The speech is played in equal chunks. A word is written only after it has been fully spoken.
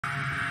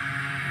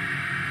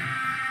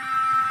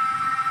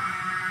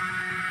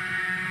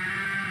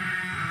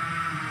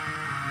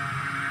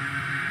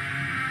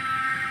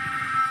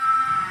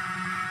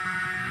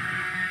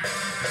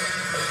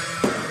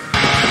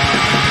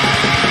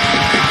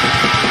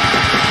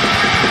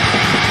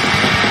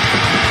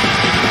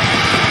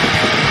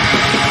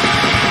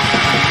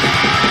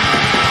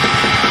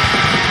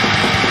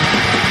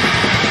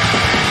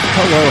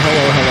Hello.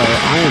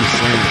 I am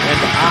Sam.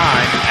 And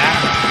I'm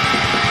Adam.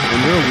 And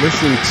you're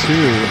listening to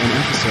an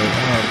episode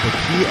of the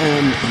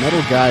PM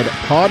Metal Guide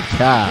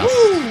podcast.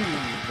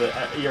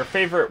 Woo! Your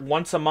favorite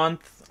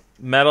once-a-month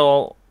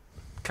metal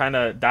kind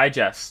of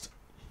digest,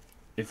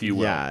 if you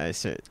will. Yeah,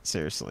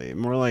 seriously.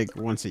 More like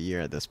once a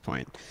year at this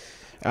point.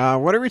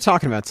 What are we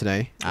talking about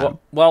today, Adam?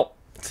 Well,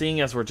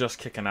 seeing as we're just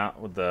kicking out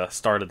with the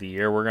start of the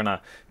year, we're going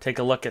to take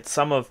a look at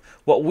some of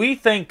what we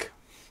think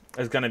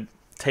is going to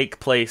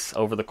take place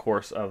over the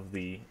course of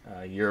the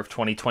year of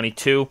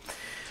 2022.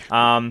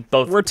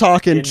 We're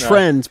talking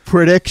trends,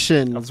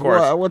 predictions, of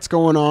course. What's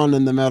going on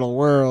in the metal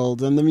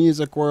world and the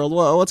music world.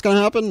 What's going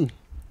to happen?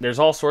 There's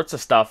all sorts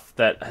of stuff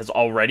that has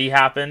already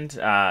happened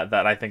that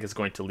I think is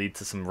going to lead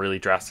to some really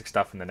drastic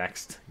stuff in the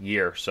next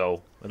year.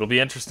 So it'll be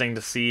interesting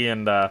to see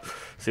and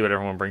see what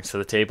everyone brings to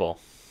the table.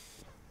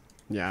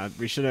 Yeah,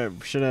 we should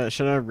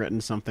have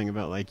written something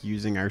about like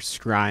using our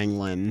scrying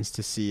lens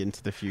to see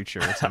into the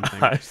future or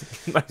something. I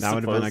that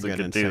would have been a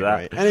good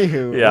segue.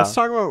 Anywho, yeah. Let's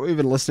talk about what we've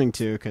been listening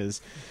to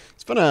because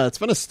it's been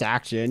a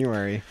stacked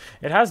January.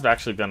 It has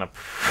actually been a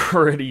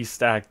pretty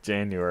stacked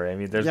January. I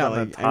mean, there's been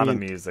a ton of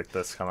music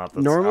that's come out.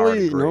 That's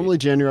normally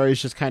January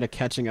is just kind of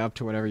catching up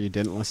to whatever you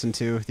didn't listen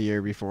to the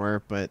year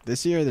before, but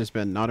this year there's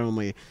been not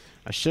only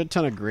a shit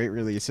ton of great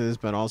releases,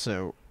 but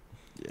also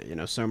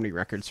so many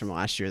records from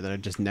last year that I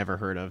just never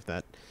heard of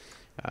that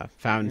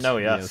found.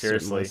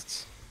 Seriously.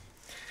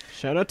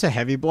 Shout out to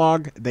Heavy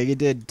Blog. They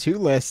did 2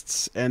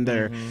 lists, and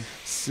their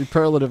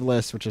superlative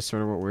list, which is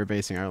sort of what we're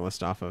basing our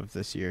list off of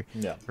this year,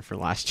 or for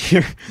last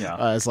year,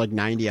 is like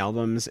 90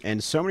 albums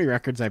and so many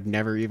records I've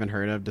never even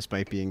heard of,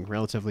 despite being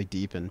relatively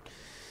deep in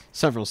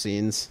several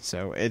scenes.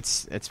 So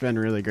it's been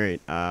really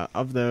great.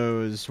 Of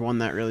those, one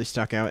that really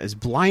stuck out is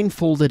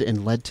Blindfolded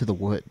and Led to the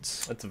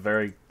Woods. It's a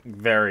very,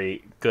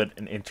 very good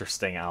and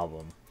interesting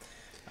album.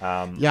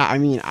 I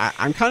mean,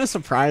 I'm kind of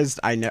surprised.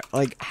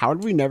 How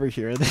did we never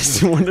hear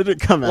this? When did it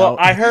come out? Well,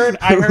 I heard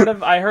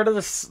of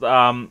this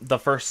the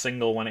first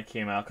single when it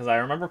came out because I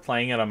remember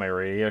playing it on my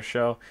radio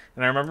show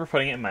and I remember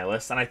putting it in my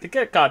list and I think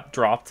it got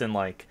dropped in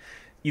like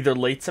either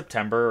late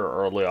September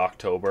or early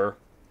October.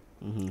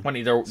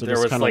 When there was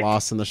like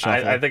lost in the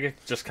shuffle. I think it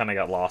just kind of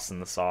got lost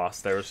in the sauce.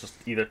 There was just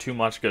either too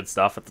much good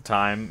stuff at the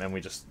time, and we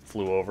just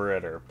flew over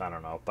it, or I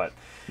don't know. But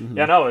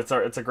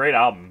it's a great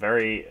album.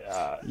 Very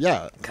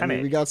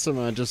we got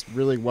some just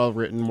really well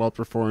written, well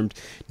performed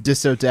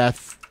disso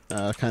death,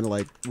 kind of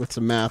like with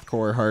some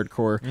mathcore,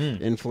 hardcore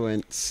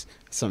influence,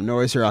 some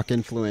noise rock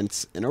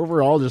influence, and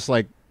overall just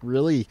like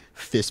really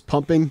fist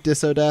pumping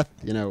disso death.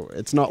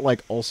 It's not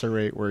like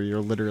Ulcerate where you're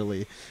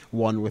literally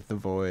one with the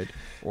void,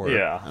 or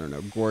I don't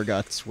know, Gore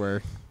Guts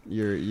where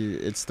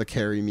it's the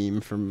Carrie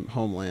meme from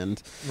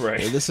Homeland. Right.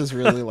 This is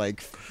really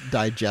like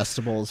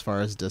digestible as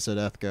far as disso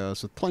death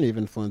goes, with plenty of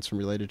influence from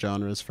related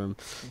genres from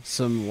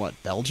some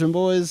Belgian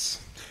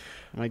boys.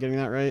 Am I getting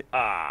that right?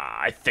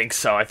 I think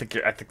so. I think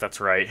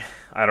that's right.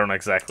 I don't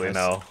exactly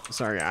know.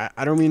 Sorry,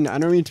 I don't mean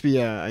to be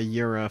a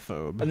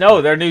Europhobe.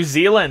 No, they're New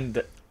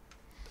Zealand.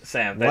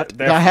 Sam, what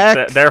the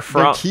heck? They're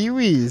from they're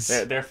Kiwis.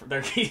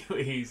 They're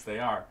Kiwis. They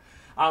are.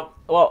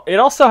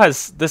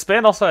 This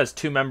band also has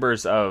 2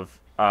 members of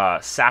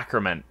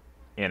Sacrament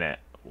in it,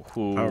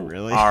 who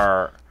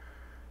are.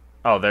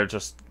 Oh, they're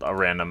just a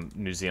random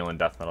New Zealand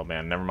death metal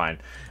band. Never mind.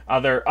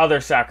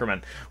 Other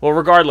Sacrament. Well,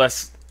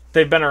 regardless,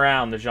 they've been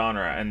around the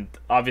genre, and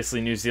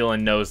obviously New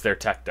Zealand knows their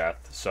tech death.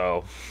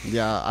 So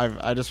yeah,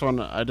 I just want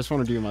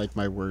to do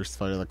my worst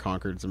Fight of the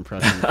Conchords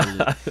impression.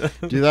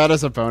 Do that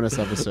as a bonus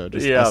episode.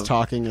 Just us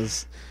talking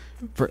as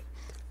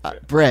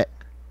Brett.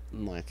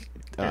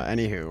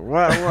 Anywho,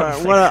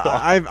 what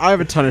I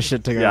have a ton of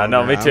shit to go. Yeah, over.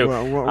 No, me too.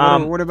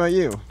 What about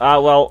you?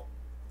 Well,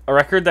 a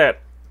record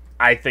that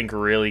I think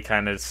really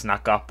kind of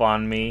snuck up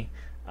on me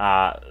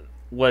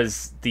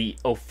was the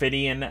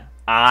Ophidian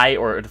I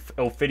or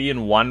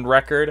Ophidian 1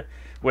 record,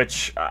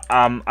 which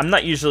I'm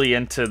not usually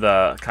into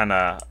the kind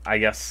of, I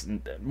guess,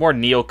 more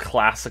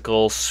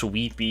neoclassical,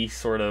 sweepy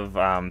sort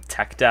of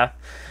tech death.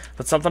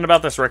 But something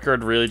about this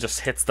record really just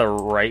hits the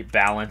right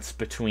balance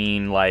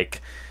between,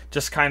 like,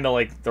 just kind of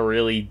like the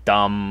really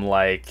dumb,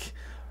 like,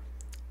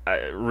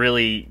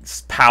 really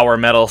power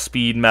metal,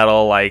 speed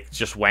metal, like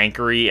just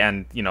wankery,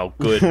 and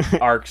good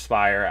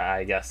Arcspire,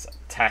 I guess,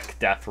 tech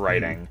death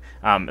writing.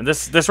 And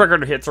this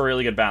record hits a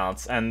really good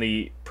balance, and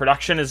the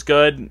production is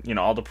good.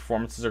 All the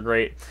performances are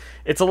great.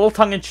 It's a little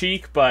tongue in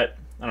cheek, but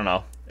I don't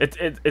know.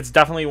 It's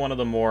definitely one of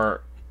the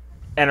more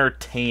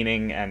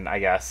entertaining and I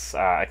guess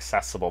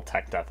accessible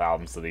tech death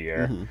albums of the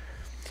year.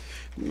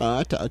 No,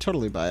 I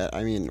totally buy it.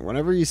 I mean,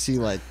 whenever you see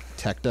like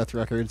tech death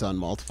records on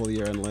multiple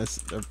year-end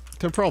lists,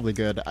 they're probably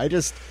good.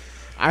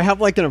 I have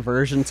like an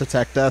aversion to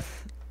tech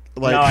death.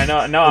 Like, no, I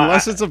know. No,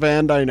 unless it's a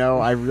band I know,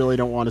 I really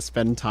don't want to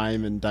spend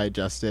time and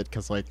digest it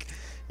because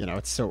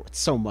it's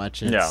so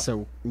much and it's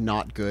so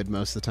not good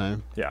most of the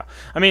time. Yeah,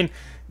 I mean,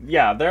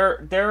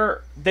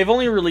 they've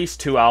only released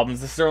 2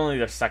 albums. This is only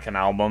their second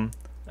album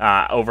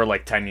over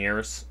like 10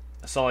 years.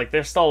 So, like,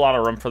 there's still a lot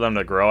of room for them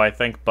to grow, I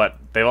think, but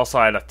they've also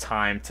had a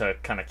time to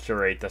kind of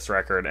curate this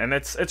record, and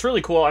it's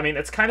really cool. I mean,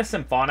 it's kind of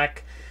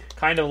symphonic,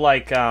 kind of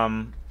like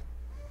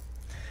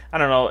I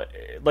don't know,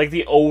 like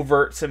the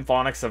overt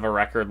symphonics of a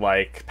record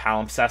like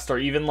Palimpsest, or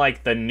even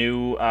like the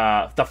new,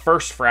 the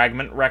first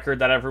Fragment record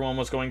that everyone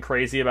was going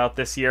crazy about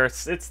this year.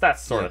 It's that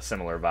sort of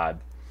similar vibe.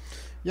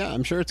 Yeah,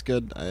 I'm sure it's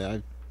good.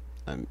 I'm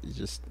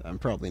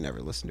probably never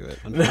listened to it,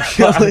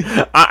 unfortunately.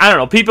 I don't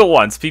know. People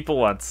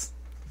once.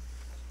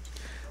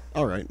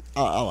 All right,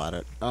 I'll add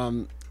it.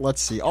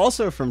 Let's see.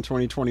 Also from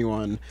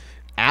 2021,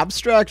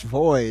 Abstract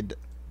Void,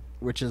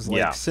 which is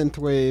like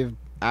synthwave,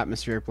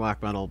 atmospheric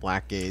black metal,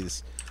 black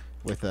gaze,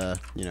 with a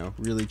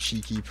really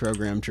cheeky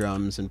programmed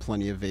drums and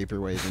plenty of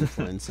vaporwave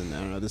influence. And I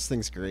don't know, this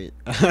thing's great.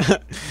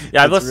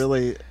 Yeah, it's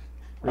really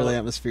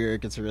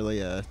atmospheric. It's really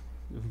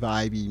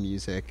vibey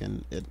music,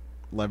 and it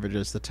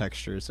leverages the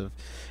textures of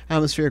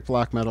atmospheric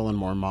black metal and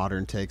more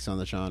modern takes on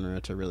the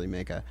genre to really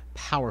make a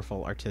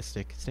powerful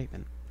artistic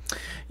statement.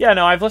 Yeah,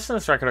 no, I've listened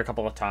to this record a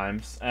couple of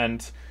times,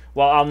 and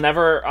well, I'll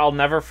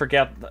never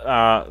forget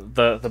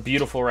the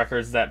beautiful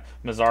records that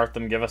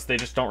Mazartham give us. They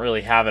just don't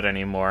really have it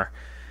anymore.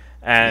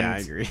 And yeah, I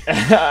agree.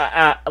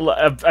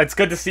 It's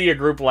good to see a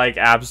group like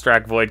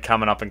Abstract Void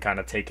coming up and kind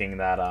of taking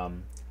that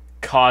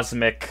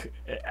cosmic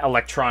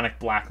electronic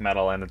black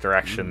metal in a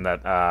direction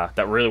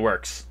that really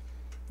works.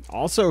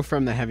 Also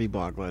from the heavy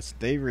blog list,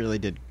 they really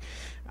did.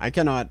 I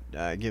cannot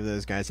give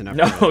those guys enough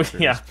credit for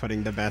just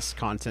putting the best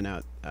content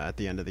out at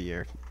the end of the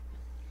year.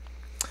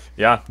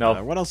 Yeah,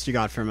 no. What else you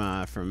got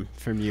from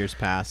years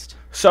past?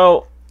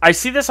 So I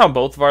see this on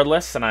both of our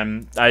lists,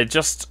 and I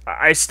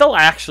still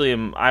actually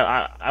am.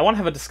 I want to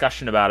have a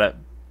discussion about it.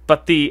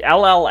 But the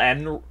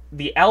LLNNN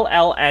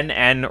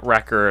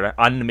record,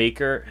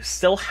 Unmaker,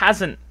 still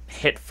hasn't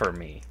hit for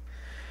me,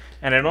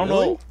 and I don't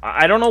know.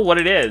 I don't know what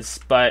it is,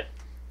 but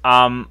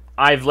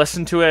I've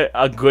listened to it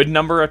a good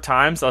number of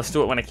times. I listened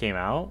to it when it came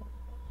out,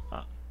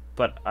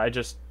 but I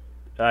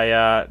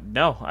don't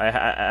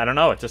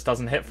know. It just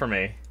doesn't hit for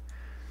me.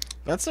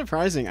 That's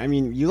surprising. I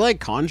mean, you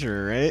like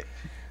Conjurer, right?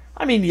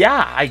 I mean,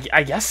 yeah,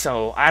 I guess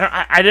so.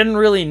 I didn't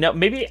really know.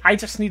 Maybe I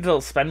just need to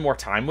spend more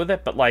time with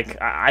it. But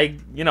like I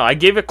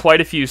gave it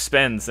quite a few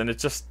spins, and it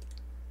just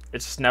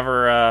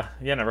never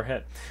never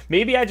hit.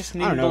 Maybe I just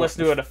needed to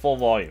listen to it at full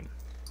volume.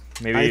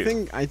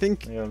 Maybe I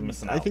think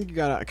you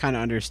gotta kind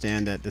of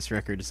understand that this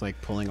record is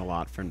like pulling a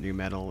lot from new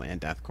metal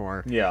and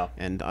deathcore,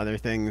 and other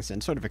things,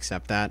 and sort of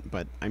accept that.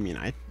 But I mean,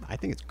 I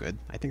think it's good.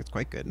 I think it's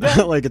quite good.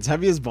 Like, it's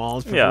heavy as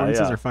balls.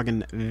 Performances are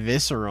fucking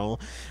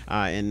visceral,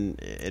 and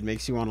it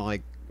makes you want to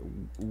like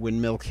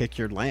windmill kick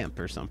your lamp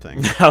or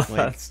something.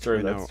 That's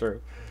true. That's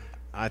true.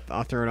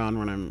 I'll throw it on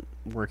when I'm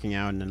working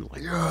out, and then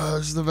like,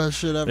 this is the best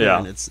shit ever. Yeah.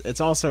 And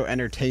it's also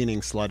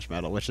entertaining sludge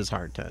metal, which is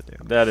hard to do.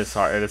 That is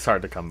hard. It is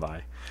hard to come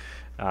by.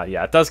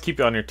 Yeah, it does keep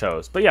you on your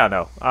toes. But yeah,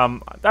 no.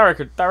 That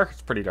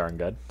record's pretty darn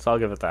good, so I'll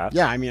give it that.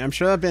 Yeah, I mean, I'm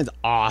sure that band's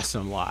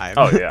awesome live.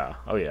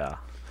 Oh yeah.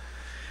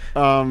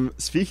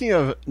 Speaking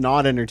of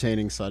not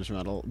entertaining sludge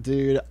metal,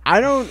 dude,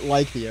 I don't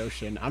like the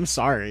ocean. I'm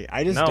sorry,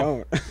 I just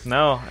don't.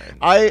 No,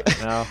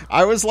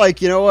 I was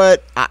like, you know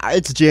what?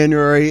 It's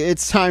January.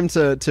 It's time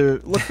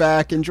to look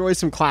back, enjoy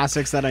some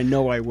classics that I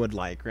know I would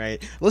like.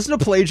 Right? Listen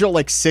to Pelagial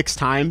like 6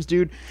 times,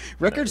 dude.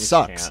 Record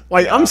sucks.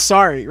 Like, I'm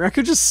sorry,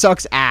 record just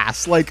sucks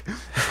ass. Like,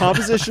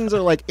 compositions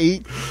are like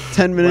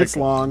 8-10 minutes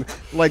long.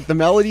 Like, the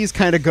melodies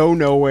kind of go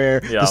nowhere.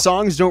 The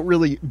songs don't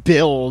really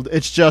build.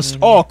 It's just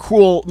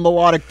cool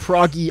melodic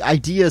proggy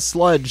idea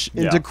sludge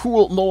into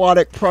cool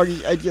melodic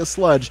proggy idea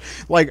sludge.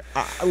 Like,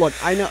 look,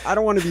 I know I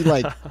don't want to be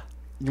like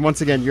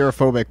once again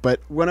Europhobic, but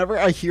whenever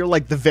I hear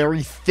like the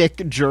very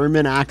thick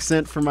German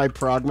accent for my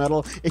prog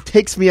metal, it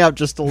takes me out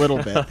just a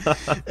little bit.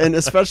 And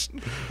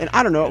especially, and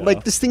I don't know,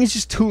 like, this thing is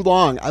just too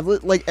long.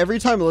 Like, every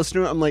time I listen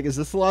to it, I'm like, is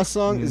this the last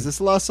song? Is this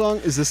the last song?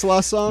 Is this the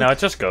last song? No, it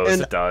just goes.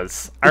 And it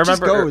does. I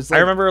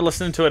remember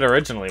listening to it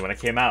originally when it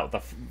came out,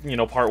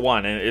 part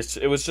 1, and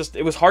it was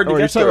hard to get through.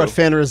 You're talking about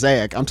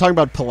Phanerozoic. I'm talking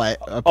about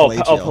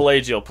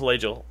Pelagial.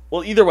 Pelagial.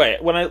 Well, either way,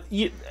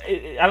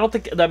 I don't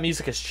think that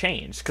music has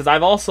changed, because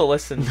I've also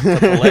listened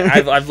to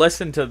I've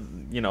listened to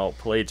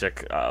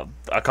Pelagic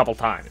a couple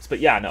times, but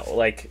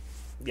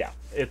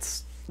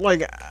it's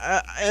like,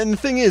 and the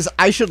thing is,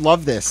 I should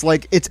love this.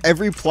 Like, it's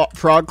every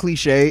prog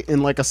cliche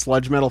in like a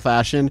sludge metal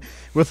fashion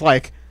with,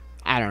 like,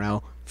 I don't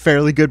know,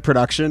 fairly good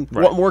production.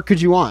 Right. What more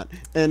could you want?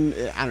 And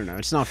I don't know,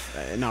 it's not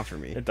for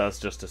me. It does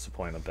just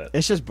disappoint a bit.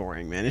 It's just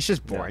boring, man. It's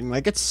just boring.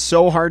 Like, it's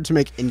so hard to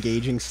make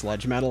engaging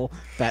sludge metal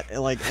that,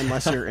 like,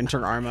 unless you're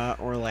Inter Arma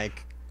or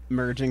like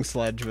merging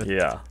sludge with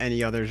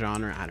any other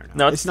genre. I don't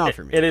know. No, it's not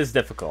for me. It is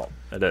difficult.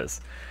 It is.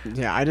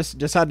 Yeah, I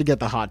just had to get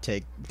the hot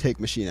take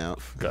machine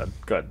out. Good.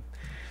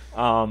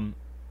 All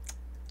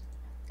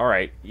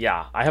right.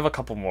 Yeah, I have a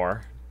couple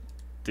more.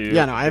 I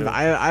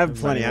have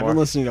plenty. I've been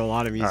listening to a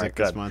lot of music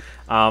this month.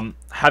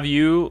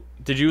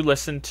 Did you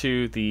listen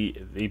to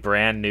the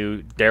brand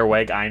new Der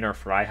Weg einer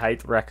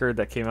Freiheit record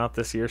that came out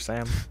this year,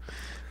 Sam?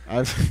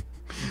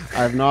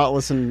 I've not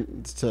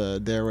listened to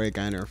Der Weg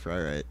einer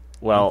Freiheit.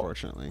 Well,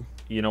 unfortunately.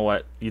 You know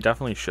what? You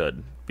definitely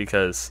should,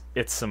 because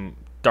it's some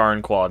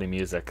darn quality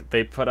music.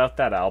 They put out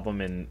that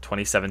album in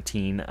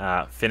 2017,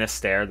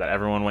 Finisterre, that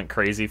everyone went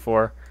crazy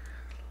for.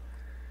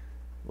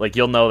 Like,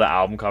 you'll know the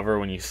album cover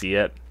when you see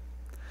it.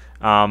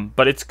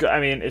 But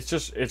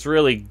it's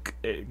really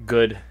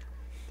good,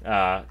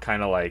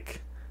 kind of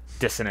like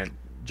dissonant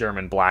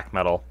German black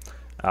metal,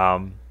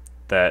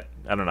 that,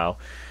 I don't know,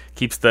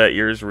 keeps the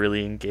ears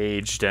really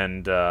engaged,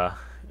 and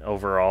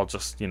overall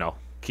just,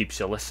 keeps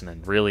you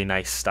listening. Really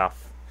nice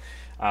stuff.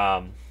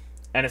 And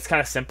it's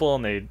kind of simple,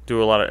 and they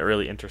do a lot of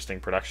really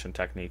interesting production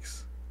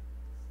techniques.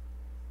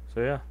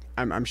 So yeah.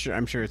 I'm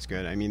sure it's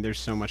good. I mean, there's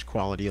so much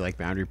quality, like,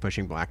 boundary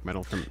pushing black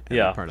metal from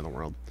every part of the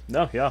world.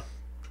 No, yeah.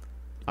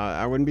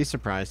 I wouldn't be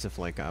surprised if,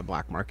 like,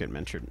 Black Market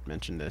mentioned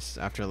this.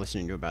 After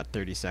listening to about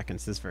 30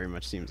 seconds, this very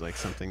much seems like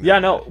something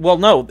that...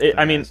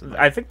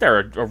 I think they're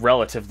a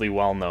relatively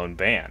well-known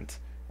band,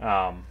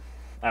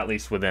 at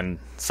least within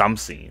some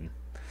scene.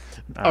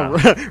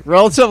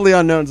 Relatively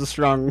unknown is a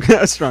strong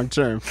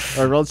term.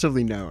 Or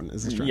relatively known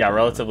is a strong term. Yeah,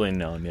 relatively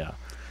known, yeah.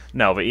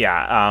 No, but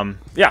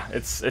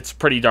it's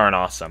pretty darn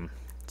awesome.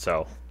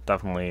 So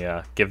definitely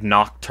give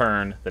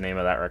Nocturne, the name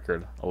of that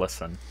record, a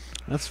listen.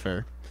 That's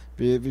fair.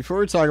 Before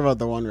we talk about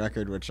the one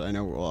record, which I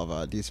know we'll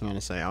have a decent amount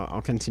to say,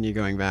 I'll continue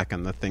going back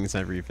on the things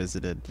I've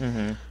revisited.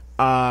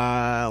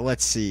 Mm-hmm.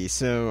 Let's see.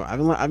 So I've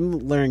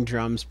been learning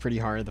drums pretty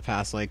hard the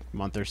past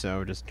month or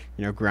so, just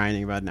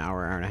grinding about an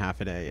hour and a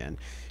half a day. And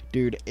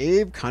dude,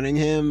 Abe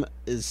Cunningham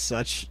is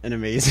such an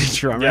amazing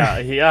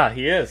drummer. Yeah,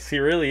 he is. He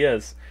really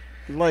is.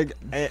 I've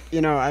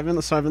been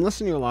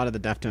listening to a lot of the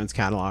Deftones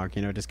catalog,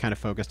 just kind of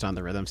focused on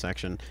the rhythm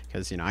section,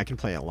 because I can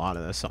play a lot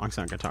of the songs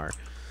on guitar.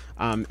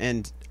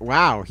 And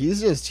wow,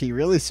 he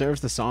really serves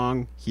the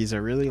song. He's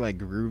a really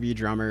groovy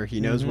drummer. He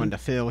knows when to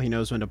fill, he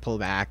knows when to pull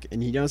back,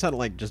 and he knows how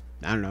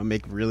to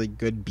make really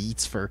good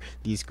beats for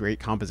these great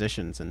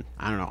compositions. And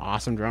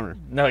awesome drummer.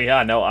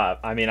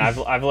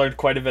 I've learned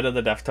quite a bit of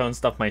the Deftones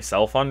stuff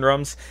myself on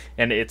drums,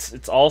 and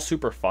it's all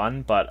super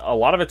fun, but a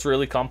lot of it's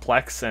really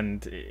complex,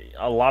 and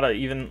a lot of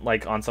even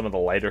on some of the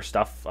lighter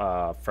stuff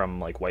from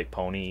White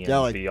Pony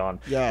and beyond.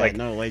 Yeah,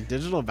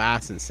 Digital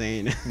Bat's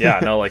insane.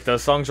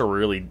 Those songs are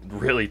really,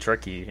 really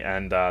tricky,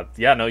 and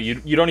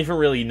you don't even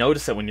really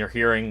notice it when you're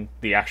hearing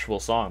the actual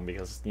song,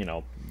 because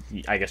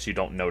I guess you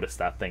don't notice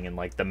that thing in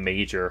the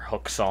major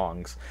hook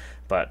songs,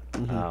 but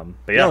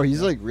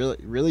he's really,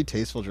 really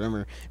tasteful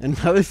drummer. And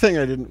another thing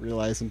I didn't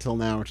realize until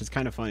now, which is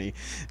kind of funny,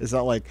 is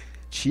that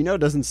Chino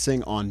doesn't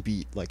sing on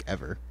beat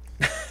ever.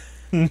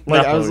 I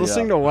was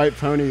listening to White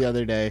Pony the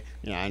other day.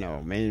 I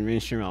know,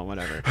 mainstream,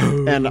 whatever,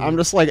 and I'm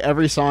just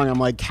every song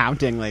I'm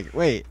counting,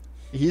 wait,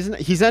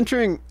 he's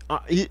entering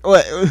and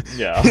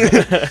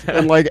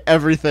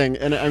everything,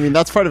 and I mean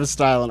that's part of his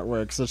style, and it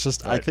works. It's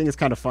just right. I think it's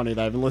kind of funny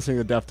that I've been listening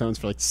to Deftones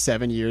for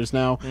 7 years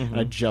now, and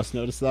I just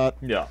noticed that.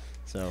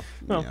 So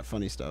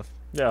funny stuff.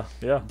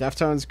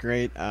 Deftones,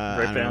 great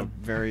band,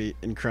 very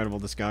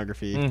incredible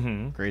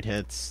discography, great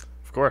hits,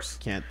 of course,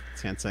 can't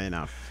say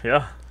enough.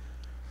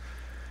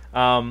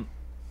 All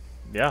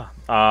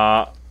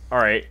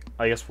right,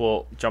 I guess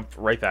we'll jump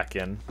right back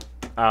in.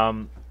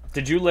 Have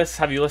you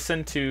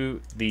listened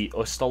to the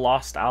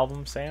Ustalost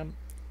album, Sam?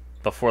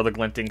 Before the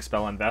Glinting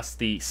Spell and Vest,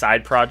 the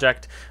side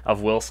project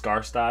of Will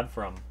Skarstad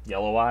from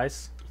Yellow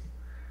Eyes?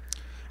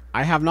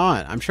 I have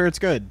not. I'm sure it's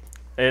good.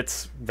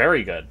 It's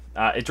very good.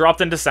 It dropped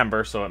in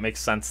December, so it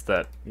makes sense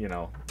that,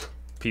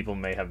 people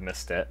may have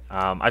missed it.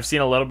 I've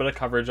seen a little bit of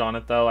coverage on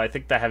it, though. I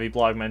think the Heavy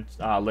Blog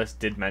list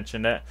did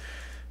mention it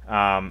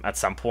at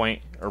some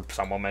point, or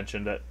someone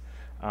mentioned it.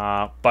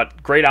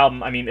 But great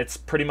album. I mean, it's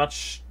pretty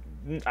much...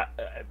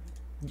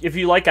 if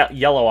you like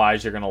Yellow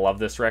Eyes, you're going to love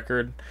this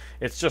record.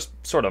 It's just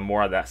sort of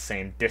more of that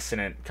same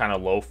dissonant kind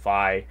of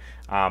lo-fi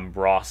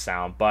raw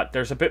sound, but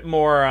there's a bit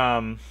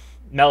more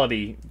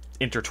melody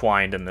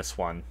intertwined in this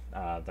one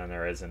than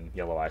there is in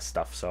Yellow Eyes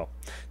stuff, so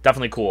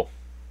definitely cool.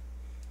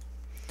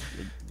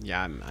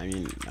 Yeah, I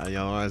mean,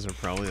 Yellow Eyes are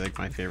probably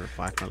my favorite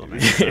black metal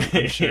band, so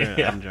I'm sure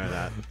I enjoy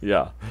that.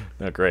 Yeah,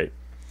 great.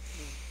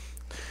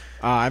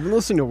 I've been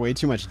listening to way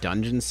too much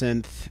Dungeon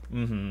Synth.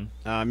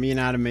 Me and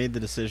Adam made the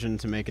decision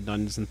to make a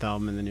Dungeon Synth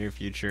album in the near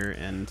future,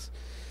 and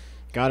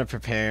gotta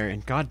prepare.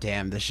 And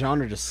goddamn, the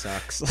genre just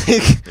sucks.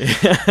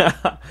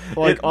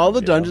 All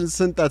the Dungeon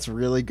Synth that's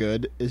really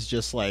good is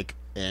just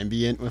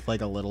ambient with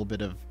a little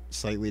bit of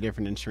slightly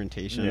different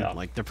instrumentation.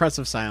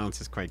 Depressive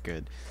Silence is quite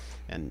good,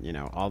 and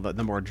all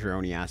the more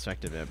droney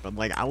aspect of it. But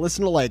I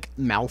listen to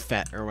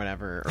Malfet or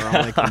whatever, or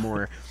all the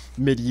more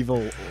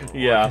medieval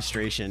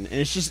orchestration, and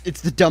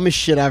it's the dumbest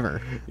shit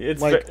ever.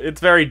 It's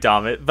very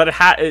dumb, but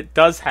it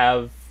does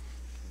have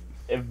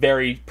a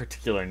very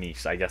particular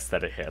niche, I guess,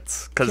 that it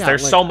hits, because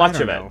there's so much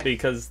of it,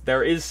 because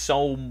there is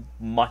so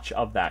much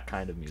of that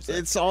kind of music.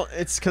 It's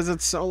because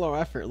it's so low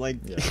effort.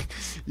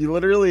 You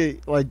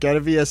literally get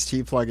a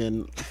VST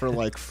plugin for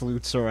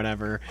flutes or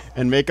whatever,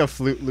 and make a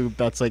flute loop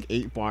that's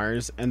 8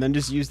 bars, and then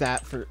just use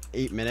that for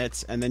 8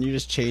 minutes, and then you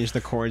just change the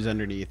chords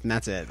underneath, and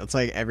that's it. That's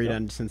every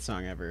Dungeon Synth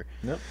song ever.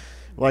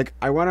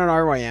 I went on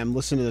RYM,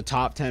 listened to the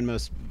top 10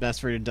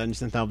 best rated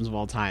Dungeon Synth albums of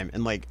all time,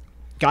 and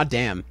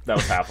goddamn, that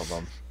was half of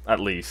them. At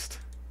least.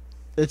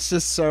 It's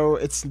just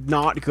it's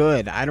not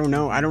good. I don't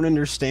know. I don't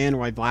understand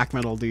why black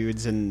metal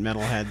dudes and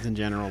metalheads in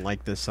general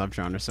like this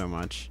subgenre so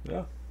much.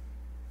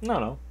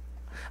 No.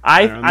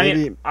 I don't know,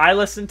 mean, I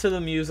listen to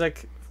the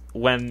music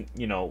when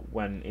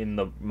in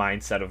the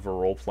mindset of a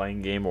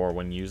role-playing game or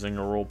when using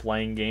a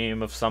role-playing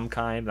game of some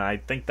kind. And I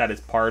think that is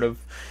part of,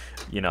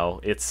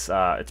 its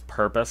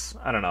purpose.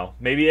 I don't know.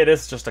 Maybe it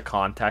is just a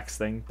context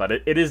thing, but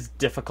it is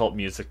difficult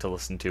music to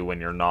listen to when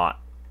you're not,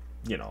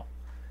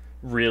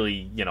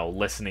 really,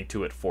 listening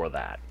to it for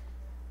that.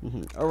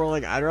 Or well,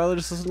 like I'd rather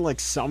just listen to like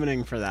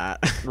Summoning for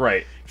that.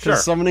 Right. Sure.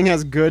 Because Summoning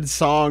has good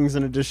songs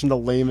in addition to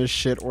lame as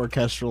shit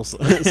orchestral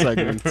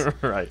segments.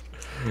 Right.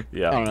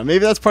 Yeah. I don't know.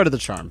 Maybe that's part of the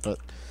charm, but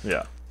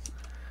yeah.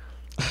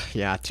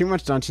 Yeah. Too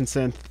much Dungeon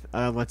Synth.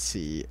 Let's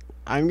see.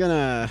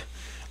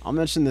 I'll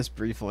mention this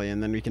briefly,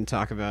 and then we can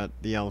talk about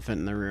the elephant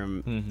in the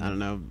room. I don't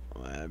know.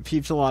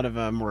 Peeped a lot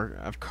of more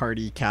of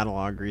Cardi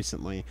catalog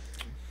recently.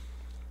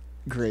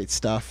 Great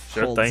stuff.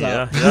 Sure holds thing.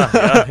 Up.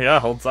 Yeah.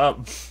 Holds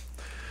up.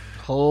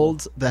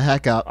 Holds the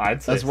heck up.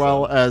 I'd say as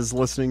well as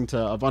listening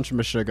to a bunch of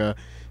Meshuggah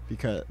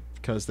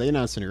because they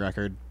announced a new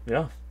record.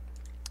 Yeah.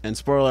 And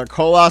spoiler alert,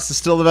 Kolos is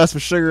still the best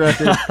Meshuggah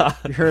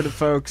record. You heard it,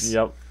 folks.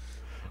 Yep.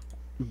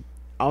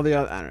 All the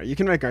other, I don't know. You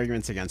can make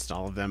arguments against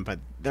all of them, but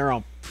they're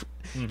all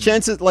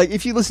chances. Like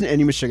if you listen to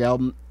any Meshuggah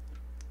album,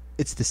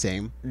 it's the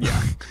same.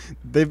 Yeah.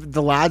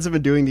 The lads have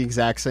been doing the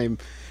exact same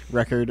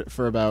record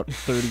for about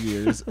 30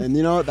 years, and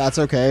you know what? That's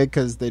okay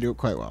because they do it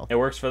quite well. It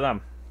works for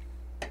them.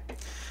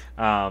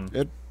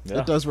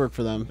 It does work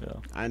for them,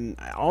 and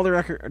all the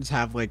records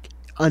have like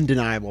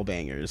undeniable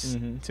bangers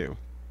too.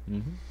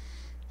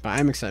 But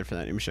I'm excited for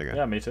that new Meshuggah.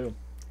 Yeah, me too.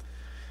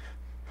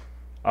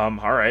 All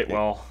right,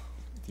 well,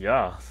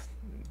 yeah.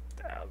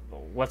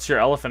 What's your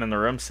elephant in the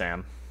room,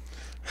 Sam?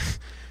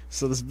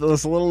 So this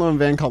little known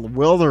band called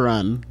Will the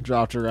Run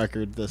dropped a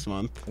record this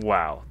month.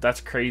 Wow,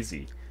 that's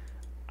crazy.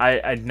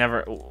 I'd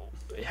never.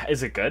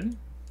 Is it good?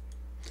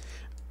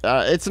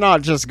 It's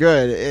not just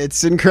good;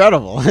 it's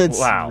incredible.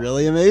 It's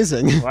really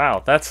amazing.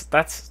 Wow, that's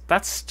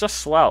just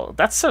swell.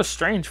 That's so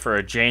strange for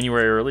a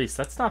January release.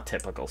 That's not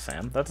typical,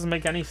 Sam. That doesn't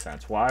make any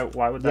sense. Why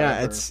would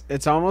that? Yeah,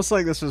 it's almost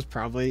like this was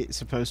probably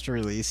supposed to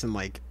release in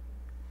like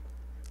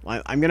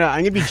I'm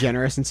gonna be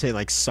generous and say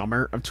like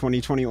summer of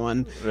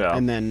 2021,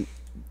 and then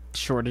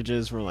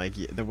shortages were like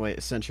the way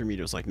Century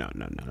Media was like no,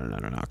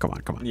 come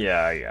on.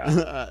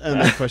 Yeah.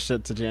 And they pushed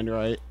it to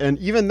January, and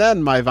even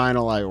then my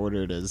vinyl I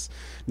ordered is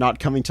not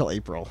coming till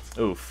April.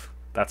 Oof,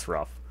 that's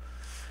rough.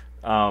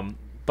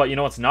 But you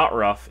know what's not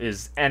rough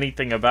is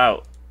anything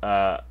about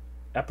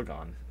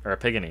Epigon or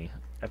Epigony.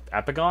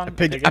 Epigon?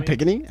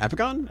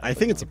 Epigon? I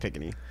think it's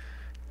Epigony.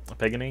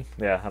 Epigony?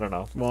 Yeah, I don't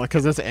know. Well,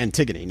 because it's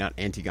Antigone, not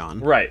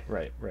Antigone. Right.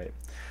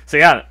 So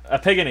yeah,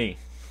 Epigony.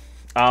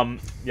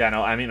 Yeah,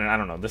 no, I mean, I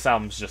don't know. This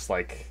album's just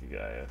like,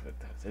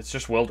 it's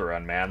just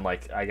Wilderun, man.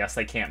 Like, I guess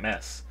they can't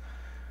miss.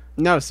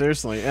 No,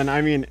 seriously. And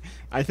I mean,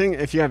 I think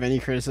if you have any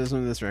criticism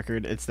of this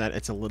record, it's that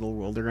it's a little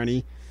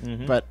Wilderun-y.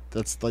 But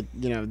that's like,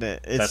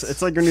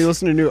 it's like when you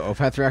listen to a new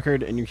Opeth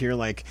record and you hear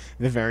like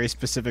the very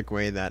specific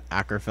way that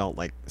Ackerfeld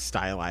like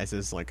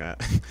stylizes like a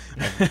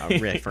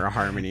riff or a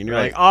harmony, and you're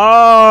like,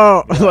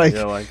 oh,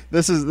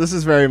 this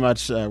is very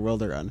much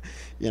Wilderun.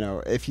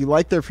 If you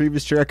like their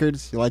previous two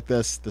records, you like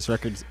this. This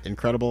record's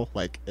incredible.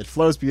 Like, it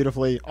flows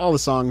beautifully. All the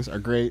songs are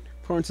great.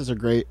 Performances are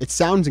great. It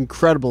sounds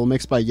incredible,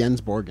 mixed by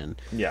Jens Borgen.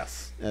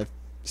 Yes.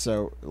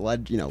 So,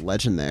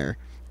 legend there.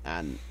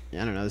 And I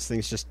don't know, this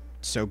thing's just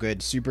so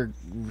good. Super,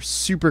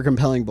 super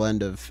compelling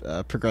blend of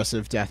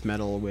progressive death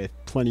metal with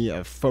plenty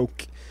of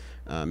folk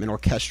and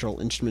orchestral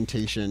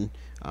instrumentation,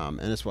 and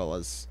as well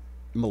as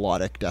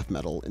melodic death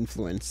metal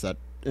influence.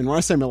 And when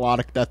I say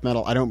melodic death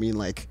metal, I don't mean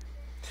like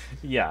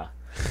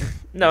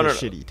no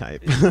shitty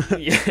type.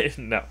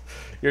 No,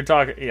 you're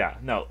talking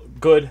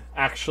good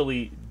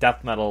actually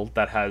death metal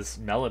that has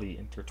melody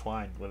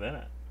intertwined within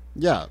it.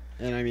 Yeah,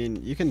 and I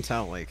mean, you can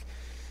tell like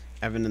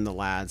Evan and the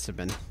lads have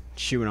been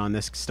chewing on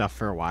this stuff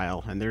for a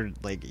while, and they're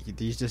like,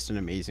 he's just an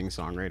amazing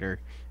songwriter.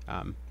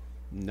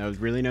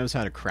 Really knows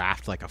how to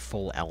craft like a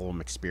full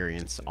album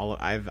experience.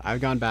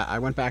 I've gone back. I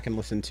went back and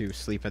listened to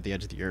Sleep at the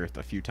Edge of the Earth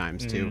a few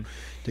times too,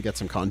 to get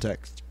some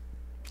context.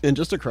 And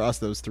just across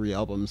those three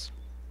albums,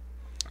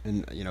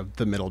 and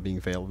the middle being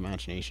Veil of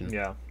Imagination.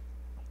 Yeah.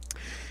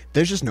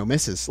 There's just no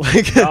misses.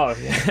 Like, oh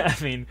yeah,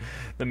 I mean,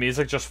 the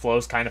music just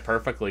flows kind of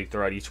perfectly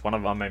throughout each one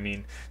of them. I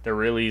mean, there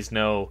really is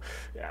no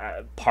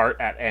part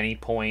at any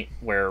point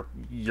where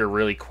you're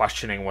really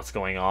questioning what's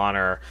going on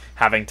or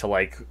having to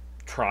like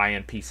try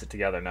and piece it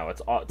together. No,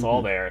 it's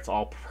all there. It's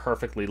all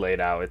perfectly laid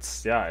out.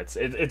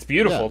 It's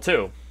beautiful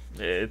too.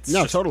 It's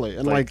totally.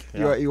 And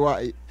you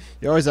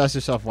always ask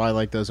yourself why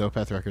like those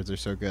Opeth records are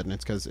so good, and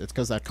it's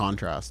because that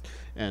contrast.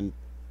 And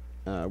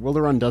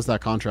Wilderun does that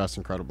contrast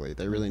incredibly.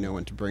 They really know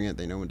when to bring it.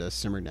 They know when to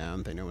simmer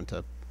down. They know when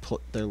to put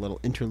their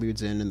little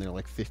interludes in their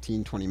like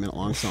 15-20 minute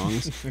long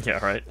songs.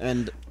 Yeah, right.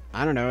 And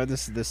I don't know,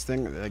 this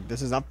thing, like,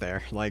 this is up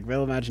there. Like,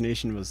 Veil of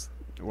Imagination was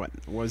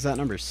was that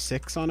number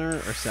 6 on our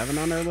or 7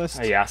 on our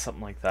list? Yeah,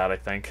 something like that, I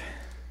think.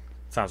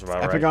 Sounds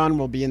about right. Epigon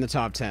will be in the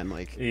top 10.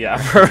 Like, yeah,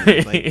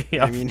 like,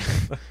 I mean,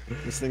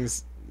 this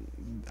thing's.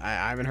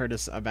 I haven't heard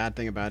a bad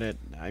thing about it.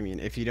 I mean,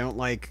 if you don't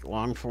like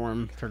long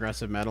form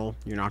progressive metal,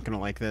 you're not gonna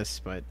like this.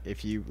 But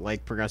if you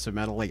like progressive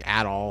metal like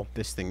at all,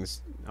 this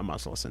thing's a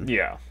must listen.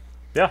 Yeah,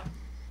 yeah.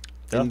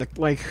 And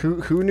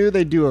who knew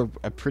they'd do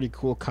a pretty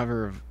cool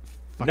cover of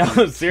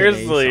No,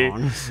 seriously.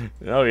 songs?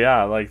 Oh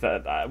yeah, like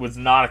that. I was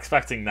not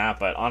expecting that,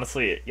 but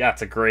honestly, yeah,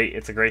 it's a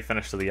great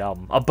finish to the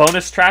album. A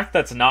bonus track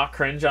that's not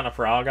cringe on a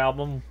prog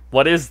album.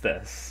 What is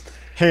this?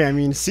 Hey, I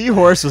mean,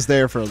 Seahorse was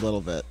there for a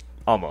little bit.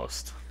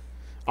 Almost.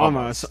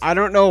 I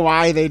don't know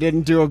why they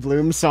didn't do a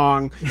Bloom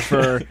song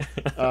for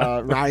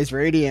Rise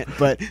Radiant,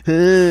 but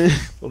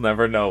we'll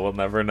never know. We'll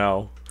never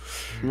know.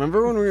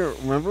 Remember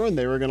when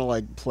they were gonna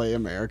like play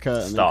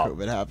America and then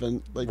COVID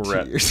happened like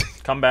 2 years?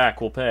 Come back,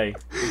 we'll pay.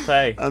 We'll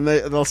pay. And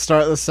they'll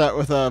start the set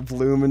with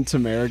Bloom into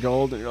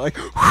Marigold, and you're like,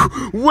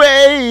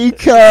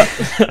 wake up.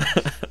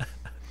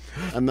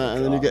 And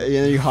then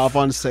you hop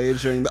on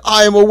stage during the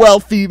I am a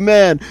wealthy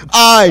man.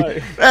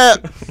 My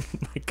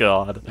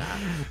God.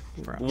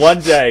 One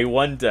day.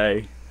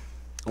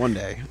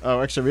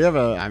 Oh, actually, we have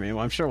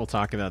I'm sure we'll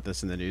talk about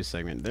this in the news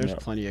segment. There's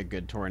plenty of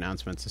good tour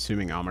announcements,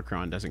 assuming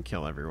Omicron doesn't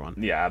kill everyone.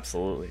 Yeah,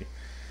 absolutely.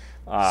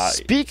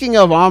 Speaking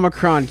of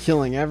Omicron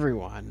killing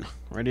everyone,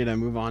 ready to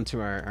move on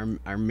to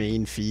our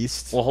main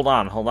feast? Well, hold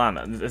on.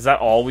 Is that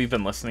all we've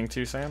been listening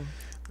to, Sam?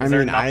 I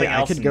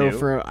could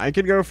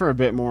go for a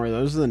bit more.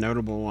 Those are the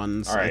notable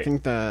ones. All right.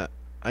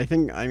 I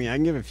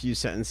can give a few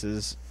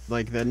sentences.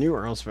 Like the new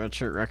Earl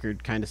Sweatshirt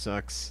record kind of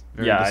sucks.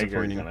 Very disappointing.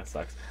 I agree. Kind of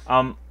sucks.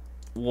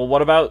 Well,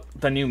 what about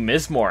the new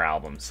Mizmor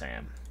album,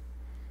 Sam?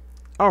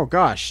 Oh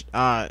gosh,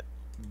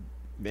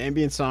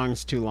 ambient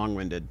songs too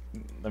long-winded.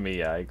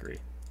 I agree.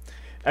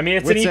 I mean,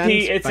 it's an EP.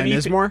 It's an EP.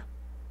 Mizmor?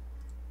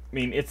 I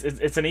mean,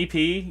 it's an EP.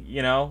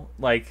 You know,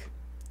 like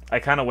I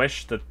kind of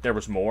wish that there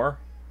was more.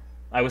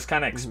 I was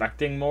kind of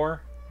expecting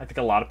more. I think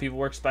a lot of people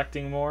were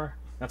expecting more.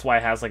 That's why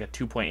it has like a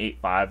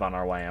 2.85 on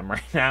RYM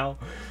right now.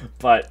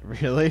 But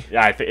really,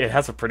 yeah, it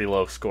has a pretty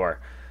low score.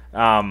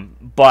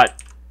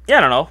 But yeah,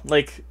 I don't know.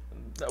 Like,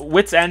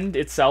 Wit's End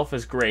itself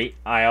is great.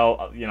 I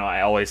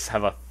always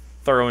have a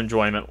thorough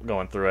enjoyment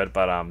going through it.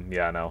 But I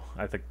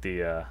think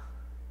the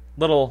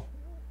little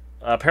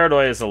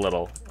Paradoy is a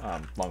little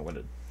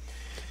long-winded.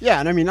 Yeah,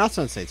 and I mean, not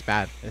to say it's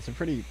bad. It's a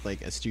pretty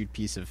like astute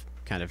piece of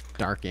kind of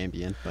dark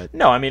ambient, but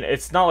no, I mean,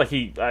 it's not like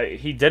he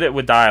did it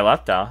with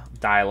Dialethia.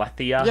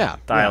 Yeah,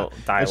 Dilate.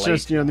 It's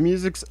just, the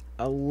music's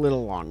a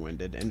little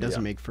long-winded and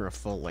doesn't make for a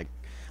full like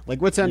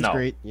Wit's End's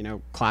great,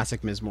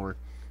 classic Mizmor.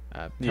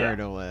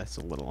 Paradola, it's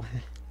a little,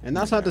 and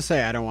that's not to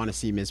say I don't want to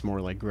see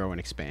Mizmor like grow and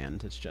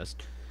expand. It's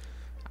just,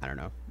 I don't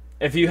know.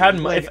 If you had,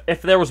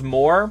 if there was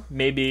more,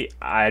 maybe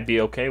I'd be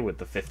okay with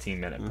the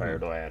 15-minute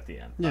Paradoy at the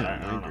end. Yeah,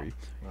 I agree.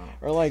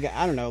 Or like,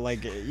 I don't know,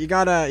 like you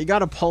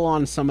gotta pull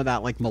on some of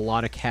that like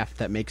melodic heft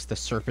that makes The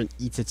Serpent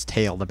Eats Its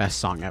Tail the best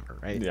song ever,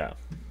 right? Yeah.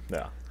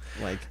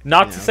 Like,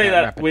 not to say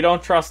that we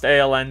don't trust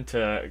ALN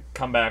to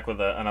come back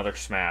with another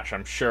smash.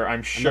 I'm sure.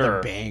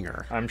 Another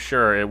banger. I'm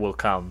sure it will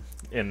come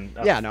in.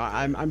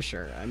 I'm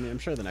sure. I mean, I'm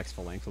sure the next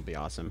full length will be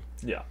awesome.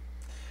 Yeah.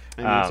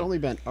 I mean, it's only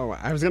been. Oh,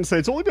 I was gonna say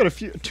it's only been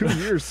 2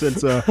 years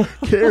since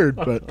Cared,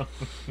 but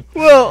right.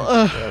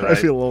 I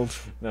feel old.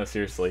 No,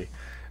 seriously.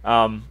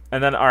 And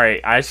then, all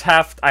right, I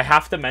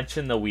have to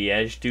mention the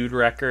Weege Dude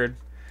record.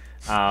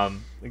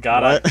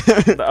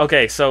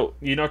 Okay, so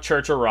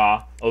Church of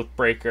Ra,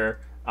 Oathbreaker,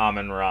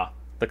 Amun Ra,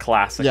 the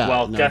classic. Yeah,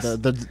 well, guess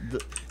the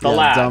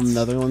lads, dumb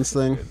Netherlands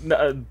thing,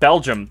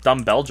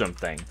 dumb Belgium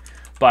thing.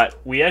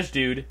 But Weege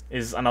Dude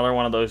is another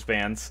one of those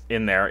bands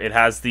in there. It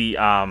has the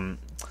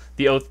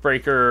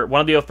Oathbreaker,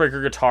 one of the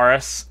Oathbreaker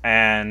guitarists,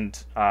 and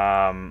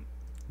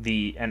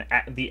the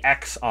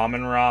ex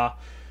Amun Ra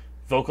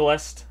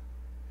vocalist.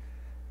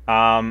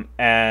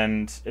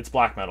 And it's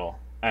black metal,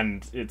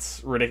 and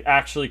it's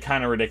actually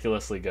kind of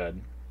ridiculously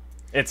good.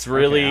 It's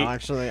really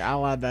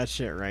I'll add that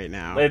shit right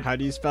now. How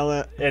do you spell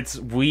it? It's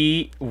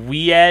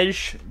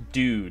Weege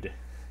Dude.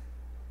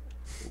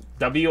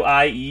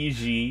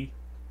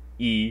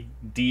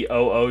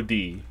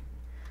 WIEGEDOOD.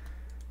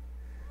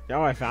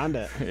 Oh, I found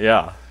it.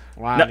 Yeah.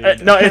 Wow.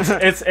 No,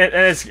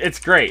 it's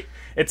great.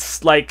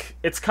 It's like,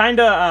 it's kind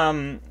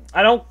of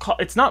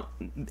it's not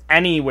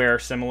anywhere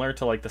similar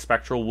to like the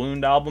Spectral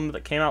Wound album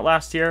that came out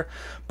last year,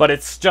 but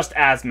it's just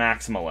as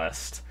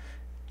maximalist.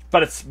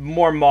 But it's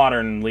more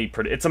modernly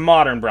it's a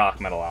modern black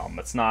metal album.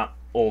 It's not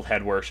old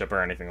Head Worship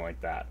or anything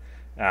like that.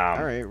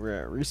 All right,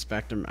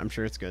 respect them. I'm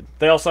sure it's good.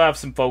 They also have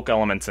some folk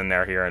elements in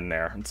there here and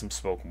there, and some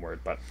spoken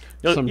word, but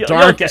some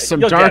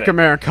dark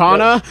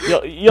Americana.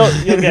 You'll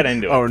get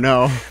into it. Oh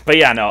no! But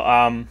yeah,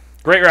 no.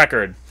 Great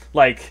record,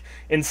 like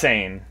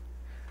insane.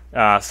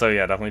 So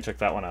yeah, definitely check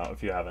that one out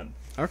if you haven't.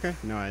 Okay,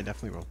 no, I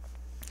definitely will.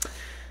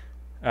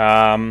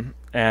 And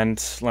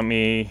let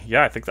me.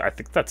 Yeah, I think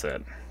that's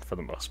it for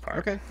the most part.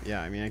 Okay.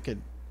 Yeah, I mean, I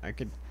could.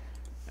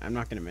 I'm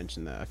not going to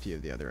mention a few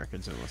of the other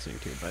records I'm listening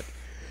to, but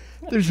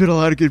there's been a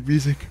lot of good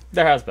music.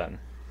 There has been.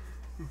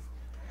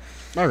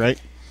 All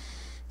right.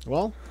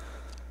 Well,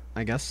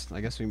 I guess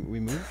we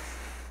move.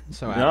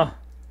 So,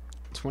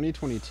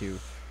 2022,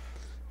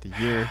 the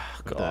year,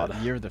 the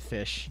year of the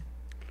fish.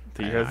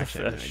 Do you hear the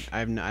fish?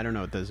 I don't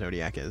know what the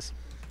Zodiac is.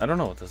 I don't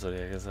know what the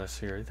Zodiac is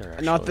this year either.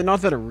 Actually.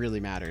 Not that it really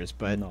matters,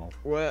 but no.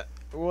 What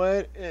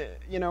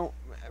you know,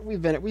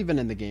 we've been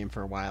in the game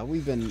for a while.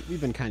 We've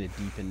been kind of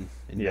deep in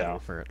metal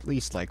for at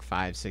least like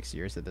 5-6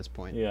 years at this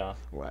point. Yeah.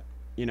 What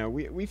you know,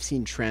 we've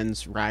seen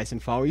trends rise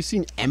and fall. We've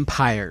seen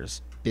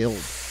empires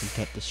build and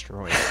get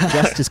destroyed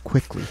just as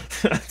quickly.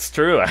 That's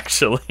true,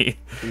 actually.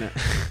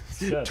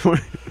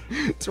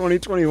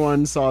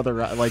 2021 saw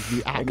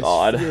the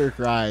atmospheric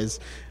rise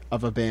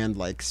of a band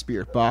like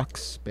Spirit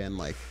Box, band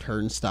like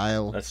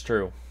Turnstile. That's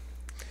true.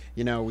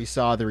 You know, we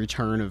saw the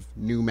return of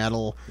nu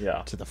metal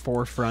to the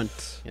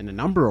forefront in a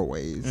number of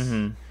ways.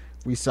 Mm-hmm.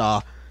 We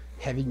saw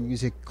heavy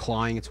music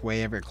clawing its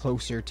way ever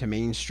closer to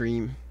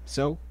mainstream.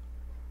 So,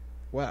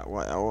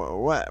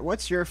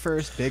 what's your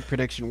first big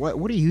prediction?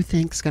 What do you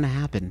think's going to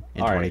happen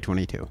in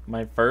 2022? Right.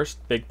 My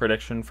first big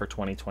prediction for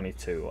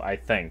 2022, I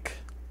think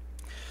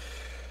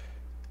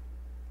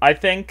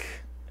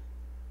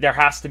there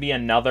has to be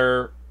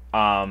another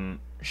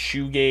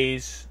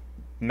shoegaze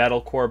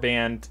metalcore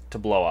band to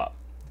blow up.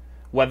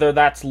 Whether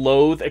that's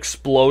Loathe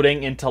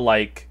exploding into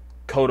like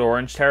Code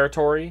Orange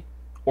territory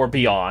or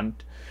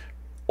beyond,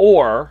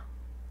 or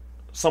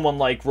someone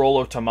like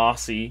Rollo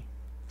Tomasi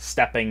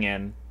stepping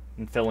in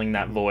and filling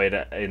that void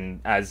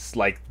as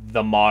like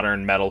the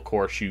modern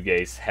metalcore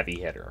shoegaze heavy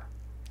hitter.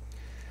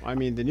 I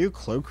mean, the new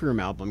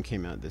Cloakroom album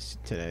came out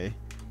today.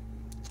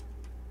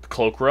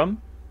 Cloakroom?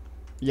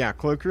 Yeah,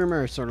 Cloakroom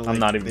are sort of like...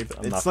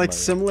 It's like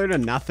similar to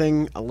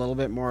Nothing, a little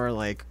bit more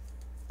like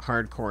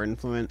hardcore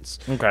influence.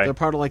 Okay. They're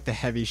part of like the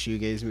heavy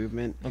shoegaze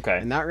movement. Okay.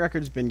 And that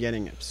record's been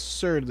getting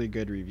absurdly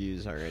good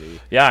reviews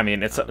already. Yeah, I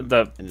mean, it's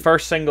the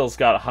first single's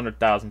got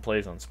 100,000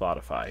 plays on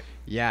Spotify.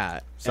 Yeah.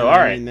 So all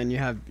right. And then you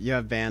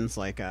have bands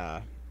like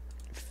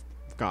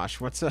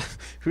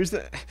who's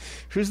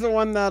the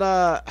one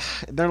that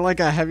they're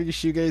like a heavy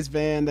shoegaze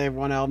band. They have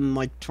one album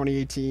like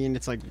 2018.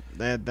 It's like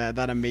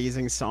that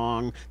amazing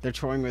song. They're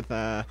touring with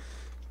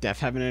Deaf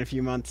Heaven in a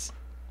few months.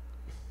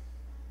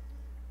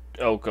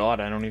 Oh God,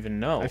 I don't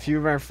even know. A few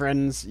of our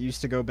friends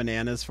used to go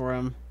bananas for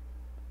him.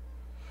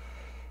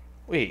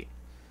 Wait,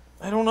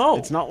 I don't know.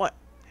 It's not like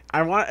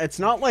It's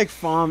not like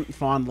Fawn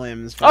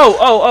Limbs. Holy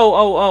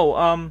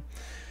Fawn.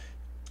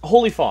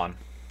 Holy Fawn.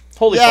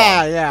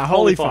 Yeah,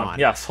 Holy Fawn.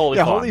 Yes, Holy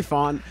Fawn. Holy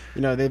Fawn.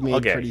 You know, they've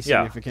made pretty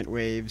significant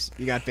waves.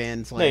 You got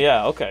bands like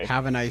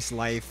Have a Nice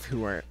Life,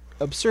 who are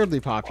absurdly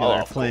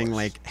popular, playing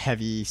like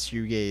heavy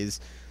shoegaze.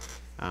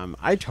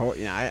 I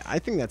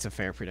think that's a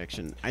fair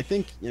prediction. I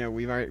think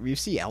we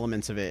see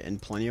elements of it in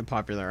plenty of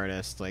popular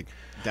artists. Like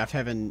Deaf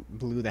Heaven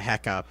blew the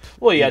heck up.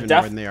 Well, yeah,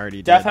 more than they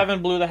already Deaf did.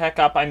 Heaven blew the heck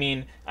up. I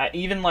mean,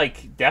 even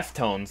like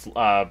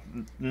Deftones,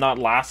 not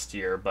last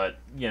year, but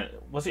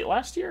was it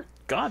last year?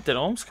 God, did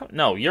Ohms come?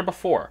 No, year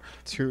before.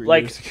 2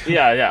 years ago.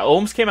 Yeah,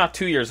 Ohms came out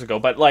 2 years ago.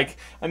 But like,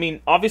 I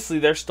mean, obviously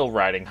they're still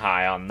riding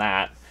high on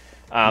that.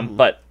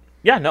 But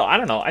yeah, no, I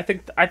don't know. I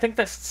think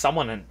that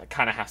someone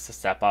kind of has to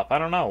step up. I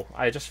don't know.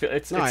 I just feel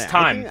it's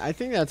time. I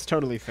think that's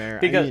totally fair.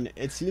 Because, I mean,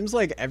 it seems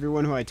like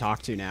everyone who I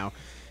talk to now,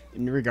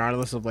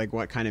 regardless of like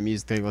what kind of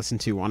music they listen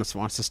to, wants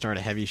to start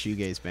a heavy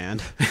shoegaze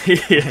band.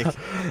 I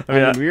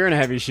mean, we were in a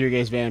heavy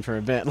shoegaze band for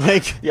a bit.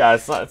 Like, yeah,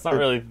 it's not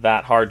really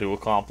that hard to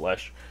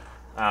accomplish.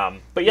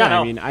 But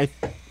I mean,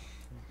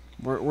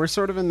 we're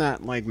sort of in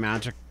that like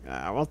magic.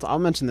 I'll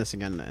mention this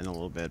again in a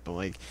little bit, but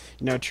like,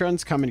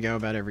 trends come and go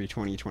about every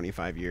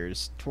 20-25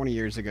 years. 20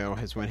 years ago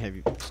is when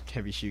heavy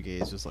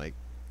shoegaze was like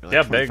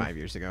 25 big.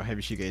 years ago.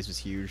 Heavy shoegaze was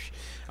huge.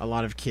 A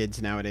lot of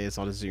kids nowadays,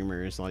 a lot of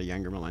Zoomers, a lot of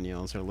younger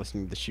millennials are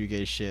listening to the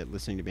shoegaze shit,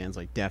 listening to bands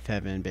like Deaf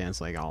Heaven,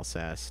 bands like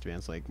Alcest,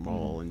 bands like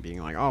Mole, and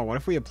being like, oh, what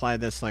if we apply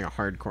this to like a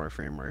hardcore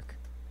framework?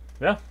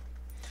 Yeah.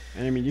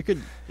 And I mean,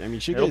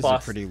 shoegaze is a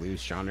pretty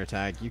loose genre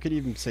tag. You could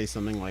even say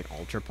something like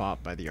ultra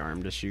pop by The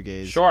Arm to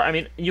shoegaze. Sure, I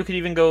mean, you could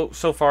even go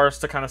so far as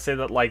to kind of say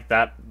that like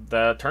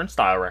the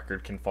Turnstile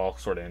record can fall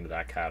sort of into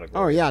that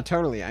category. Oh yeah,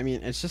 totally. I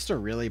mean, it's just a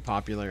really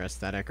popular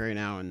aesthetic right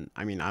now, and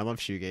I mean, I love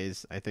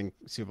shoegaze. I think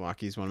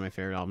Souvlaki is one of my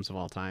favorite albums of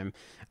all time.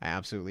 I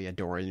absolutely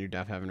adore the new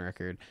Deaf Heaven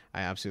record.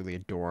 I absolutely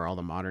adore all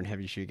the modern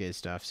heavy shoegaze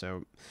stuff.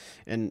 So,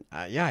 and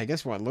yeah, I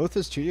guess Loath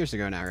is 2 years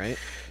ago now, right?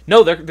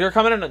 No, they're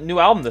coming in a new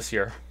album this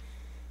year.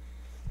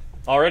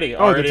 Already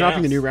they're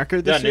dropping a new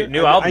record this year?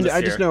 New album this year.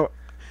 I just know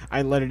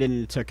I let it in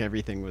and it took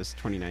everything was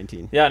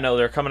 2019. Yeah, no,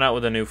 they're coming out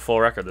with a new full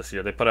record this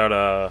year. They put out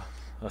a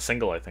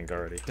single, I think,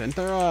 already. Didn't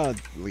their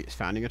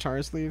founding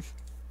guitarist leave?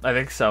 I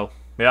think so.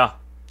 Yeah.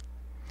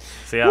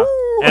 So yeah.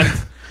 Woo! And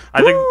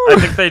I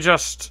think they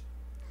just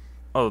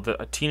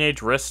a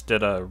Teenage Wrist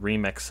did a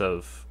remix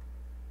of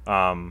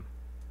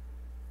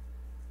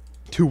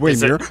Two-Way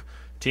Mirror?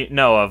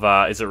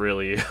 Is It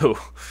Really You?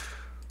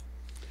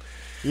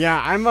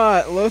 Yeah, I'm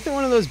Loath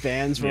one of those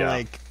bands where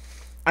like,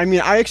 I mean,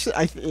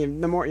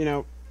 the more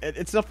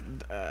it's not.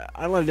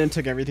 I let it in,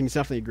 took everything. It's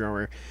definitely a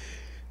grower.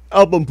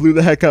 Album blew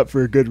the heck up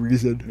for a good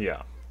reason.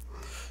 Yeah,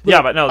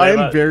 but no, I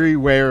am very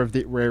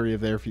wary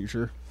of their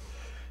future.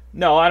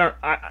 No, I don't.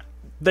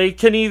 They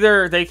can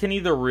either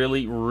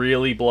really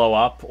really blow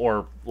up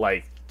or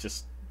like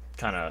just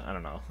kind of, I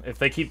don't know, if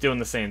they keep doing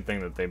the same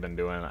thing that they've been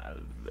doing,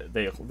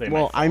 they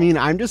well, I mean,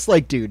 I'm just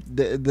like, dude,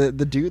 the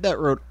dude that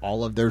wrote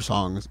all of their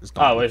songs is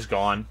gone. Oh, it's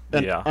gone.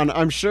 Yeah, and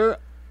I'm sure,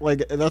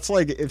 like, that's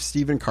like if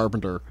Stephen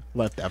Carpenter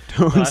left Deftones.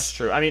 No, that's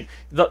true. I mean,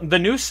 the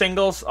new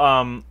singles,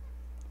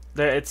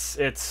 it's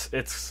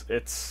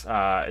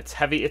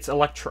heavy.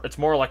 It's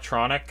more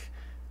electronic,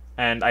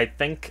 and I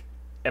think,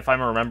 if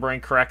I'm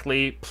remembering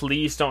correctly,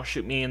 Please Don't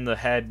Shoot Me in the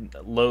Head,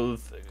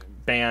 Loathe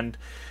band,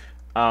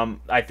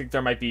 I think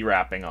there might be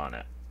rapping on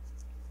it,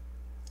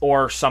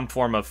 or some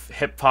form of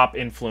hip hop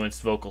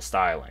influenced vocal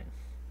styling.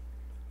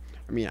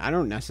 I mean, I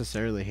don't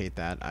necessarily hate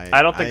that.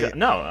 I don't think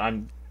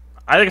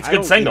I think it's a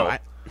good single.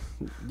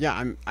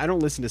 I don't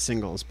listen to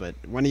singles, but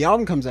when the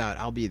album comes out,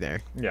 I'll be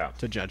there. Yeah.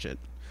 To judge it.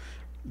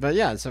 But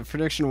yeah, so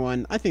prediction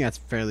 1, I think that's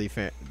fairly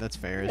fair. That's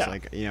fair. It's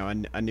like, you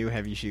know, a new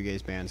heavy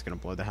shoegaze band is gonna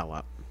blow the hell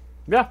up.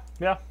 Yeah.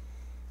 All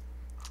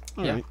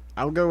right.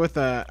 I'll go with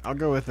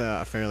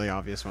a fairly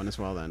obvious one as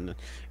well then,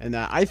 and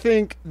I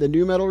think the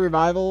nu metal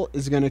revival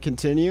is going to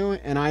continue,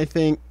 and I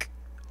think,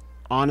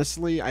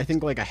 honestly,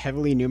 like a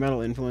heavily nu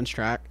metal influenced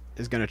track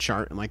is going to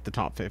chart in like the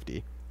top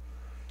 50.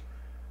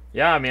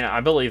 Yeah, I mean, I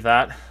believe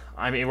that.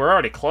 I mean, we're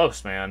already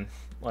close, man.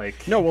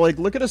 Like, no, well, like,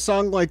 look at a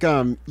song like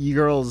 "You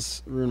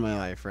Girls Ruin My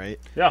Life," right?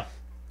 Yeah.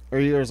 Or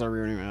 "You Girls Are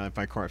Ruining My Life"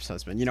 by Corpse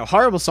Husband. You know,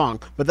 horrible song,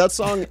 but that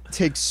song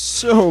takes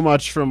so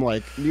much from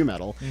like nu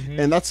metal,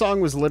 and that song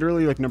was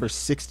literally like number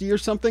 60 or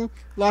something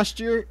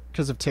last year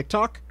because of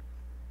TikTok.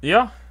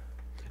 Yeah.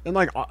 And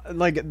like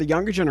the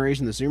younger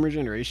generation, the Zoomer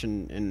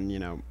generation, and, you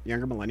know,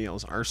 younger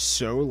millennials are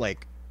so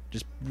like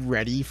just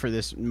ready for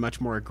this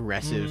much more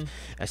aggressive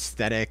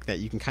aesthetic that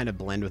you can kind of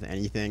blend with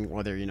anything,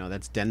 whether, you know,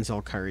 that's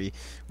Denzel Curry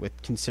with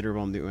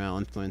considerable nu metal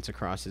influence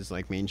across his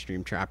like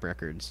mainstream trap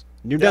records.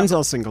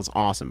 Denzel single's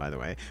awesome, by the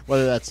way.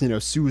 Whether that's, you know,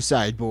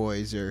 Suicide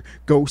Boys or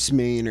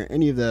Ghostmane or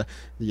any of the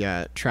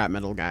trap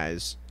metal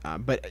guys,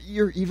 but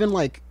you're even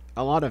like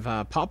a lot of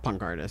pop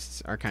punk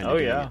artists are kind of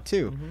doing it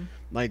too.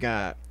 Like,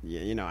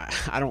 you know,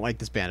 I don't like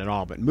this band at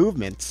all, but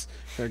Movements,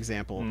 for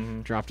example,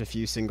 dropped a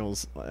few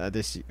singles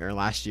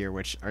last year,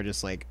 which are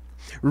just like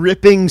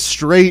ripping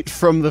straight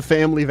from the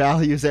Family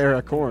Values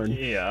era Korn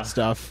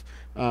stuff,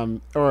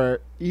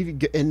 or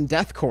even in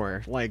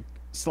deathcore, like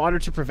Slaughter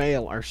to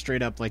Prevail are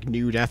straight up like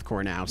new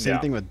deathcore now. Same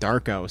thing with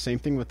Darko. Same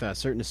thing with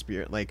Certain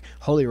Spirit, like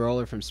Holy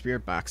Roller from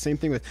Spirit Box. Same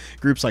thing with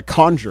groups like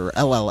Conjure,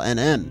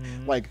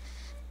 LLNN. Like,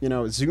 you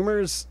know,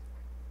 Zoomers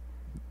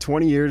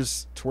 20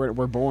 years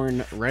were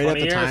born right at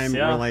the time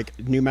where like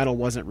nu metal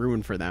wasn't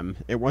ruined for them.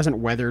 It wasn't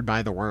weathered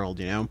by the world,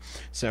 you know.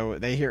 So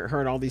they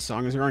heard all these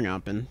songs growing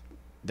up, and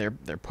they're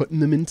putting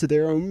them into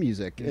their own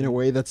music in a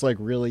way that's like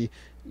really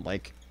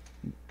like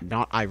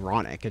not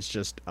ironic. It's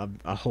just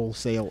a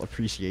wholesale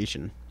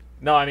appreciation.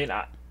 No, I mean,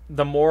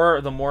 the more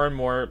and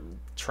more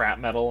trap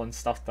metal and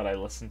stuff that I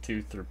listen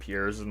to through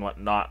peers and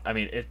whatnot, I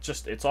mean,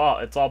 it's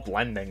all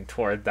blending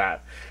toward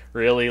that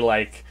really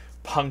like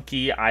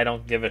punky, I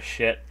don't give a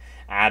shit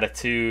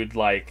attitude,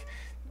 like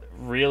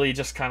really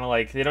just kind of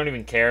like they don't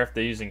even care if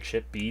they're using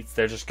shit beats,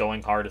 they're just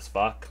going hard as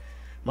fuck.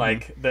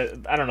 Like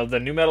I don't know, the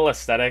nu metal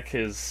aesthetic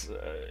is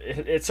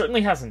it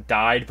certainly hasn't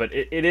died, but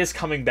it is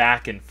coming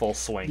back in full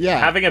swing.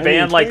 Having a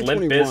band like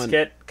Limp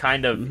Bizkit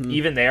kind of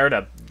even there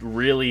to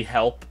really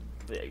help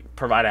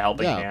provide a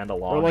helping hand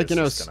along, or like, you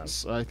know,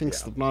 I think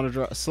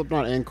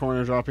Slipknot and Korn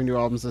are dropping new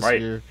albums this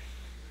year,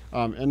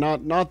 and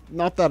not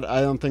that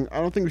I don't think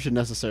we should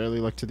necessarily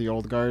look to the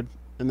old guard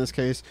in this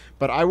case,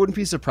 but I wouldn't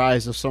be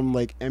surprised if some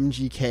like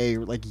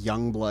MGK, like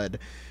Youngblood,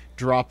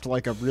 dropped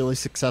like a really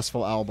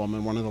successful album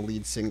and one of the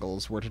lead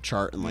singles were to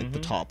chart in like the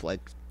top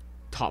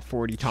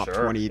 40, top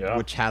 20,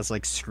 which has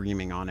like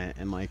screaming on it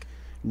and like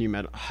nu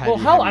metal.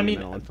 I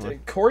mean,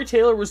 Corey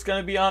Taylor was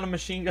going to be on a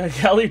Machine Gun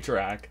Kelly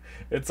track.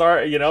 It's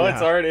already, you know,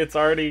 it's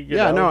already. You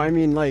know. No, I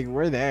mean, like,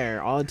 we're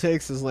there. All it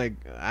takes is like,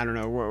 I don't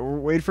know,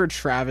 wait for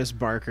Travis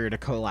Barker to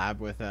collab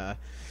with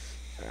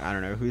I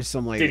don't know who's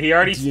some like. Did he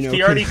already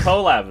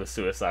collab with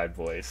Suicide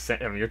Boys?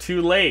 I mean, you're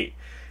too late.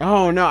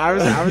 Oh no,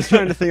 I was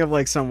trying to think of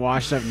like some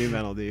washed up nu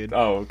metal dude.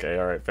 Oh, okay,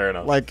 all right, fair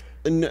enough. Like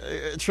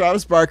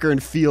Travis Barker and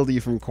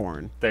Fieldy from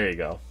Korn. There you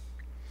go.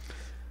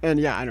 And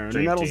yeah, I don't know.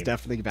 Nu metal's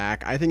definitely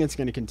back. I think it's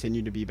going to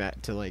continue to be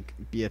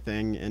a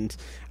thing, and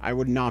I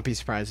would not be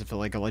surprised if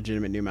like a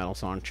legitimate nu metal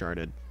song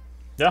charted.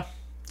 Yeah,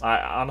 I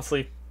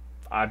honestly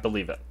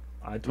believe it.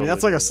 I mean,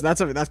 that's like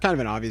that's kind of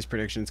an obvious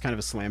prediction. It's kind of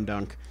a slam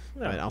dunk,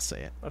 but I'll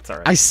say it. That's all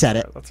right. I said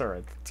it. That's all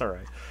right. That's all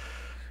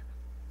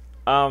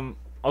right.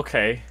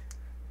 Okay.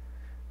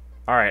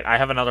 All right. I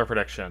have another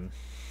prediction,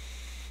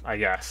 I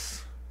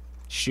guess.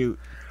 Shoot.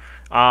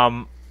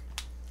 I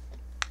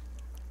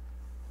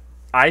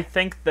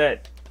think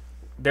that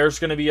there's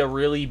going to be a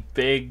really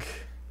big,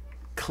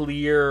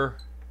 clear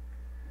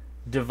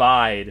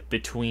divide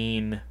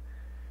between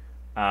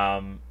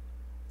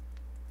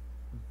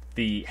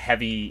the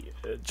heavy,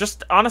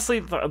 just honestly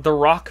the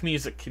rock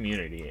music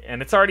community,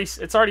 and it's already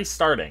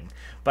starting.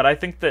 But I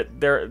think that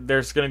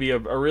there's going to be a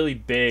really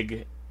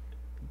big,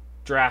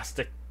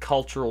 drastic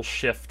cultural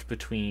shift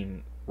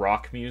between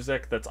rock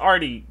music that's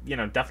already, you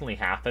know, definitely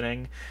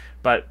happening.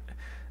 But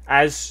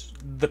as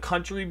the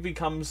country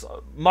becomes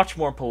much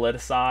more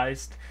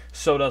politicized,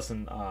 so does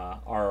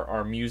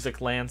our music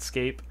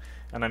landscape.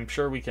 And I'm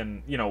sure we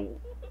can,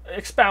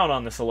 expound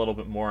on this a little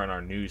bit more in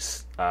our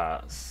news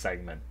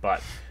segment.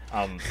 But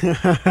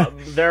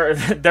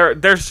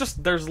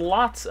there's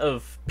lots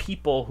of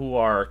people who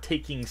are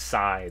taking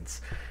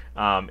sides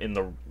in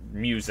the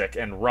music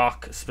and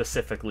rock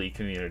specifically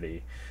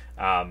community.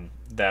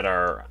 That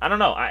are, I don't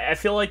know, I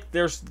feel like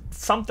there's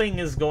something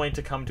is going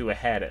to come to a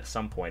head at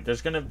some point.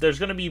 There's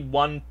gonna be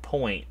one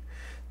point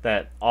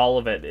that all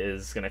of it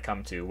is gonna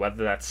come to,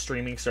 whether that's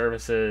streaming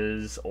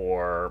services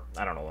or,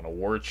 I don't know, an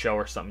award show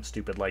or something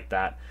stupid like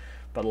that.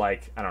 But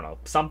like, I don't know,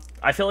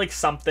 I feel like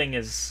something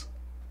is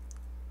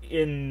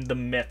in the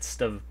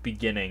midst of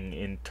beginning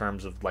in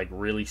terms of like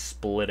really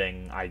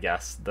splitting, I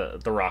guess, the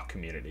rock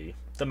community,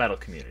 the metal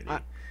community.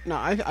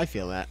 I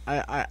feel that.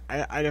 I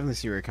definitely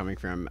see where you're coming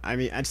from. I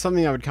mean,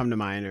 something that would come to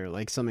mind, or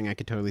like something I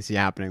could totally see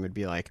happening, would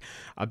be like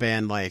a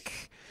band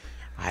like,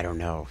 I don't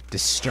know,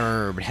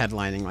 Disturbed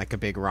headlining like a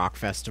big rock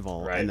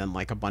festival, right. And then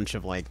like a bunch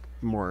of like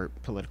more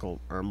political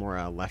or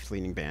more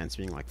left-leaning bands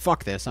being like,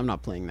 "Fuck this, I'm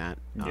not playing that,"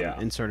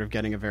 and sort of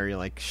getting a very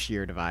like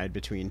sheer divide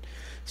between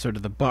sort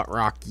of the butt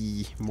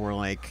rocky, more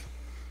like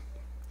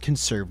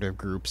conservative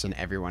groups and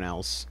everyone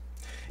else.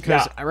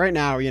 Because right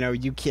now,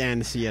 you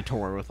can see a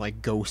tour with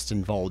like Ghost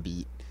and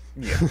Volbeat.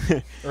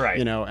 Yeah, right.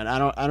 And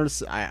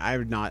I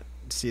would not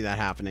see that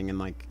happening in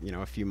like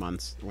a few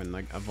months when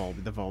like the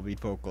Volbeat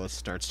vocalist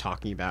starts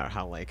talking about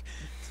how like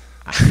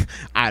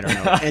I don't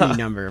know, any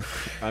number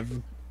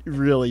of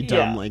really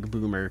dumb like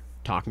boomer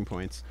talking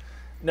points.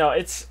 No,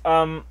 it's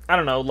I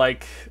don't know,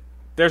 like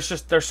there's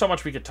so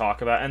much we could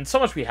talk about, and so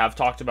much we have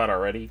talked about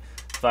already.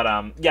 But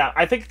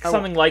I think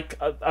something like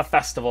a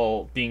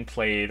festival being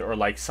played, or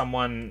like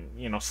someone,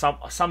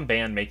 some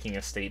band making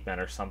a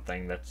statement or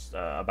something that's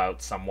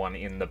about someone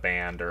in the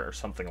band or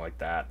something like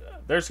that.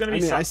 There's going to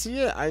be. I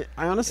see it. I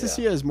honestly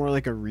see it as more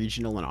like a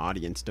regional and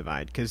audience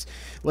divide, because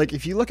like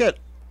if you look at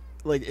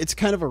like it's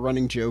kind of a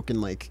running joke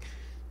in like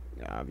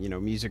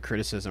music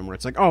criticism where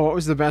it's like, oh, what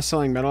was the best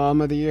selling metal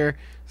album of the year?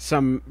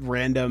 Some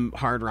random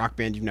hard rock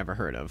band you've never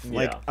heard of,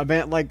 like a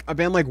band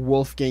like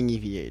Wolfgang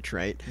EVH,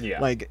 right?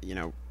 Yeah, like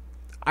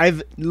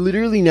I've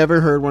literally never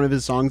heard one of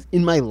his songs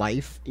in my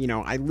life.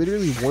 I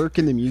literally work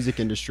in the music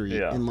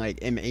industry and like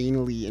am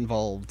anally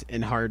involved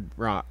in hard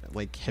rock,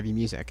 like heavy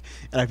music,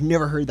 and I've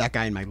never heard that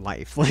guy in my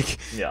life. Like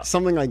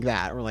something like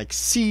that, or like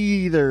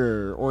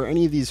Seether, or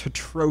any of these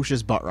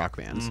atrocious butt rock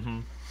bands,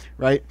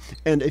 right?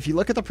 And if you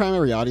look at the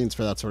primary audience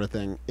for that sort of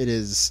thing, it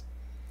is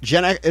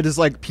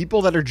like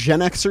people that are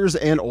Gen Xers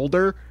and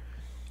older.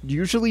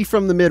 Usually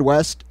from the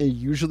Midwest, and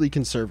usually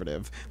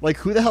conservative. Like,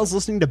 who the hell's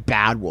listening to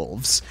Bad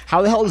Wolves?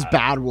 How the hell does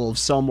Bad Wolves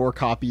sell more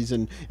copies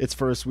in its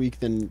first week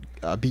than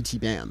BT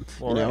Bam?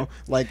 Right.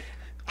 Like,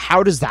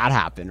 how does that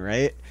happen,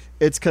 right?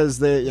 It's because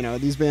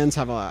these bands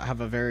have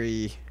a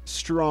very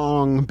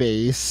strong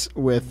base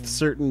with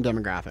certain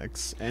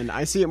demographics, and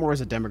I see it more as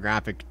a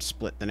demographic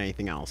split than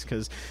anything else.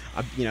 Because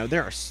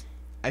there are.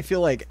 I feel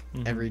like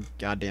every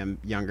goddamn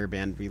younger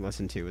band we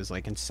listen to is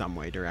like in some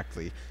way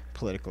directly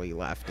politically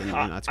left, and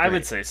that's great. I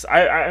would say so.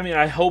 I mean,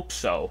 I hope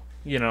so.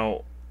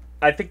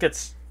 I think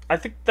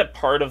that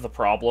part of the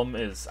problem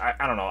is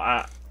I don't know.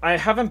 I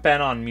haven't been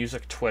on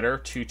music Twitter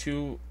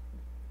too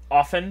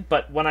often,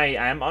 but when I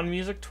am on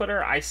music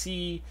Twitter, I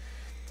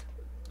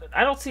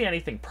don't see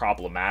anything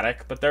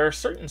problematic, but there are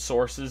certain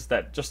sources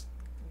that just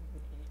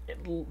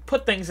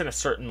put things in a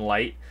certain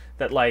light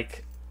that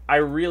like I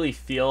really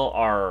feel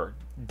are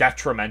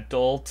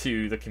detrimental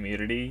to the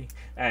community,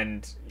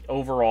 and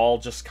overall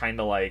just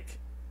kind of like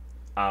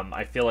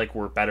I feel like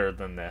we're better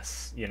than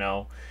this,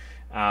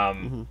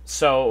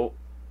 so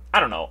I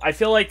don't know, I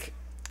feel like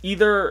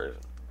either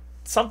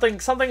something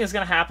is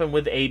going to happen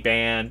with a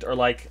band, or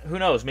like who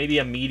knows, maybe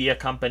a media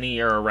company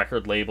or a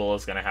record label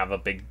is going to have a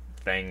big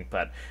thing,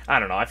 but I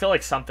don't know, I feel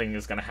like something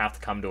is going to have to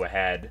come to a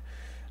head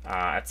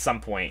at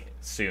some point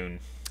soon.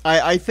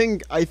 I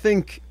think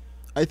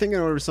in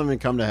order for something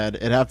to come to head,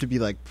 it'd have to be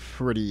like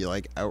pretty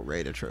like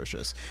outright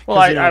atrocious. Well,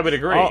 I would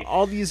agree.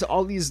 All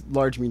these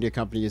large media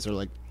companies are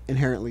like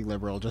inherently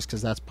liberal just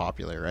because that's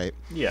popular, right?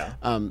 Yeah.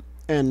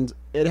 And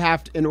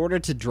in order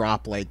to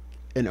drop like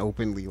an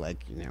openly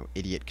like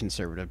idiot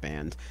conservative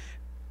band,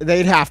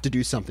 they'd have to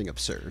do something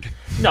absurd.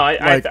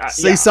 No,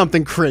 say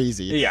something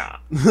crazy. Yeah.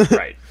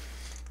 Right.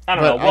 I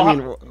don't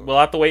know. We'll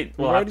have to wait.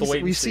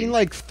 We've seen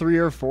like 3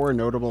 or 4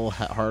 notable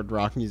hard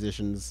rock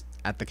musicians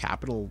at the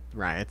Capitol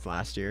riots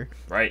last year.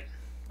 Right.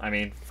 I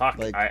mean, fuck.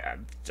 Like,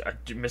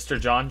 Mr.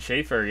 John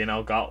Schaefer,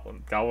 got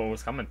what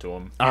was coming to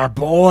him. Our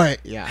boy.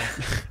 Yeah.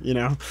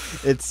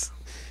 It's.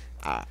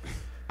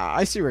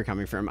 I see where you're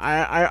coming from.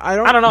 I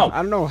don't know.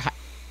 I don't know.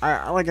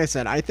 Like I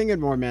said, I think it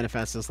more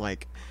manifests as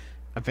like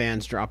a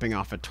band's dropping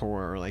off a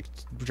tour, or like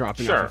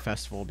dropping off a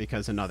festival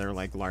because another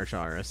like large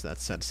artist that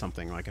said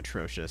something like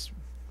atrocious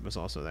was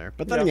also there.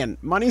 But then again,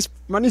 money's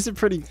a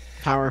pretty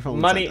powerful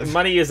incentive.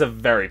 Money is a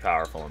very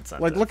powerful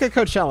incentive. Like, look at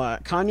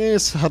Coachella. Kanye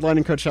is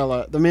headlining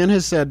Coachella. The man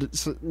has said,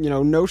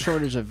 no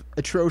shortage of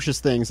atrocious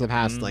things the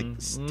past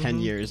 10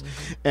 years,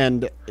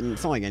 and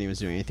it's not like anyone's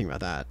doing anything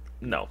about that.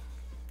 No.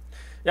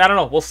 Yeah, I don't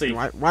know. We'll see.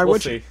 Why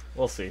would you?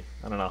 We'll see.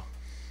 I don't know.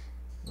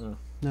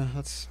 No,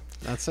 that's.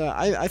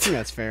 I think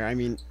that's fair. I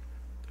mean,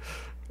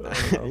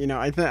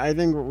 I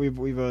think we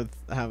both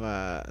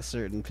have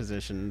certain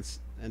positions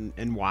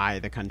and why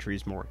the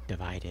country's more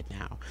divided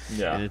now.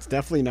 Yeah. And it's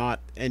definitely not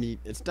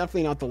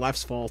the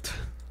left's fault.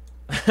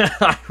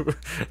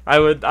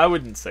 I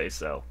wouldn't say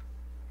so.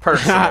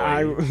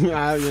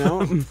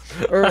 Personally.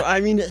 Or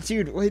I mean,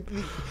 dude, wait,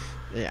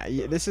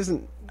 this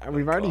isn't.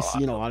 We've already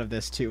seen a lot of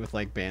this too with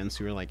like bands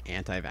who are like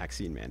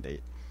anti-vaccine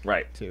mandate.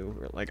 Right. Too.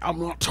 We're like, I'm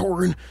not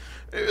touring.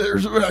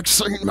 There's a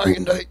vaccine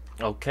mandate.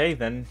 Okay,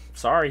 then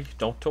sorry,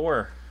 don't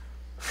tour.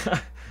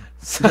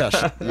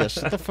 Shut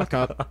the fuck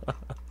up.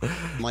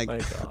 Like,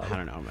 I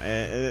don't know.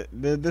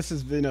 This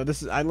is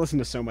I listen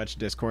to so much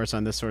discourse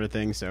on this sort of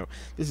thing, so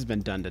this has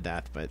been done to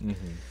death, but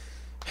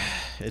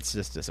it's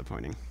just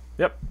disappointing.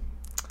 Yep.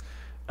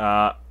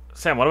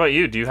 Sam, what about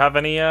you? Do you have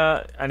any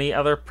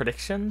other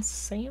predictions,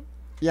 Sam?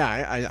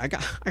 Yeah, I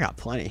got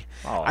plenty.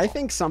 Oh. I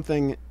think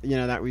something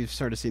that we've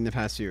sort of seen the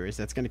past few years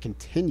that's going to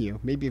continue,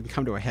 maybe even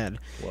come to a head,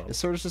 is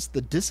sort of just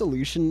the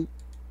dissolution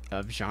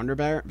of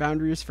genre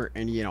boundaries for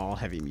any and all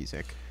heavy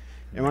music.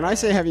 And when I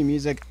say heavy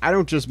music, I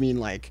don't just mean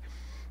like,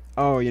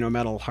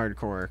 metal,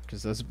 hardcore,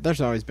 because there's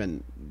always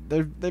been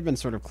they've been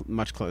sort of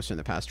much closer in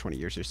the past 20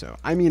 years or so.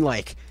 I mean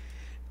like,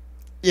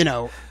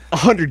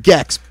 100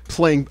 Gex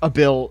playing a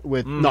bill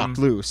with Knocked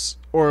Loose.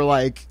 Or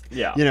like,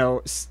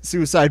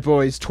 Suicide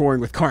Boys touring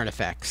with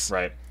Carnifex.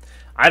 Right.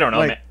 I don't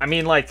know, man. I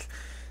mean, like,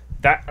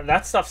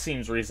 that stuff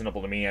seems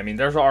reasonable to me. I mean,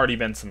 there's already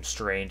been some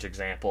strange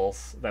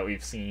examples that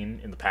we've seen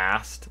in the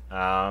past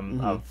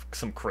of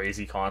some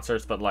crazy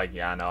concerts. But, like,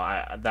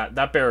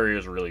 that barrier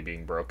is really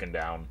being broken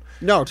down.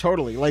 No,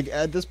 totally. Like,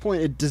 at this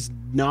point, it does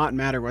not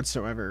matter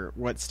whatsoever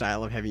what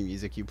style of heavy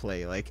music you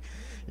play. Like,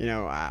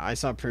 I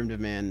saw Primitive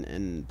Man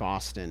in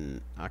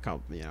Boston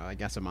I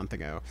guess a month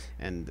ago.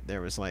 And there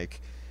was,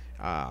 like...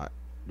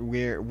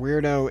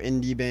 weirdo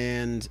indie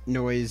band,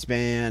 noise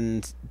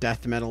band,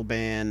 death metal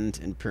band,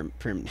 and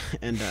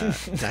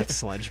death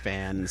sludge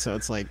band. So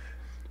it's like,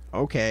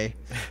 okay.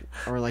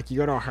 Or like you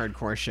go to a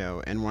hardcore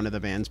show and one of the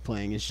bands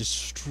playing is just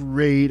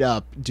straight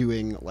up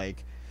doing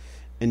like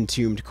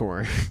entombed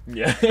core.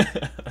 Yeah.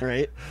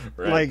 right?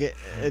 Like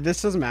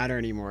this doesn't matter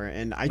anymore.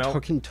 And I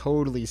can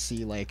totally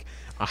see like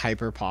a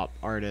hyper pop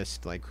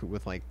artist like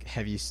with like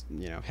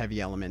heavy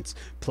elements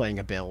playing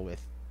a bill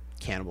with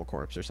Cannibal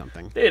Corpse or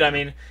something. Dude, I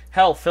mean,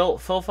 hell, Phil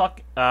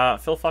fucking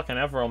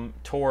Everum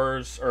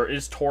tours or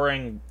is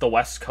touring the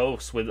West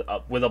Coast with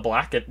a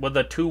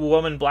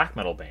 2-woman black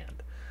metal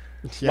band.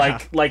 Yeah.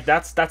 Like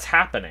that's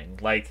happening.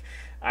 Like,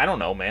 I don't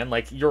know, man.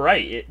 Like, you're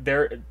right.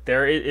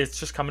 It's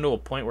just coming to a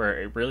point where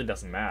it really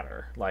doesn't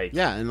matter. Like,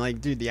 yeah, and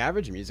like, dude, the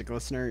average music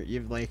listener,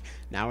 you've like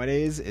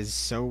nowadays is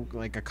so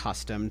like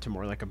accustomed to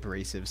more like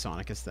abrasive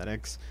sonic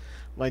aesthetics.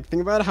 Like,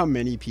 think about how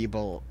many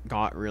people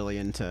got really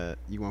into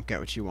You Won't Get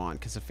What You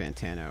Want because of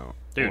Fantano.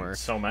 Dude, or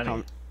so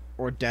many.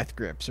 Or Death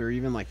Grips, or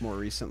even, like, more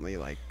recently,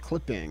 like,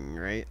 Clipping,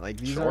 right? Like,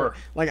 these are...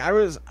 Like,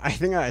 I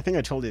think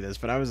I told you this,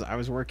 but I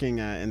was working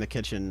in the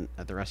kitchen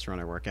at the restaurant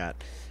I work at,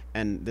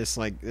 and this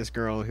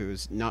girl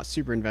who's not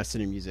super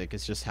invested in music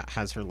is just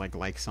has her,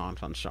 like songs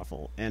on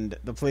shuffle. And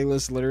the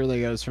playlist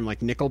literally goes from, like,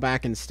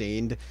 Nickelback and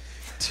Stained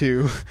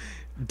to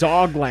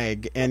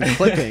Dogleg and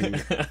Clipping.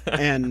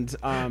 And,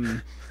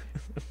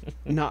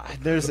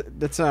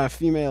 that's a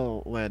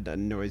female-led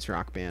noise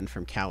rock band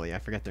from Cali. I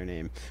forget their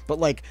name, but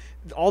like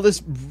all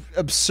this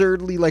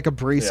absurdly like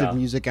abrasive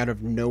music out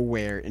of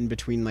nowhere in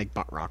between like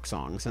butt rock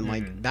songs, and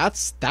like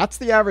that's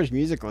the average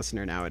music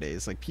listener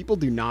nowadays. Like people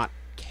do not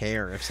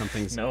care if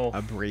something's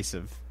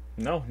abrasive.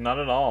 No, not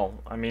at all.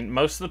 I mean,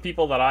 most of the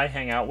people that I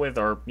hang out with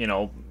or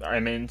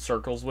I'm in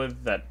circles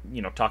with that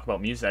talk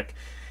about music,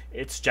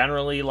 it's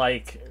generally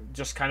like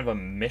just kind of a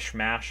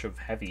mishmash of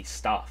heavy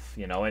stuff.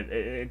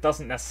 It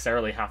doesn't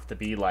necessarily have to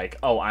be like,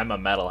 oh, I'm a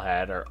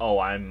metalhead, or oh,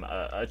 I'm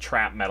a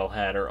trap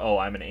metalhead, or oh,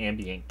 I'm an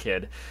ambient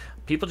kid.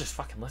 People just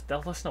fucking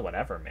they'll listen to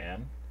whatever,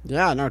 man.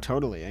 Yeah, no,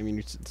 totally. I mean,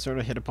 you sort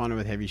of hit upon it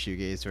with heavy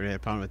shoegaze, sort of hit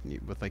upon it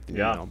with like the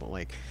new metal, but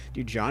like,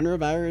 dude, genre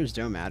barriers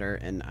don't matter,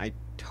 and I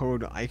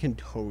can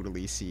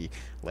totally see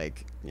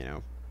like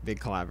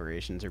big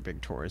collaborations or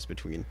big tours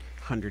between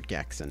 100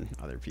 Gex and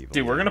other people.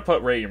 Dude, we're gonna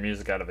put Rate Your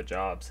Music out of a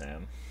job,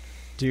 Sam.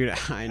 Dude,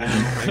 I know.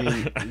 I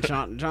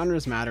mean,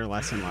 genres matter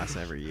less and less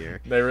every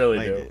year. They really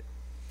do.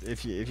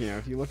 If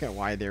you look at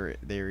why they're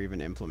even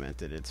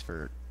implemented, it's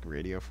for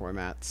radio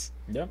formats.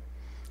 Yep.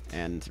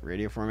 And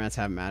radio formats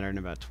haven't mattered in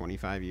about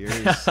 25 years.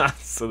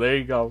 So there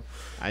you go.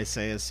 I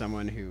say as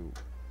someone who,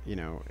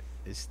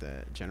 is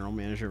the general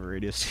manager of a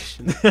radio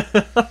station.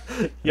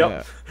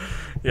 Yep.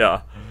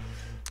 Yeah.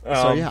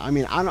 So yeah, I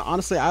mean,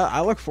 honestly,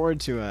 I look forward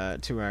to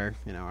our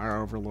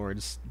our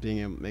overlords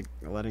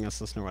letting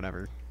us listen to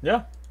whatever.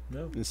 Yeah.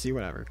 And see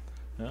whatever.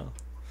 Yeah.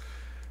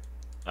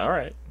 All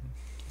right.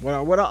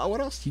 What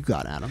else you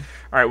got, Adam?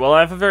 All right. Well,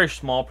 I have a very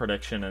small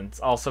prediction, and it's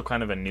also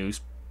kind of a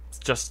news,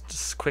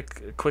 just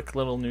quick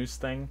little news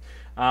thing.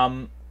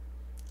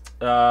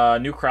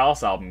 New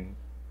Krauss album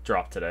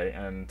dropped today,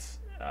 and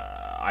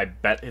I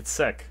bet it's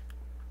sick.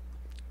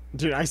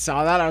 Dude, I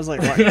saw that. I was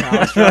like, what?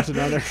 Krauss dropped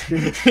another.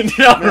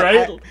 Yeah,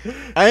 right?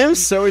 I am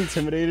so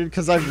intimidated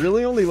because I've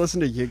really only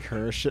listened to Yig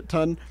Her a shit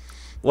ton.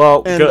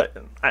 Well, good.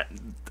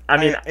 I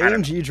mean,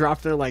 AMG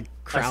dropped their like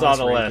Krauss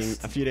ranking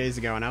a few days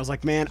ago, and I was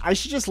like, man, I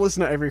should just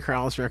listen to every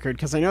Krauss record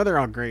because I know they're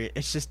all great.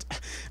 It's just,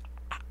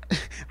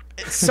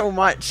 it's so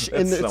much,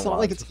 and it's not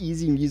like it's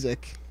easy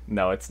music.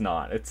 No, it's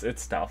not.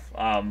 It's tough.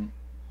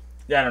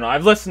 Yeah, I don't know.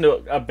 I've listened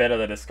to a bit of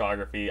the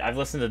discography. I've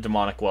listened to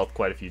Demonic Wealth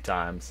quite a few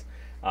times.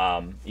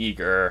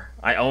 Eager.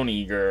 I own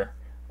Eager.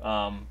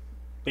 But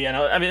yeah,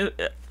 no, I mean,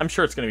 I'm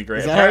sure it's gonna be great.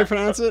 Is that how you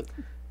pronounce it?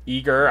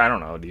 Eager. I don't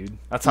know, dude.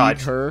 That's how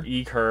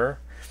Eager.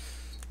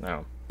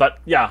 No. But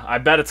yeah, I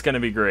bet it's gonna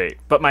be great.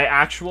 But my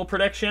actual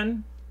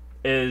prediction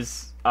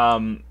is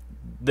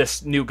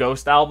this new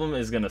Ghost album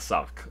is gonna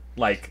suck.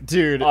 Like,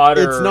 dude,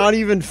 it's not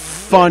even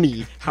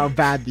funny how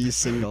bad these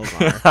singles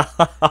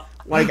are.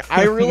 Like,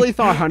 I really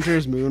thought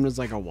Hunter's Moon was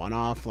like a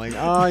one-off. Like,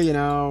 oh, you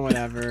know,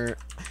 whatever.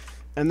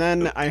 And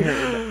then I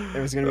heard it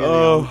was gonna be the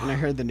album, and I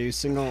heard the new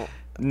single.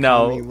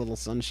 No, Call Me Little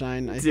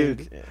Sunshine. I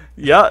dude. think.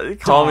 Yeah,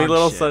 Call Me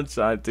Little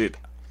Sunshine, dude.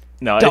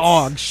 No,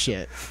 dog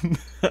shit.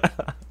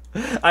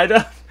 I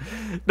don't.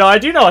 No, I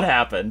do know what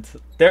happened.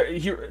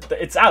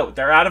 It's out.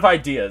 They're out of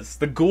ideas.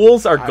 The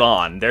ghouls are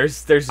gone.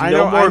 There's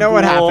no more. I know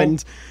what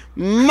happened.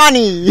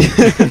 Money.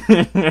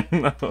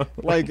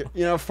 Like,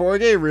 you know,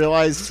 Forgay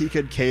realized he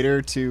could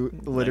cater to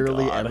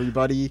literally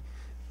everybody,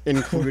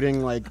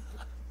 including like,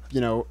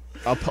 you know,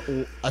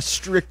 a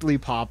strictly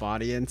pop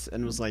audience,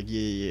 and was like,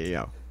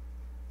 yeah.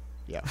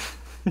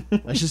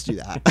 Let's just do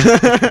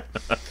that.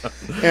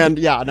 And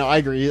yeah, no, I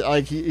agree.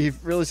 Like, he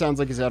really sounds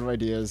like he's out of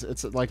ideas.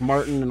 It's like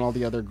Martin and all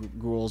the other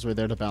ghouls were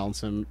there to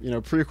balance him. You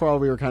know, Prequel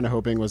we were kind of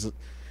hoping was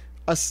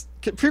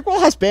Prequel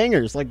has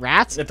bangers like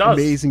Rats. It does.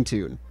 Amazing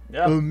tune.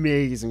 Yeah.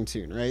 Amazing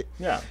tune, right?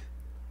 Yeah.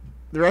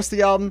 The rest of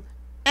the album,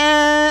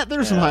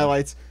 there's some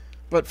highlights,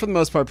 but for the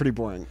most part, pretty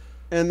boring.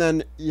 And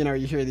then, you know,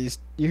 you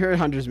hear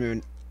Hunter's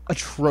Moon,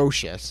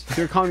 atrocious. You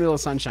hear Call Me Little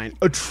Sunshine,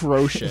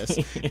 atrocious.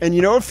 And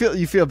you know what?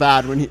 You feel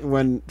bad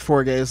when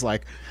Forgay is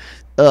like,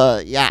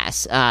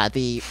 yes,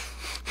 the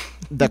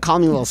Call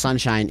Me Little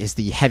Sunshine is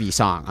the heavy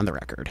song on the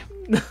record.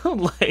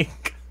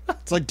 Like,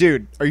 it's like,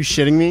 dude, are you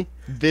shitting me?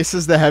 This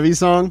is the heavy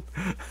song.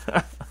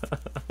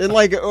 And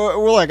like,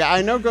 well, like,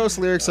 I know Ghost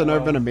lyrics have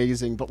never been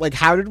amazing, but like,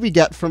 how did we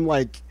get from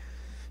like,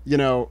 you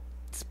know,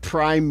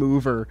 prime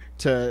mover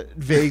to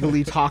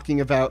vaguely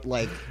talking about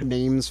like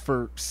names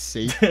for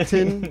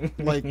Satan?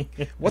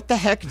 Like, what the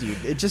heck,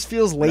 dude? It just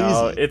feels lazy.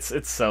 No,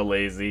 it's so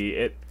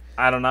lazy.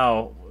 I don't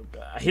know.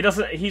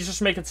 He's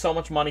just making so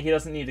much money. He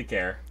doesn't need to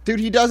care. Dude,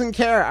 he doesn't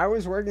care. I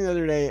was working the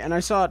other day and I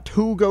saw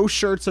 2 Ghost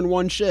shirts in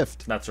one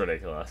shift. That's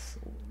ridiculous.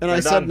 And I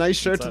said, nice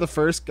shirt to the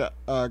first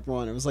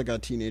one. It was like a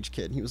teenage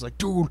kid. He was like,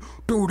 dude,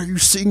 are you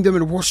seeing them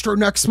in Worcester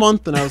next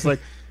month? And I was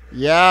like,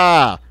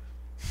 yeah.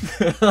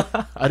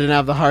 I didn't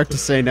have the heart to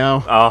say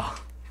no.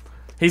 Oh,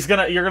 he's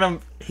gonna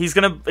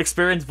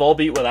experience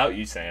Volbeat without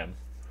you, Sam.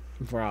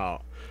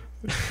 Bro.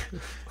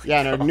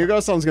 Yeah, no, New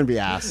Ghost song's gonna be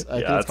ass. I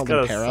think it's called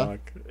Impera.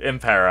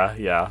 Impera,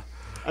 yeah.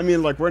 I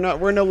mean, like, we're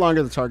no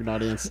longer the target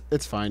audience.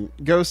 It's fine.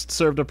 Ghost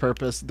served a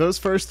purpose. Those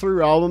first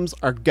 3 albums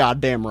are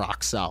goddamn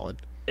rock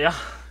solid. Yeah.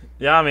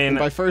 Yeah, I mean... And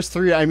by first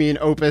 3, I mean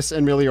Opus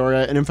and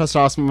Meliora, and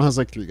Infestosum has,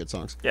 like, 3 good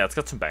songs. Yeah, it's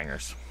got some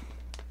bangers.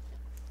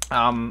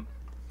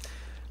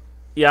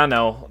 Yeah,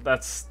 no,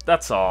 that's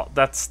all.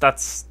 That's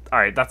all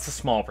right, that's a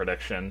small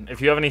prediction.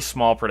 If you have any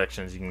small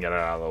predictions, you can get it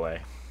out of the way.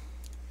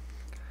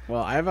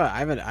 Well, I have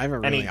a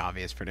really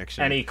obvious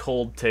prediction. Any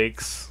cold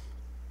takes?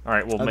 All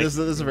right, this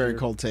is a very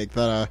cold take,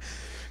 that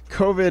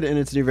COVID and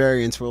its new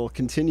variants will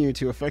continue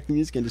to affect the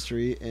music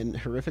industry in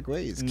horrific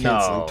ways.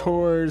 Canceling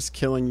tours,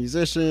 killing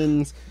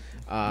musicians...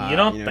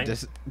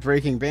 just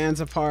breaking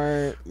bands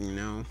apart, you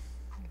know.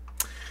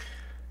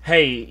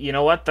 Hey, you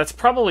know what? That's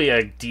probably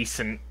a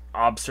decent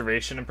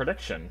observation and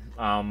prediction.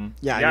 I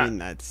mean,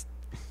 that's...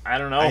 I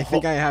don't know. I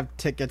think I have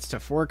tickets to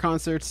 4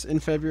 concerts in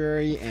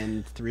February,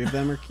 and 3 of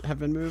them have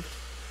been moved.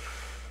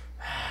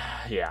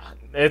 Yeah,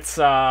 it's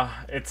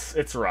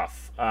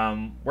rough.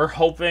 We're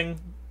hoping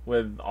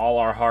with all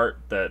our heart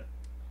that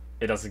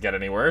it doesn't get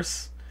any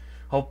worse.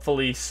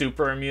 Hopefully,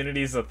 super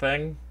immunity is a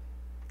thing.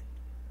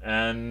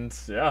 And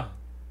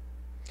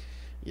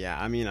yeah,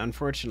 I mean,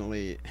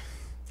 unfortunately,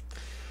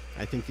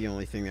 I think the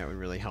only thing that would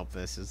really help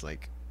this is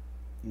like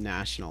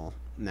national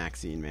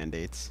vaccine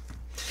mandates.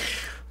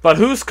 But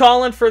who's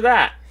calling for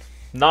that?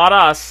 Not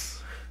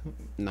us.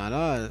 Not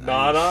us.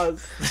 Not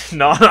us.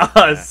 Not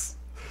us.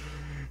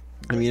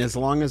 I mean, as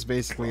long as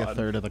basically a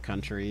third of the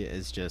country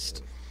is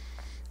just,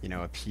 you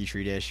know, a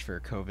petri dish for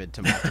COVID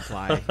to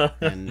multiply,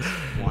 and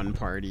one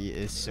party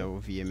is so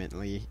vehement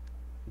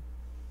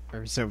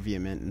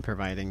in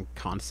providing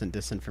constant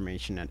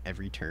disinformation at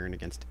every turn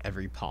against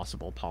every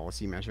possible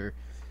policy measure,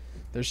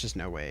 there's just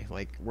no way.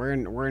 Like we're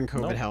in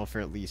COVID hell for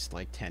at least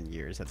like 10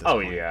 years at this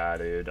Oh point. yeah,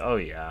 dude. Oh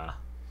yeah.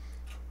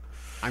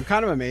 I'm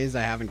kind of amazed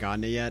I haven't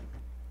gotten it yet.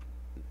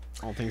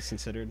 All things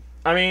considered.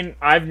 I mean,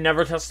 I've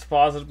never tested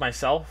positive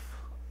myself.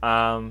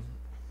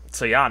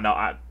 So yeah,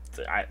 no,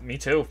 me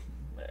too.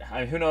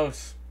 Who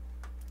knows?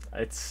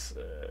 It's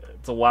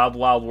a wild,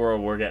 wild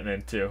world we're getting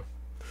into.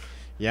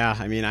 Yeah,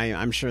 I mean,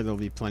 I'm sure there'll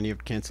be plenty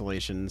of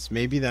cancellations.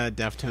 Maybe the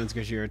Deftones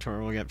Gojira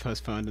tour will get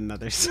postponed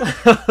another.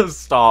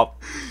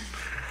 Stop,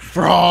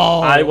 bro.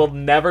 I will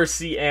never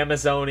see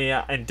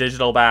Amazonia and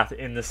Digital Bath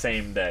in the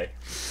same day.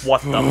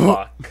 What the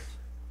fuck?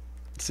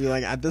 See,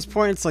 like, at this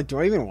point, it's like, do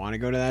I even want to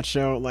go to that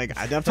show? Like,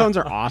 Deftones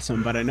are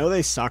awesome, but I know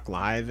they suck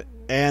live,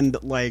 and,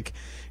 like,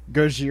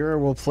 Gojira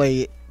will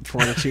play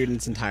Fortitude in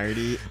its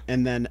entirety,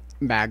 and then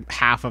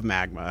half of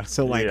Magma.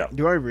 So, like,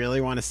 do I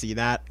really want to see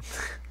that?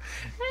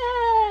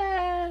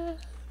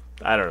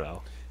 I don't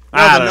know.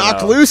 The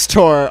Knock Loose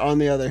tour, on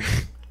the other...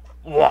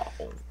 Whoa.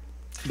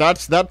 That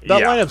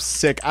lineup's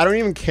sick. I don't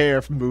even care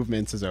if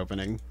Movements is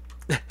opening.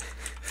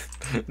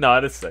 No,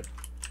 it is sick.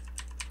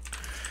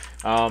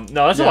 No,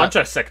 there's a bunch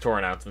of sick tour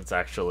announcements,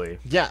 actually.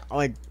 Yeah,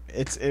 like,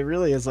 it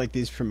really is like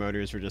these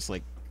promoters were just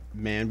like,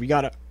 man, we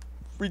gotta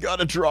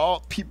draw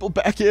people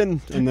back in,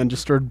 and then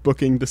just start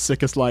booking the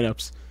sickest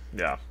lineups.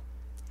 Yeah.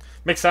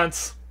 Makes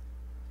sense.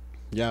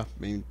 Yeah, I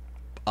mean,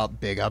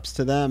 big ups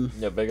to them.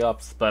 Yeah, big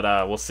ups.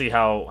 But we'll see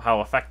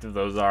how effective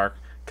those are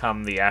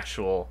come the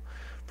actual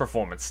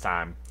performance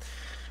time.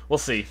 We'll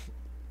see.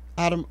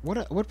 Adam,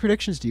 what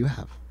predictions do you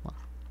have?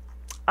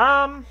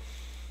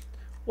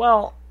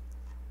 Well,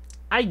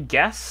 I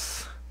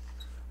guess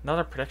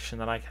another prediction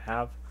that I could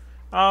have.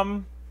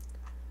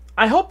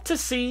 I hope to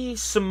see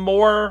some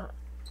more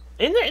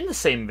in the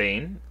same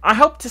vein. I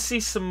hope to see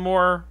some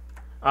more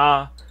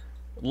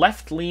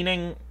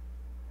left-leaning,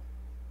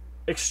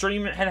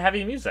 extreme and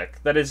heavy music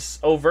that is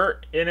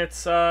overt in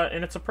its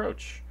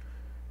approach.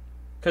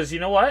 Because you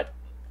know what?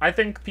 I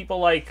think people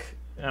like,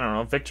 I don't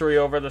know, Victory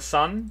Over the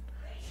Sun,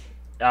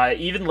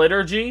 even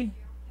Liturgy,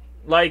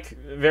 like,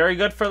 very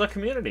good for the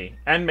community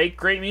and make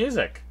great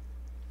music.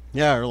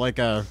 Yeah, or like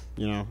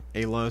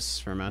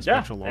Alos from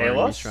Spectral Lore and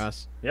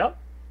Mistress. Yep.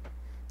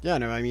 Yeah,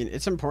 no, I mean,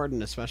 it's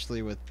important,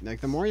 especially with,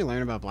 like, the more you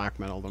learn about black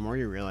metal, the more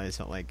you realize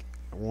that, like,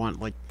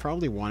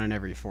 probably 1 in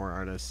every 4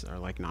 artists are,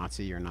 like,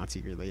 Nazi or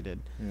Nazi-related.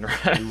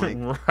 Right, and, like,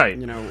 right.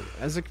 You know,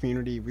 as a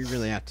community, we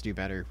really have to do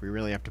better. We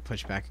really have to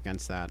push back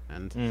against that,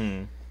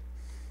 and...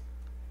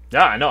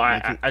 Yeah, I know,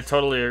 I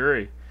totally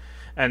agree.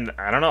 And,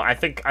 I don't know, I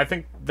think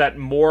that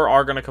more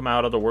are going to come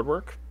out of the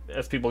woodwork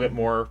as people get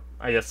more,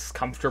 I guess,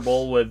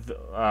 comfortable with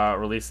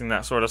releasing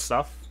that sort of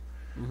stuff.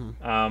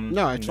 Mm-hmm.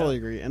 No, I totally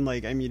agree. And,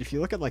 like, I mean, if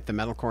you look at, like, the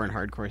metalcore and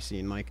hardcore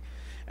scene, like,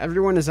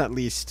 everyone is at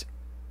least,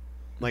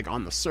 like,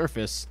 on the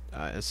surface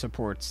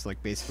supports,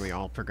 like, basically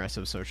all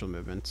progressive social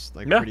movements,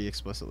 like, pretty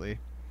explicitly.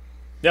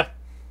 Yeah.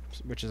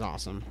 Which is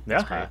awesome.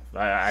 Yeah,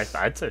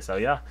 I'd say so,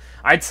 yeah.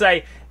 I'd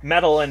say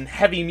metal and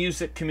heavy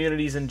music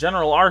communities in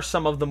general are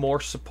some of the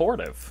more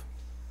supportive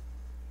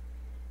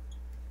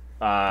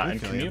and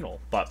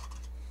communal, but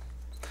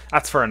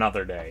that's for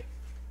another day.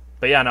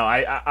 But yeah, no,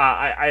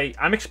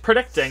 I'm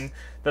predicting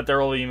that there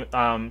will be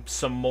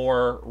some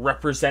more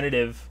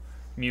representative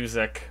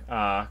music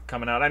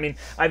coming out. I mean,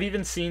 I've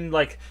even seen,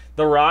 like,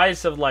 the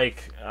rise of,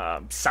 like,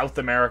 South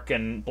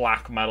American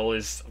black metal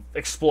is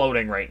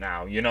exploding right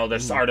now. You know,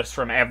 there's artists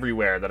from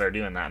everywhere that are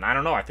doing that, and I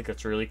don't know, I think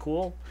it's really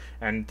cool,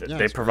 and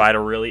they provide a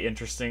really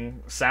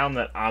interesting sound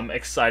that I'm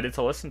excited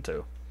to listen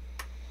to.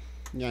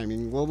 Yeah, I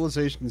mean,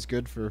 globalization is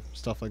good for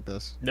stuff like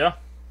this. Yeah.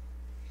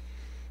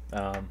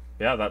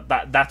 Yeah,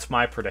 that's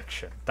my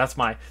prediction. That's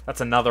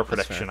another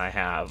prediction I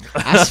have.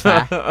 That's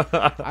fair.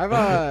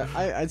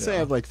 I'd say I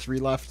have like 3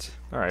 left.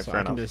 All right, so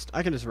fair enough.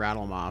 I can just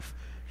rattle them off.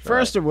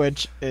 First of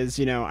which is,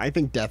 you know, I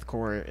think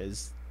deathcore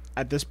is,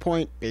 at this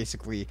point,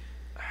 basically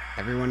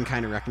everyone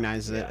kind of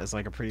recognizes it as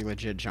like a pretty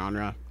legit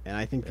genre, and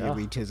I think the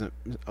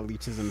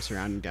elitism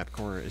surrounding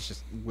deathcore is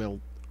just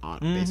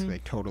basically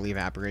totally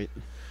evaporate.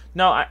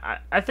 No,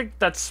 I think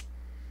that's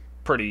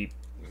pretty.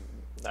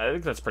 I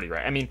think that's pretty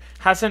right. I mean,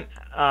 hasn't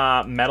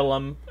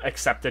Metalum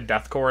accepted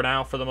deathcore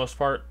now for the most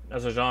part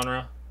as a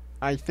genre?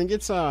 I think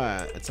it's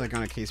like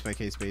on a case by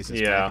case basis.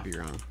 Yeah, I could be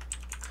wrong.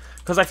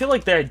 Because I feel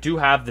like they do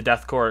have the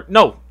deathcore.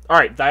 No, all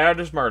right,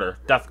 Diader's Murder,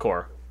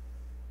 deathcore.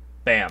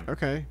 Bam.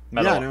 Okay.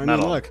 Metal. Yeah, no, I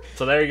metal. mean, look.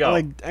 So there you go.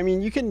 Like, I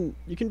mean, you can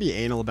be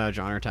anal about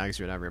genre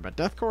tags or whatever, but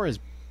deathcore has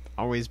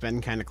always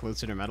been kind of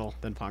closer to metal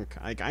than punk.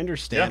 Like, I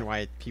understand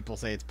why people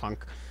say it's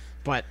punk,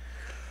 but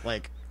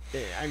like,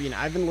 I mean,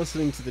 I've been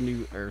listening to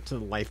to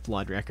the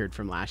Lifeblood record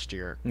from last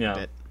year a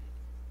bit.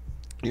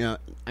 You know,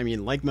 I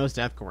mean, like most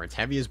deathcore, it's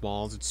heavy as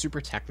balls. It's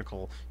super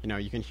technical. You know,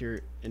 you can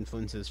hear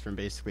influences from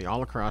basically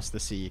all across the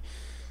sea.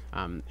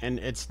 And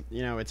it's,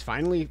 you know, it's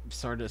finally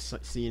sort of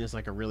seen as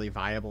like a really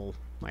viable,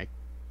 like,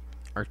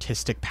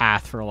 artistic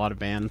path for a lot of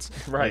bands.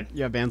 Right. Like,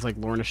 you have bands like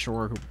Lorna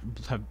Shore who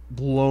have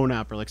blown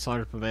up, or like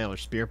Slaughter Prevail or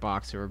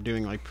Spiritbox, who are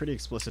doing like pretty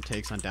explicit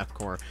takes on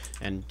deathcore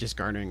and just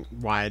garnering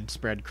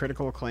widespread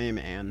critical acclaim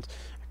and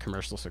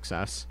commercial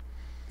success.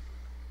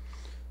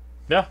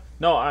 Yeah.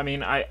 No, I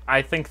mean,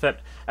 I think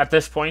that at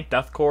this point,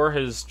 deathcore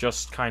has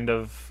just kind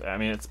of, I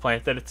mean, it's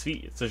planted its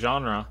feet. It's a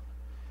genre.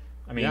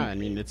 I mean, yeah, I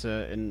mean it's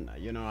a, and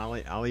you know,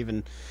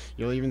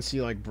 you'll even see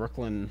like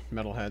Brooklyn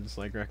metalheads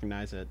like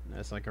recognize it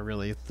as like a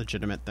really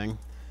legitimate thing.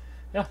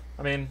 Yeah,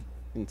 I mean,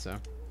 and so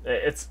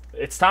it's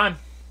time.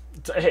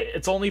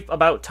 It's only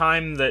about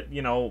time that,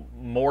 you know,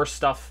 more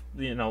stuff,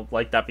 you know,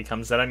 like that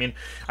becomes that. I mean,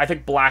 I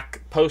think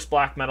post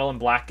black metal and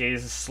black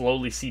gaze is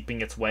slowly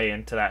seeping its way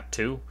into that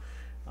too.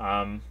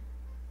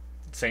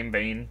 Same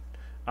vein.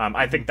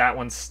 I think that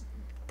one's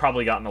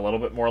probably gotten a little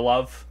bit more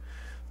love.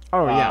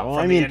 Oh yeah, well,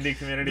 from I mean, the indie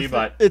community,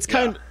 but it's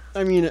kind.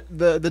 I mean,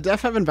 the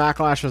Death Heaven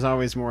backlash was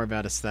always more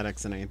about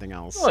aesthetics than anything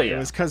else. Oh yeah, it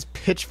was because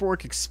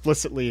Pitchfork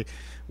explicitly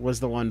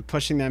was the one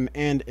pushing them,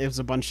 and it was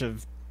a bunch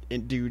of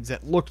dudes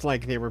that looked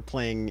like they were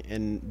playing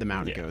in the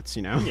Mountain Goats.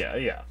 You know.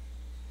 Yeah.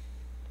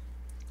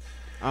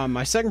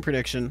 My second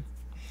prediction,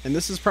 and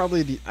this is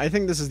probably I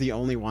think this is the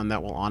only one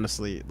that will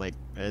honestly, like,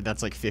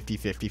 that's like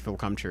 50-50 will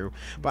come true.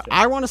 But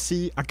I want to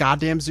see a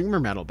goddamn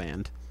Zoomer metal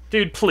band.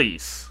 Dude,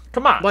 please.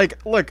 Come on.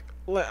 Like, look,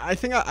 I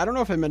think, I don't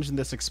know if I mentioned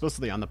this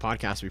explicitly on the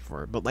podcast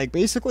before, but like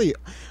basically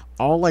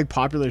all like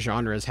popular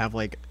genres have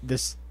like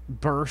this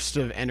burst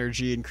of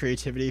energy and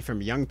creativity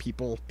from young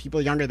people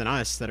younger than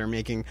us that are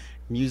making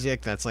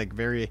music that's like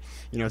very,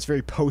 you know, it's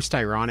very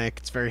post-ironic,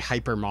 it's very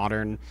hyper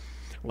modern.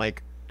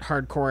 Like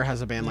hardcore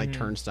has a band like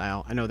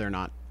Turnstile. I know they're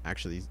not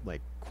actually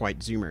like quite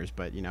Zoomers,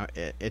 but you know,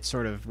 it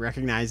sort of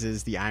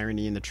recognizes the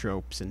irony and the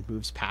tropes and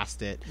moves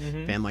past it.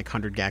 Band like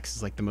 100 Gex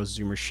is like the most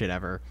Zoomer shit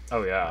ever.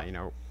 Oh yeah. You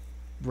know,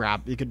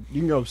 rap, you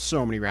can go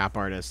so many rap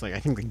artists, like I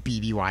think like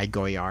BBY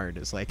Goyard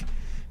is like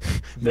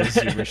the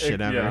Zoomer shit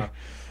ever. Yeah.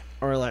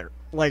 Or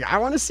like I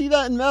want to see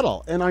that in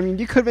metal. And I mean,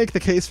 you could make the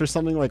case for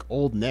something like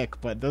Old Nick,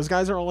 but those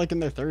guys are all like in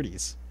their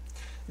 30s.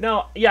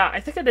 No, yeah, I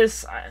think it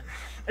is.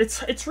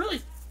 It's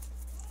really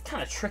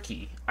kind of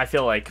tricky. I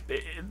feel like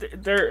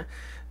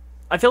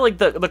I feel like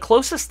the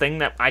closest thing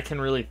that I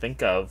can really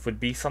think of would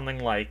be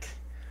something like,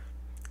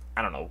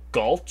 I don't know,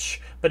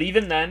 Gulch. But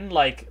even then,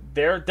 like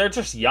they're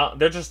just young.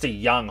 They're just a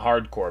young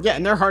hardcore band. Yeah,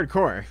 and they're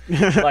hardcore.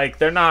 Like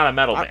they're not a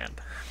metal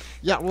band.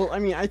 Yeah, well, I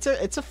mean, it's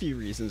a few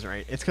reasons,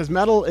 right? It's because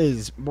metal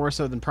is more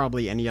so than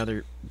probably any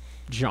other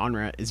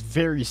genre is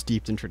very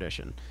steeped in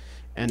tradition.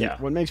 And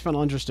what makes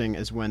metal interesting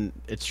is when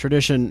its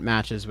tradition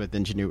matches with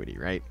ingenuity,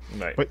 right?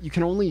 Right. But you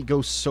can only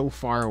go so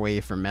far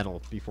away from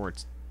metal before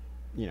it's,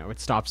 you know, it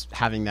stops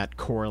having that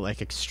core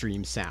like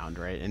extreme sound,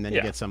 right? And then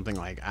you get something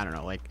like, I don't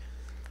know, like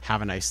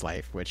Have a Nice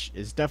Life, which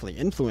is definitely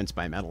influenced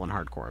by metal and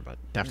hardcore, but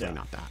definitely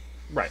not that.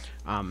 Right.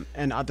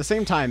 And at the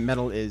same time,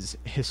 metal is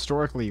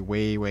historically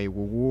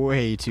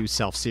way too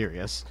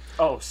self-serious.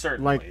 Oh,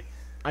 certainly. Like,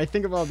 I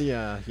think about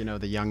the you know,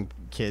 the young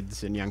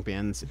kids and young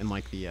bands in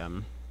like the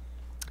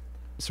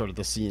sort of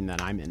the scene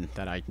that I'm in,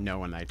 that I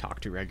know and I talk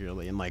to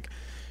regularly, and like,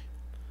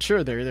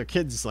 sure, they're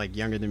kids like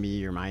younger than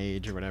me or my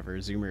age or whatever,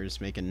 Zoomers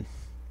making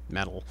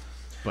metal,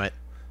 but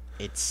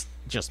it's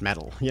just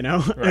metal, you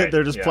know. Right,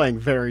 they're just playing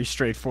very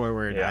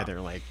straightforward,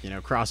 either like, you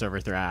know,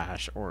 crossover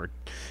thrash or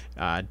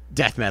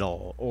death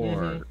metal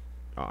or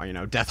you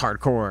know, death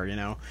hardcore, you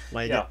know,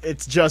 like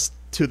it's just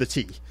to the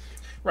T.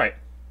 Right.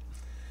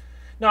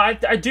 No, I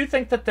do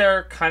think that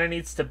there kind of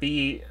needs to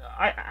be.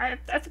 I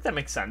think that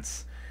makes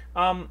sense.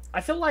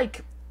 I feel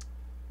like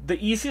the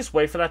easiest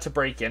way for that to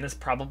break in is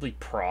probably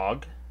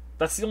prog.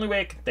 That's the only way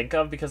I can think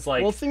of, because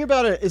like, well, the thing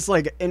about it is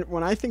like, and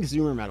when I think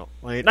Zoomer metal,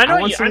 like I know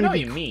what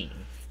you mean.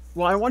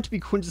 Well, I want to be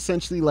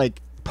quintessentially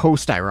like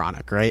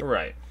post-ironic, right?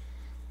 Right.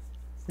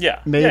 Yeah.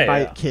 Made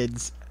by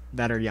kids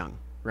that are young,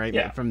 right?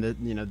 Yeah. From the,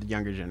 you know, the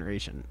younger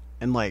generation,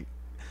 and like,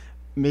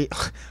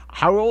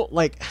 how old?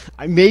 Like,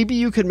 maybe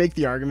you could make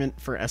the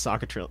argument for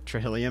Esaka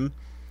Trihelium.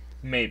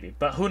 Maybe,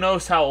 but who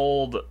knows how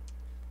old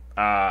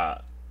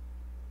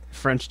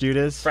French dude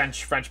is?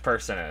 French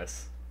person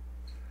is.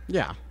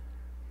 Yeah.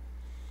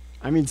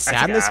 I mean,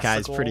 Sadness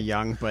guy's pretty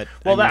young, but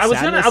well, I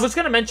was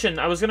gonna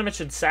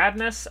mention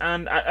Sadness,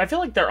 and I feel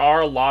like there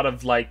are a lot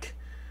of like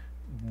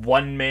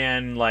one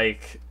man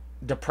like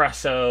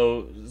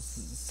depresso,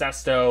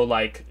 sesto,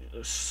 like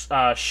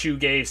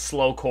shoegaze,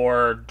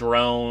 slowcore,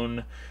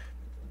 drone.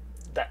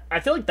 That, I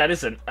feel like that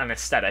is an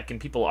aesthetic, and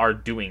people are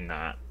doing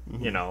that.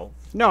 You know.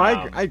 No,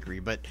 I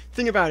agree, but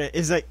think about it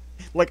is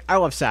like I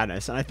love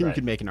Sadness, and I think you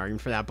could make an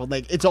argument for that, but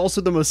like it's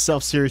also the most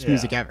self-serious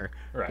music ever.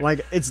 Right.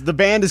 Like the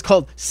band is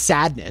called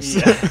Sadness.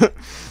 Yeah.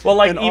 Well,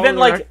 like even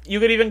like you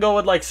could even go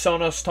with like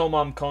Sonos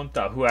Tomam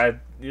Konta, who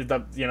had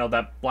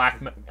that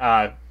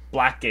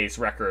black gaze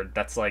record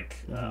that's like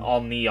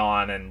all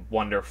neon and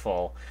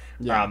wonderful.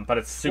 Yeah. But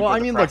it's super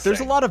depressing. Look,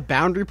 there's a lot of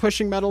boundary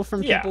pushing metal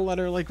from people that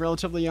are like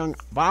relatively young,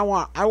 but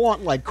I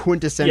want like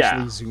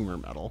quintessentially Zoomer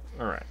metal.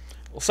 All right.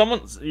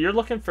 Well, you're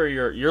looking for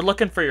your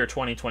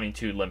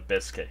 2022 Limp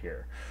Bizkit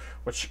here,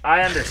 which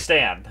I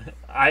understand.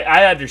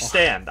 I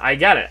understand. I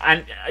get it.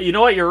 And you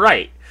know what? You're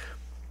right.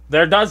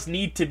 There does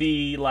need to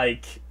be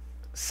like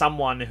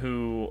someone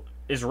who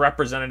is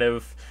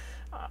representative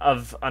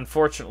of,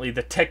 unfortunately,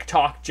 the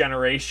TikTok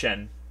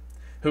generation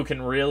who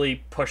can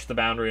really push the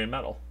boundary in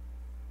metal.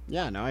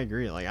 Yeah, no, I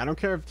agree. Like, I don't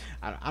care if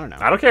I don't know.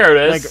 I don't care who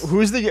it is. Like,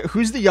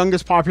 who's the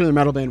youngest popular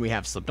metal band we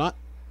have? Slipknot.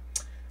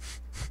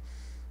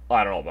 Well,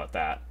 I don't know about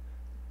that.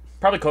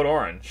 Probably Code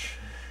Orange.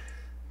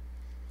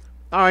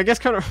 Oh, I guess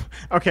Code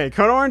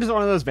Orange is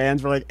one of those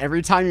bands where, like,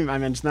 every time I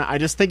mention that, I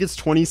just think it's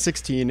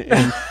 2016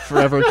 and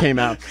Forever came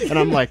out, and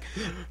I'm like,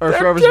 or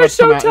Forever's about to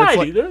come out. Tiny.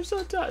 Like, they're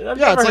so tiny.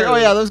 Yeah, it's like, oh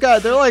yeah, those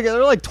guys, they're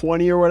like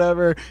 20 or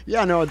whatever.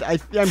 Yeah, no,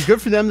 I'm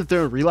good for them that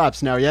they're in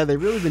relapse now. Yeah, they've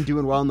really been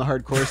doing well in the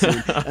hardcore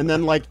scene. And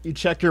then, like, you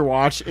check your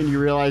watch and you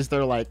realize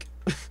they're like,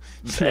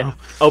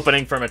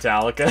 opening for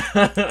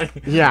Metallica.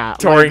 Yeah,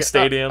 touring like,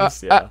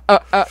 stadiums.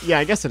 Yeah,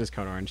 I guess it is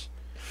Code Orange.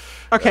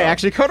 Okay,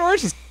 actually, Code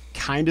Orange is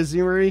kind of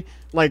zoomery,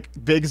 like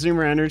big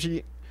zoomer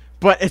energy,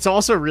 but it's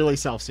also really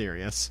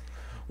self-serious.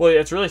 Well,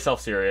 it's really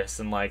self-serious,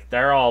 and like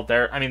they're all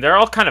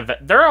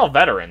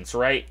veterans,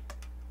 right?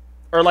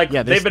 Or like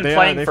they've been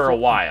playing for a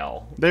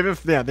while. They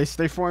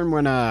formed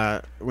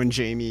when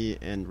Jamie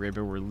and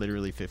Ribba were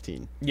literally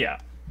 15. Yeah.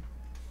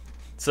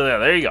 So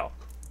there you go.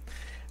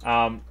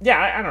 I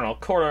don't know.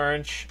 Code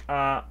Orange.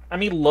 I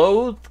mean,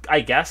 Loathe, I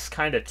guess,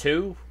 kind of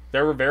too.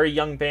 They're a very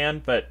young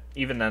band, but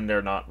even then,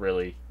 they're not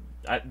really.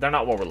 They're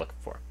not what we're looking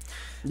for.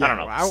 Yeah, I don't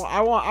know.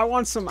 I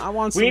want some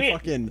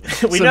fucking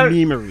some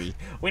memery.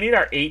 We need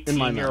our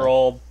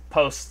 18-year-old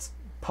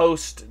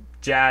post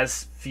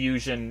jazz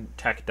fusion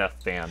tech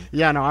death band.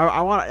 Yeah, no,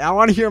 I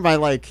want to hear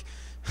my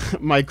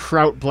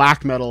kraut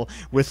black metal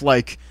with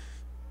like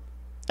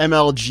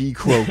MLG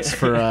quotes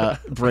for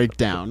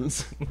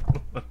breakdowns.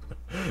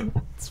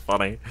 It's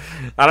funny.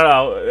 I don't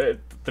know.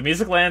 The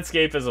music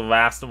landscape is a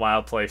vast and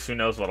wild place. Who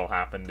knows what'll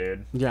happen,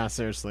 dude? Yeah,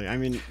 seriously. I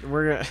mean,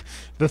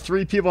 the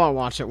three people that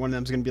watch it, one of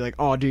them's gonna be like,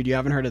 "Oh, dude, you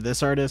haven't heard of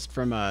this artist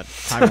from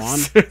Taiwan?"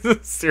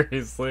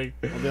 Seriously.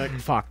 I'll be like,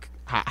 "Fuck,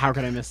 how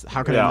could I miss?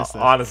 How could I miss this?"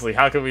 Honestly,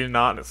 how could we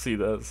not see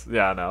this?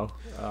 Yeah, no.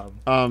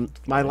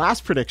 My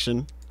last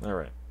prediction. All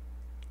right.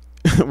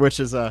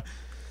 Which is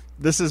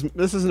this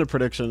isn't a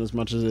prediction as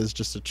much as it is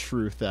just a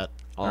truth that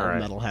all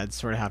metalheads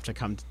sort of have to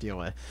come to deal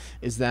with.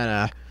 Is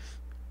that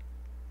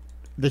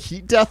the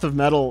heat death of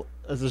metal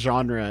as a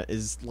genre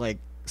is like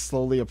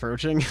slowly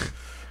approaching.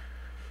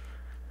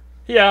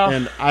 Yeah.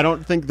 And I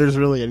don't think there's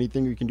really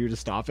anything we can do to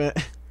stop it.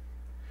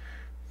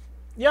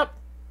 Yep.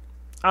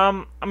 I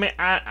mean,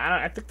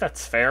 I think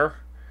that's fair.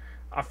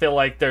 I feel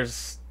like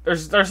there's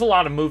a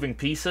lot of moving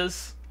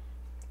pieces,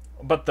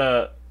 but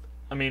the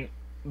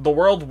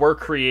world we're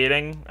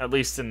creating, at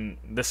least in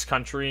this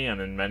country and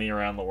in many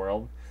around the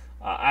world,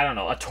 I don't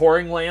know, a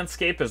touring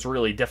landscape is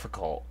really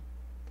difficult.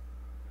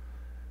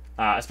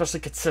 Especially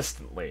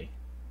consistently.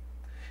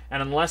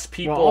 And unless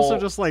people... Well, also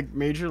just, like,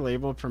 major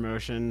label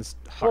promotions,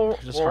 hard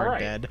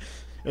dead.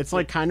 It's,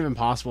 like, kind of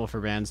impossible for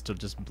bands to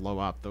just blow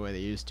up the way they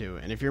used to.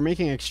 And if you're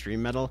making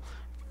extreme metal,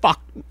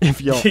 fuck if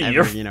you'll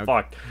ever,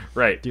 fucked.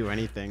 Right. do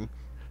anything.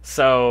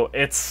 So,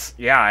 it's...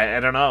 Yeah,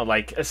 I don't know.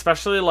 Like,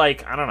 especially,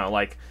 like, I don't know,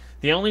 like,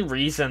 the only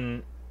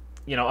reason,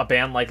 a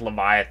band like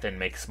Leviathan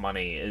makes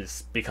money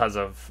is because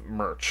of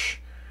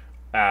merch,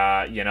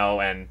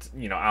 and,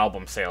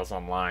 album sales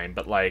online.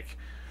 But, like...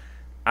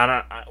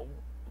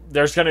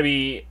 there's going to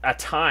be a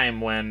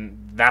time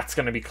when that's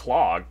going to be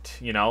clogged,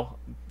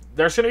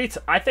 There's going to be,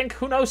 I think,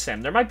 who knows,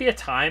 Sam? There might be a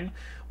time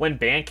when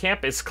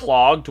Bandcamp is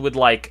clogged with,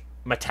 like,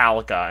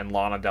 Metallica and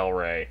Lana Del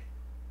Rey.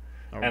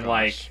 And,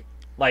 gosh.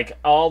 like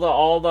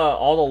all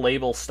the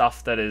label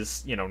stuff that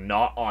is,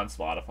 not on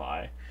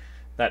Spotify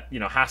that,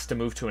 has to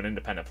move to an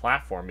independent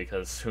platform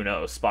because, who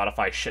knows,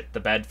 Spotify shit the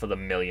bed for the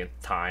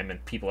millionth time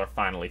and people are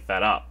finally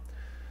fed up.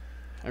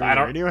 I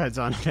mean, Radiohead's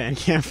on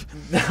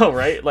Bandcamp. No,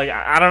 right? Like,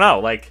 I don't know.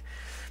 Like,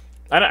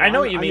 I know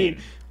what you mean.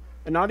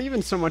 Not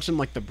even so much in,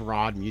 like, the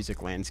broad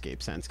music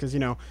landscape sense. Because,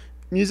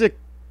 music,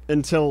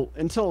 until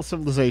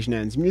civilization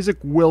ends, music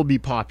will be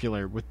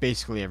popular with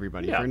basically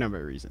everybody for a number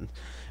of reasons.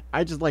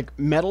 I just, like,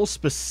 metal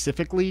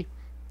specifically,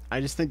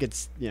 I just think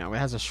it's, it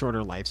has a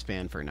shorter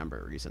lifespan for a number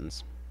of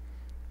reasons.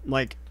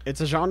 Like,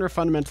 it's a genre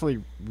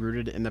fundamentally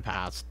rooted in the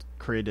past,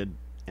 created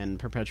and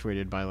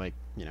perpetuated by, like,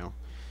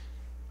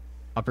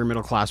 upper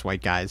middle class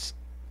white guys.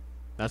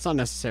 That's not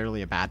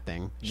necessarily a bad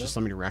thing. It's just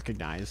something to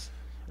recognize.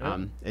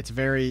 It's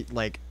very,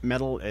 like,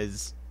 metal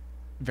is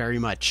very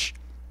much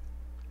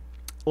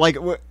like,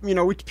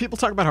 people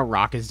talk about how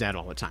rock is dead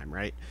all the time,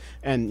 right?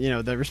 And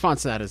the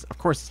response to that is, of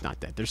course it's not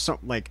dead. There's so,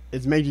 like,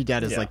 it's maybe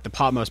dead as like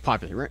the most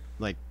popular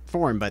like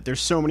form, but there's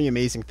so many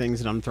amazing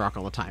things done with rock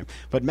all the time.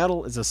 But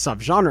metal is a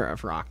subgenre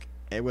of rock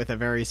with a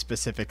very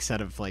specific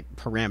set of, like,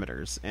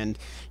 parameters. And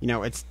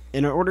it's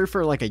in order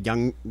for, like, a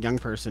young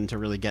person to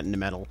really get into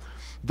metal,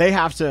 they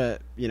have to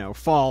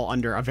fall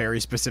under a very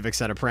specific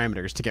set of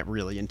parameters to get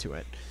really into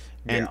it.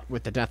 And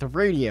with the death of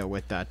radio,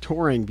 with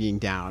touring being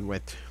down,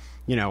 with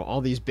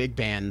all these big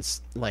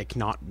bands, like,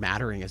 not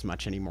mattering as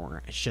much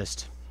anymore, it's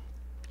just,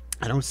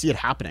 I don't see it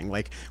happening.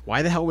 Like,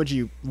 why the hell would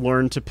you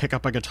learn to pick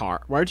up a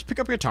guitar? Why would you pick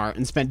up a guitar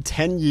and spend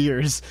 10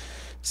 years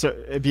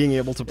being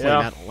able to play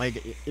metal? Like,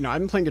 I've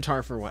been playing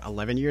guitar for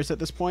 11 years at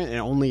this point, and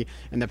only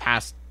in the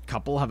past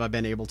couple have I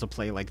been able to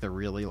play, like, the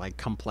really, like,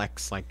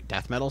 complex, like,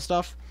 death metal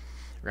stuff.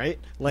 right?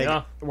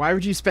 Like, why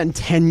would you spend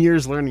 10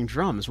 years learning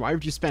drums? Why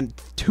would you spend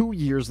 2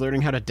 years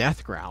learning how to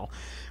death growl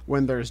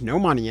when there's no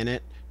money in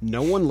it,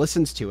 no one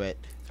listens to it,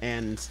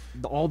 and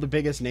all the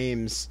biggest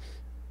names,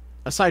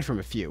 aside from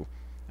a few,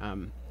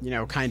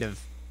 kind of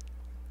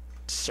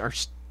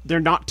they're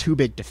not too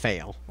big to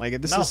fail. Like,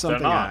 this is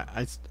something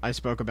I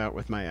spoke about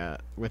with my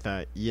with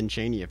Ian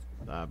Chaney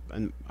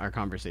in our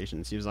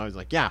conversations. He was always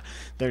like, yeah,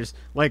 there's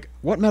like,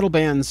 what metal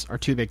bands are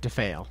too big to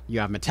fail? You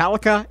have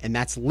Metallica, and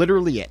that's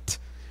literally it.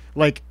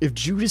 Like, if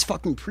Judas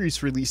fucking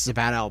Priest releases a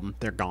bad album,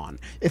 they're gone.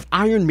 If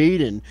Iron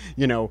Maiden,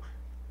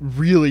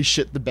 really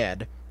shit the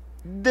bed,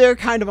 they're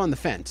kind of on the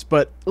fence.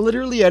 But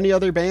literally any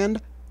other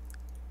band,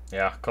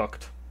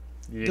 cooked.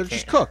 They're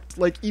just cooked.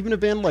 Like, even a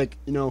band like,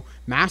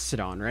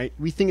 Mastodon, right?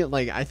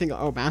 I think,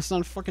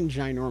 Mastodon's fucking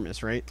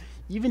ginormous, right?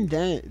 Even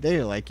then,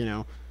 they're like,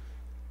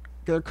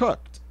 they're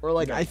cooked. Or,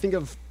 like, I think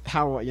of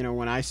how,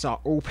 when I saw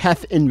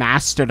Opeth in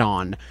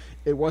Mastodon,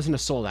 it wasn't a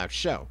sold-out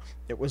show.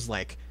 It was,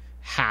 like,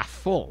 half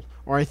full.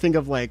 Or I think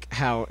of, like,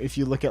 how if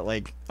you look at,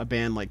 like, a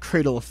band like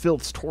Cradle of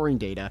Filth's touring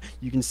data,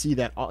 you can see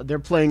that they're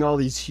playing all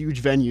these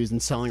huge venues and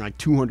selling, like,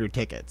 200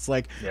 tickets.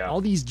 Like, all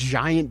these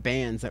giant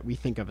bands that we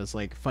think of as,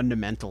 like,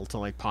 fundamental to,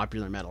 like,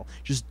 popular metal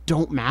just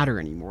don't matter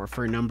anymore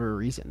for a number of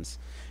reasons.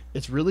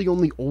 It's really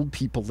only old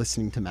people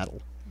listening to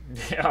metal.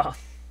 Yeah.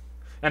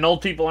 And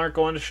old people aren't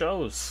going to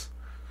shows.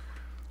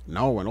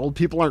 No, and old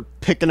people aren't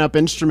picking up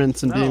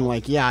instruments and being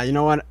like, yeah, you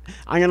know what?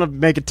 I'm going to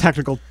make a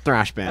technical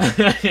thrash band.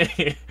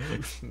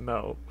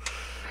 No,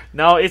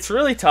 it's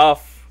really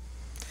tough.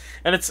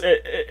 And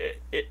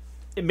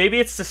maybe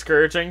it's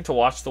discouraging to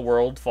watch the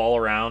world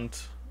fall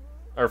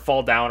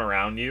down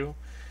around you.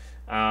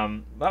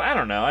 But I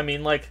don't know. I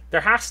mean, like,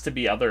 there has to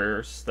be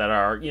others that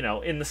are,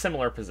 in the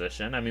similar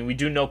position. I mean, we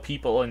do know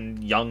people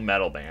in young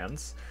metal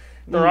bands.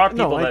 There are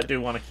people that do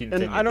want to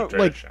continue and I don't, the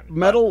tradition. Like,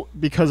 metal,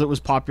 because it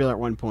was popular at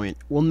one point,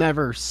 will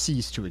never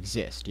cease to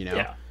exist,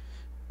 Yeah.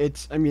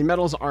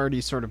 Metal's already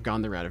sort of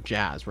gone the route of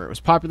jazz, where it was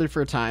popular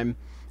for a time,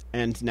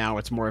 and now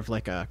it's more of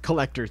like a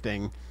collector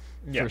thing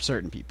for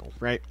certain people,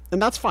 right?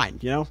 And that's fine,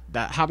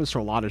 That happens to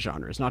a lot of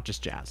genres, not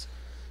just jazz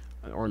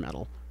or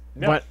metal.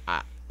 Yeah. But,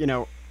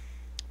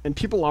 and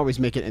people always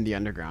make it in the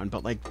underground,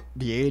 but, like,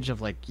 the age of,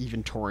 like,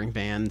 even touring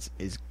bands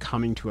is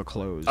coming to a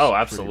close. Oh,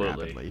 absolutely.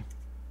 Pretty rapidly.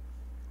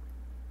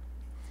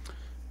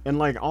 And,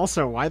 like,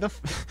 also, why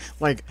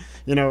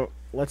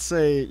let's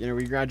say,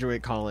 we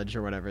graduate college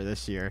or whatever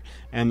this year,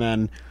 and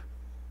then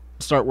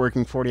start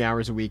working 40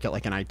 hours a week at,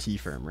 like, an IT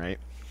firm, right?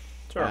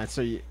 Sure.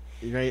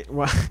 Right?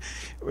 Well,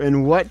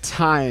 in what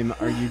time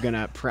are you going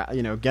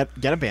to,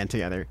 get a band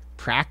together,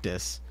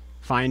 practice,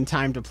 find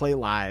time to play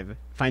live,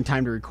 find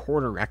time to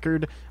record a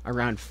record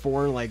around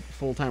 4, like,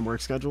 full-time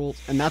work schedules?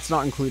 And that's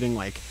not including,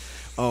 like,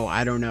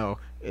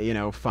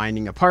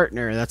 finding a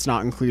partner. That's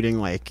not including,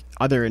 like,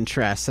 other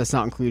interests. That's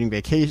not including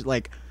vacation.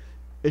 Like,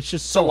 it's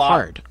just so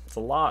hard. It's a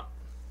lot.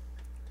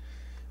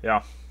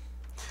 Yeah.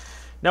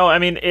 No, I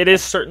mean, it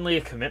is certainly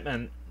a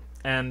commitment.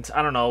 And,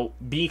 I don't know,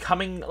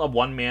 becoming a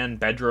one-man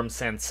bedroom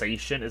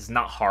sensation is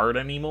not hard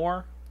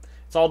anymore.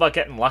 It's all about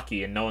getting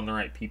lucky and knowing the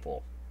right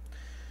people.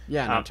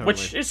 Yeah, no, totally.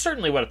 Which is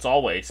certainly what it's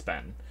always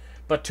been.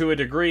 But to a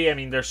degree, I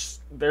mean,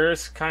 there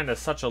is kind of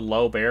such a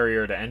low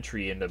barrier to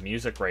entry into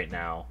music right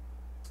now.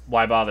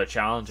 Why bother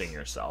challenging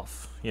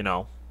yourself,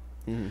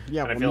 Mm-hmm.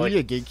 Yeah, well, media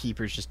like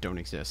gatekeepers just don't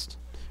exist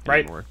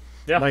anymore. Right.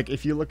 Yeah. Like,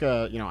 if you look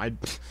at,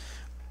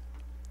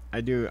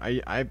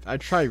 I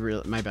try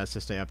my best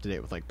to stay up to date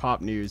with, like,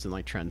 pop news and,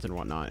 like, trends and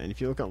whatnot. And if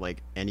you look at,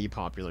 like, any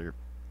popular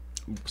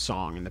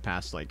song in the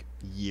past, like,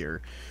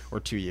 year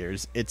or 2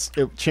 years,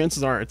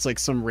 chances are it's, like,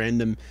 some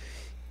random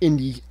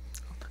indie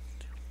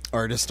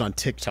artist on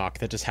TikTok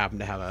that just happened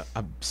to have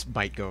a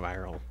bite go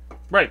viral.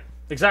 Right.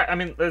 I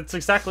mean, that's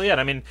exactly it.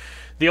 I mean,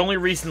 the only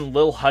reason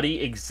Lil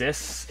Huddy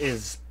exists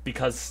is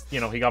because, he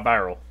got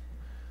viral.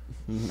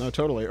 No,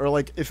 totally. Or,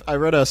 like, if I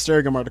read a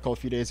Stereogum article a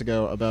few days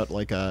ago about,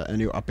 like, a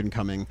new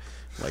up-and-coming,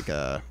 like,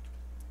 a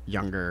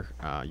younger,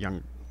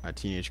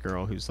 teenage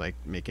girl who's, like,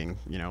 making,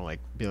 like,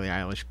 Billie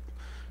Eilish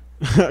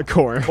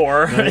core.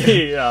 Right?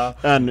 Yeah.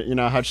 And,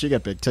 how'd she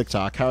get big?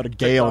 TikTok. How did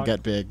Gail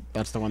get big?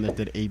 That's the one that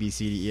did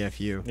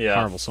ABCDEFU. Yeah.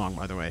 Horrible song,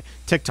 by the way.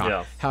 TikTok.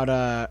 Yeah.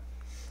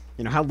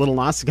 How Lil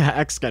Nas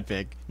X get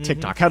big?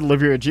 TikTok. How did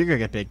Olivia Rodrigo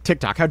get big?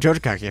 TikTok. How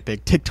Doja Cat get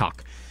big?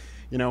 TikTok.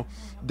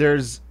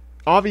 There's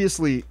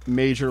obviously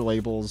major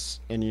labels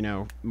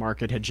and,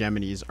 market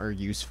hegemonies are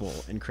useful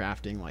in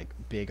crafting, like,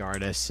 big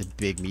artists and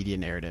big media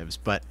narratives.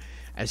 But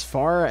as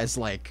far as,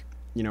 like,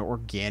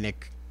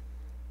 organic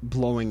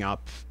blowing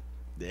up,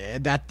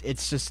 that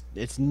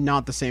it's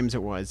not the same as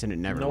it was, and it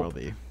never will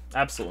be.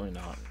 Absolutely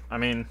not. I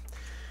mean,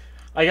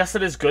 I guess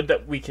it is good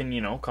that we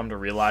can, come to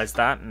realize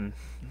that and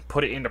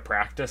put it into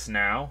practice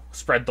now.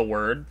 Spread the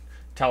word.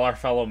 Tell our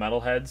fellow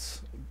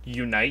metalheads,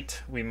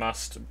 unite. We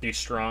must be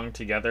strong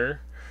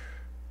together,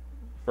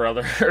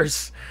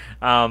 brothers.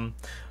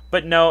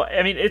 But no,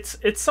 I mean, it's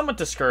somewhat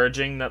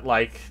discouraging that,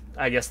 like,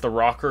 I guess the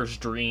rocker's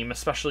dream,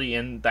 especially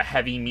in the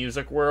heavy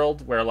music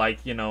world, where, like,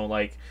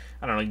 like,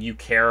 I don't know, you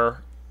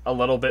care a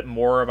little bit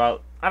more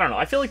about, I don't know,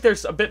 I feel like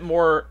there's a bit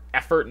more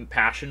effort and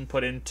passion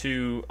put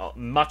into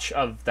much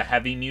of the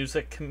heavy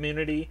music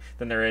community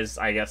than there is,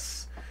 I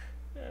guess,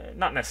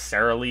 not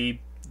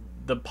necessarily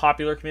the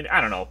popular community. I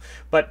don't know,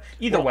 but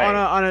either way,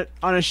 on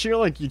a sheer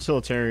like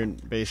utilitarian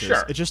basis,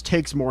 sure, it just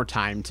takes more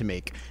time to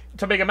make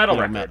a metal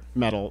record,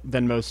 metal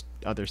than most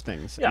other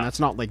things, and that's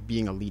not like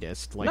being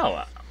elitist. Like,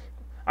 no,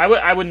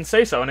 I wouldn't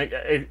say so,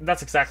 and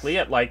that's exactly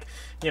it. Like,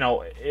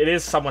 it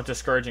is somewhat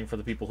discouraging for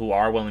the people who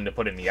are willing to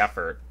put in the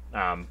effort.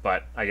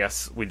 But I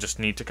guess we just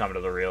need to come to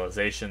the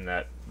realization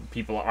that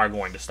people are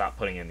going to stop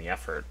putting in the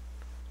effort.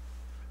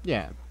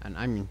 Yeah, and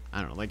I mean,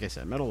 I don't know, like I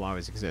said, metal will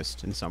always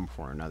exist in some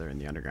form or another in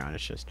the underground.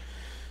 It's just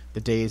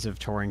the days of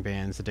touring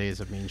bands, the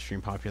days of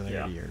mainstream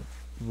popularity are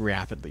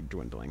rapidly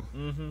dwindling.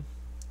 Mm-hmm.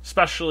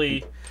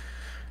 Especially,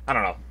 I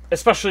don't know,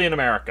 especially in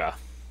America.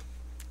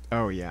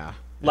 Oh, yeah.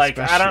 Like,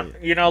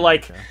 especially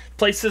like,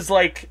 places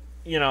like,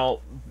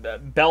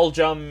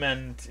 Belgium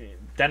and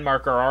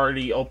Denmark are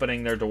already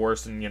opening their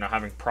doors and,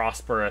 having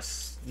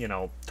prosperous,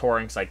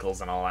 touring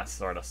cycles and all that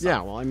sort of stuff.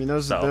 Yeah, well, I mean,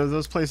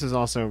 those places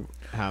also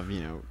have,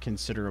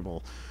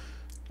 considerable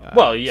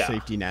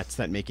safety nets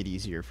that make it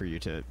easier for you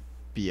to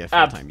be a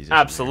full-time musician.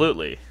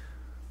 Absolutely.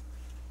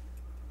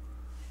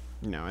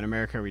 In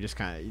America, we just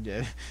kind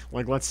of,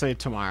 like, let's say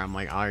tomorrow, I'm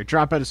like, all right,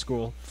 drop out of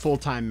school,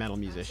 full-time metal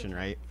musician,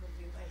 right?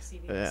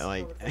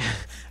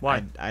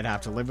 I'd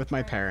have to live with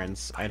my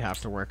parents. I'd have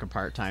to work a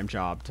part-time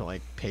job to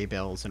like pay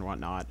bills and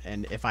whatnot.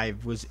 And if I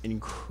was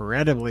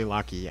incredibly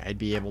lucky, I'd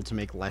be able to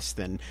make less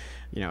than,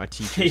 a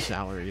teacher's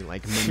salary,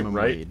 like minimum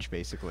wage,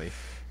 basically.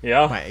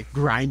 Yeah. By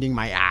grinding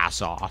my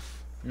ass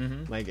off.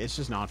 Mm-hmm. Like, it's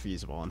just not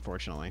feasible,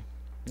 unfortunately.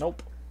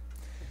 Nope.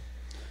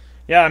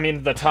 Yeah, I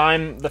mean, the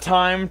time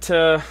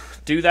to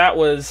do that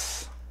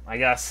was, I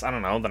guess, I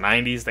don't know, the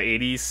 90s, the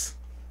 80s.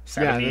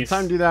 70s. Yeah, the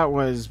time to do that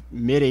was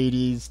mid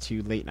 80s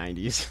to late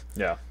 90s.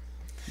 Yeah.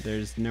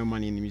 There's no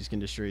money in the music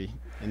industry,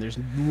 and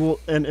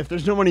if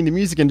there's no money in the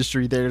music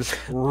industry, there's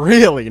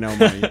really no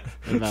money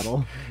in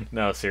metal.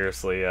 No,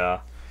 seriously,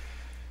 yeah.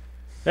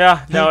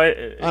 Yeah, no,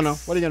 I don't know.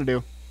 What are you gonna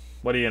do?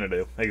 What are you gonna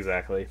do?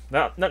 Exactly.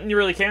 No, nothing you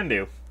really can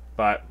do.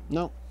 But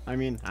no, I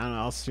mean, I don't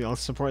know. I'll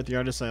support the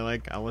artists I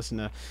like. I'll listen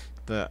to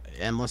the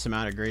endless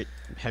amount of great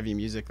heavy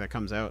music that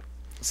comes out.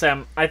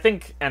 Sam, I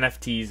think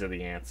NFTs are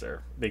the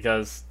answer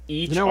because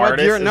each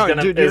artist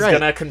is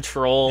gonna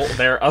control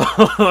their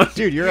own.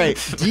 Dude, you're right.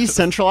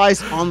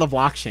 Decentralized on the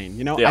blockchain.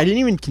 I didn't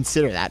even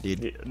consider that,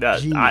 dude.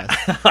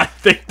 I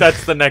think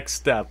that's the next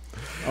step.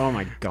 Oh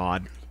my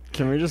god.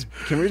 Can we just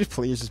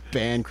please just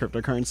ban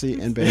cryptocurrency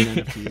and ban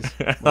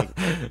NFTs? Like,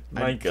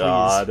 my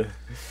god.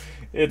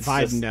 It's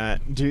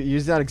Biden,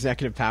 use that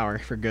executive power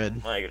for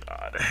good. My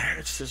god.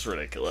 It's just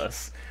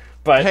ridiculous.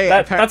 But hey,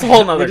 that's a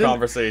whole nother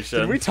conversation.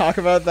 Did we talk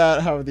about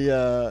that? How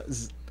the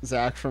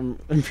Zach from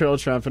Imperial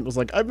Triumphant was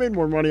like, I've made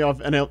more money off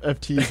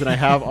NFTs than I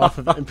have off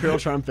of Imperial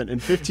Triumphant in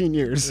 15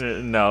 years.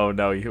 No,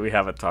 we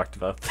haven't talked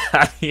about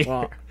that here.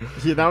 Well,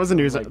 that was a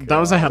news. That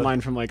was a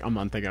headline from like a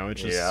month ago,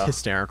 which is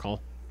hysterical.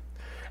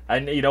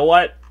 And you know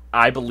what?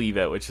 I believe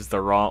it, which is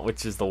the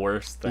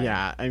worst thing.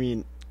 Yeah, I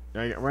mean,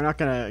 we're not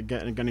gonna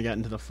get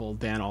into the full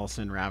Dan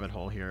Olson rabbit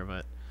hole here,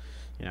 but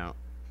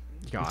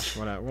gosh,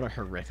 what a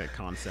horrific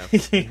concept,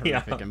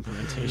 horrific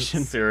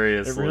implementation.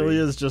 Seriously, it really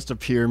is just a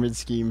pyramid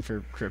scheme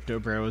for crypto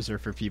bros or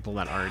for people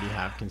that already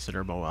have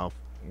considerable wealth.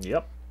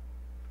 Yep.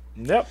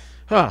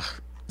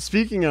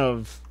 Speaking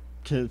of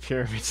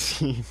pyramid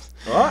schemes,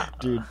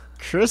 dude,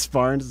 Chris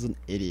Barnes is an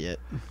idiot.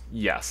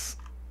 Yes.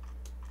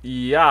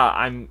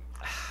 Yeah,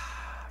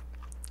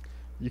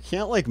 You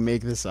can't like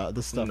make this stuff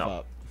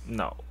up.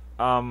 No.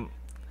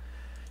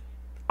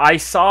 I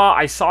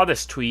saw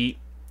this tweet.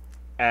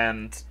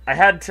 And I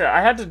had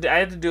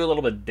to do a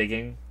little bit of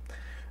digging,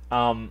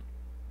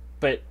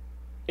 but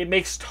it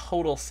makes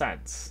total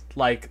sense.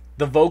 Like,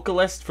 the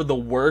vocalist for the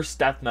worst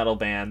death metal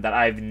band that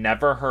I've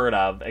never heard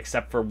of,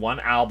 except for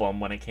one album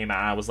when it came out,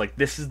 and I was like,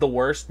 this is the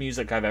worst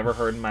music I've ever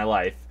heard in my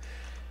life.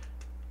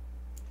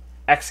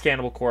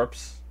 Ex-Cannibal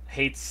Corpse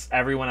hates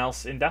everyone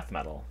else in death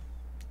metal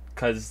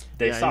because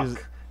they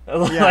suck.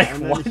 Like,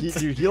 what?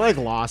 He like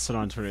lost it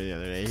on Twitter the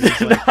other day. He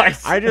was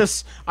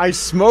like, I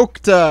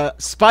smoked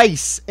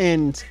spice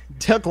and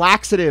took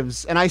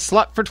laxatives and I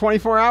slept for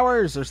 24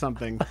 hours or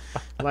something.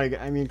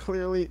 Like, I mean,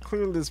 clearly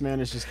this man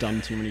has just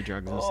done too many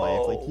drugs in his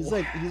life.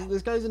 Like,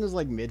 this guy's in his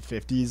like mid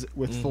 50s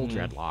with full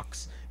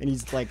dreadlocks and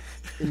he's like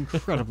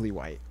incredibly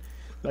white.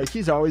 Like,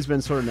 he's always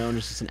been sort of known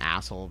as just an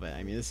asshole, but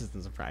I mean, this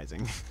isn't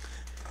surprising.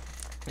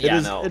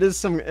 It is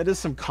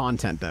some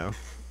content though.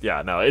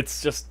 Yeah, no,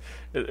 it's just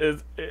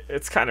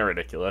it's kind of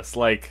ridiculous.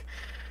 Like,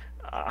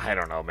 I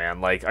don't know,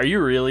 man. Like, are you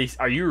really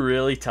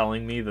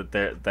telling me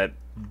that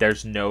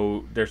there's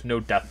no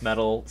death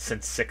metal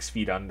since 6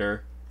 Feet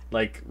Under?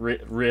 Like,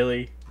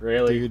 really,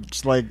 dude,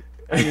 just like,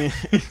 I mean,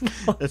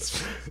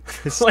 it's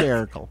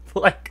hysterical.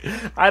 Like,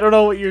 I don't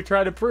know what you're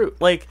trying to prove.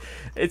 Like,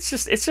 it's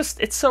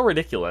so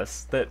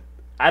ridiculous that.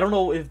 I don't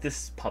know if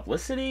this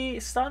publicity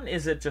stunt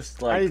is it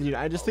just like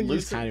I just think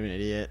he's kind of an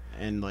idiot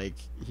and like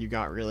he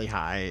got really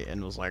high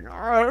and was like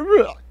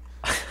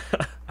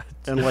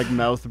and like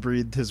mouth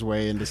breathed his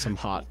way into some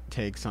hot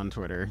takes on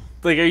Twitter.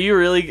 Like, are you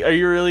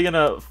really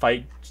gonna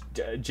fight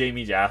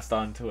Jamie Jast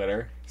on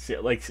Twitter?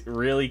 Like,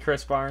 really,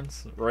 Chris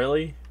Barnes?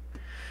 Really?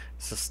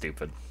 It's just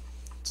stupid.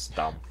 It's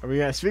dumb.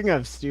 Speaking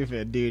of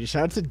stupid, dude,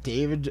 shout out to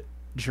David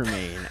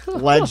Germain,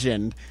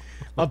 legend,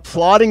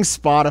 applauding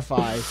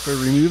Spotify for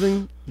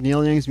removing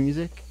Neil Young's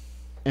music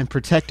and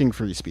protecting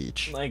free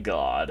speech. My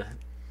God.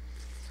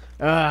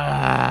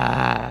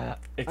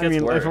 It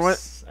gets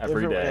worse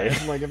every day.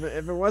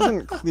 If it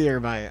wasn't clear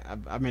by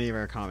many of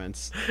our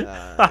comments,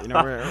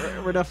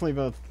 we're definitely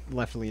both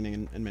left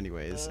leaning in many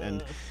ways,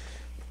 and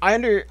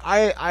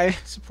I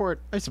support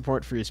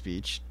free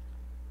speech,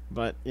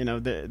 but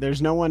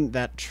there's no one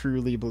that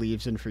truly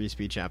believes in free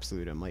speech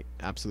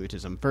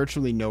absolutism.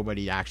 Virtually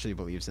nobody actually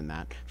believes in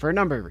that for a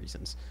number of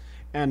reasons,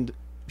 and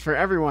for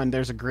everyone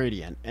there's a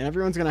gradient, and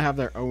everyone's gonna have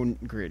their own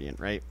gradient,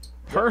 right?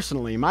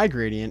 Personally, my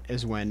gradient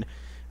is when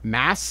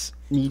mass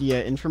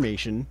media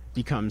information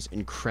becomes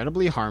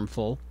incredibly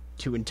harmful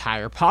to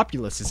entire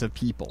populaces of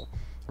people,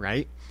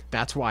 right?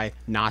 That's why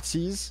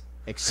Nazis,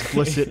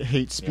 explicit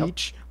hate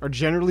speech, are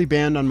generally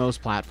banned on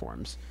most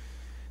platforms.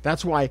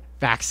 That's why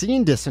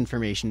vaccine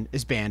disinformation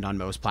is banned on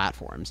most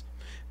platforms.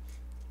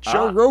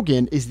 Joe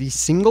Rogan is the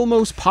single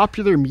most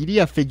popular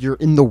media figure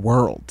in the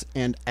world,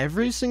 and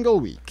every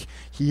single week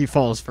he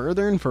falls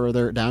further and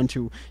further down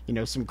to,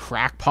 some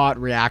crackpot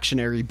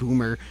reactionary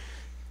boomer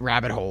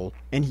rabbit hole,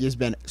 and he has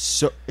been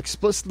so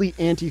explicitly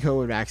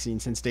anti-COVID vaccine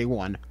since day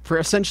one for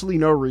essentially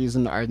no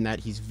reason other than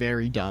that he's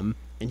very dumb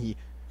and he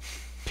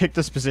picked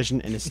this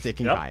position and is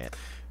sticking by it.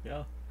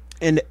 Yeah.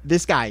 And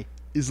this guy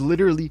is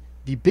literally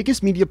the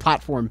biggest media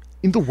platform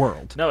in the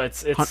world. No,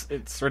 it's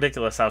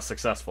ridiculous how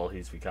successful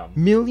he's become.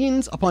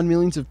 Millions upon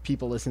millions of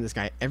people listen to this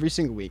guy every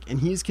single week, and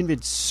he's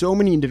convinced so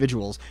many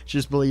individuals to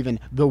just believe in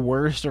the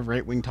worst of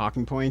right-wing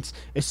talking points,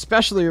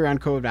 especially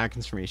around COVID vaccine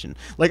information.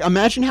 Like,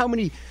 imagine how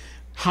many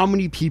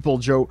people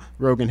Joe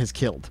Rogan has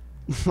killed,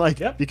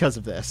 because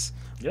of this.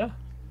 Yeah,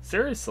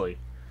 seriously.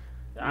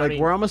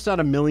 We're almost at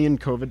 1 million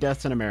COVID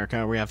deaths in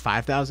America. We have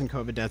 5,000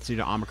 COVID deaths due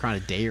to Omicron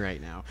a day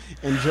right now.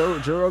 And Joe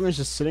Rogan's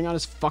just sitting on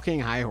his fucking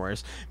high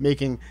horse,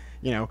 making,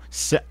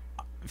 $50,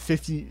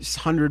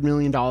 $100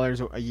 million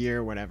a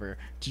year, whatever,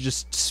 to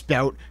just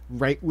spout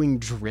right-wing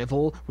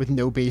drivel with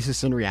no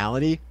basis in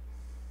reality.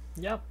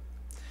 Yep.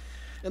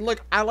 And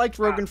I liked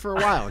Rogan for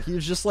a while. He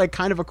was just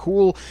kind of a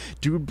cool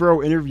dude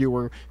bro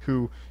interviewer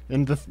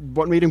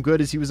what made him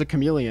good is he was a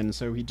chameleon,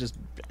 so he'd just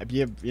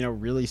be a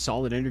really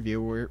solid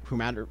interviewer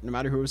no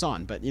matter who was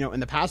on. But in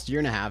the past year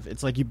and a half,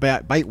 it's like you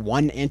bite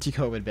one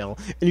anti-COVID bill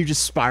and you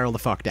just spiral the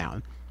fuck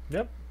down.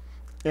 Yep.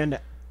 And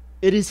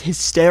it is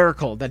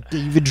hysterical that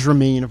David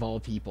Germain of all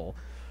people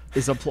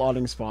is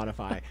applauding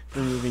Spotify for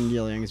removing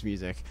Neil Young's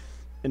music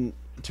and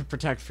to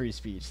protect free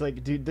speech.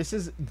 Dude, this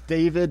is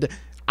David.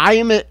 I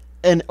am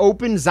an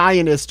open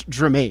Zionist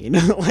Germain.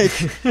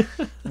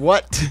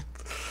 What?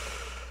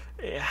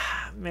 Yeah,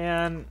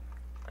 man,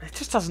 it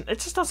just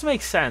doesn't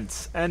make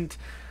sense. And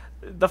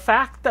the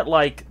fact that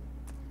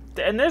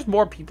and there's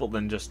more people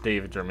than just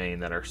David Germain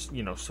that are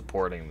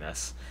supporting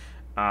this,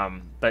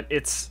 but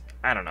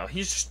I don't know,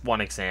 he's just one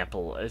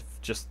example of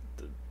just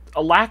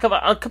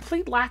a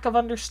complete lack of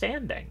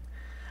understanding.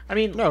 I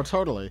mean, no,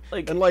 totally.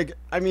 I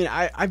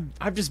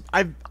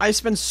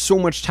spend so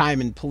much time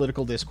in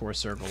political discourse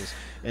circles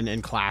and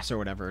in class or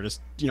whatever,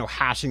 just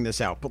hashing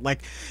this out. But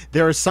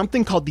there is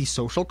something called the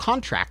social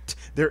contract.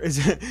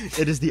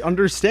 It is the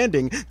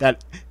understanding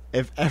that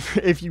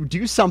if you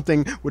do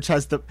something which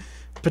has the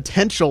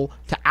potential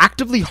to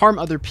actively harm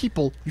other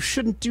people, you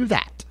shouldn't do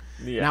that.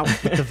 Yeah. Now,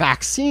 with the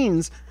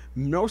vaccines,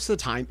 most of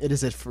the time it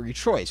is a free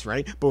choice,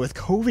 right? But with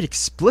COVID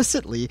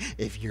explicitly,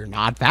 if you're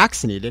not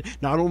vaccinated,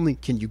 not only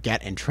can you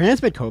get and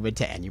transmit COVID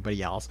to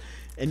anybody else,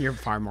 and you're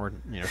far more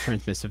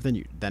transmissive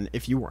than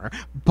if you were,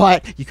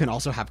 but you can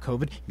also have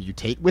COVID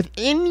mutate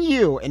within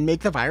you and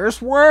make the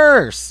virus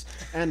worse.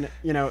 And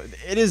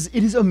it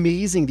is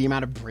amazing the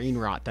amount of brain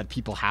rot that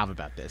people have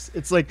about this.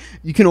 It's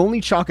you can only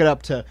chalk it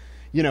up to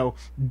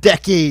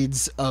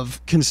decades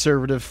of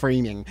conservative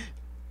framing.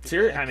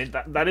 Seriously, I mean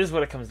that is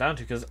what it comes down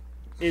to, because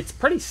it's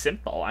pretty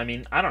simple. I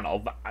mean, I don't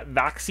know.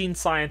 Vaccine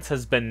science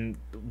has been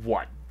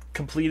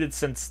completed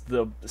since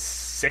the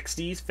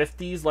 60s,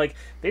 50s.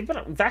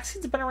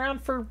 Vaccines have been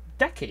around for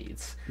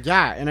decades.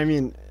 Yeah, and I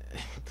mean,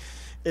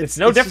 it's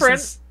no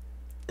different.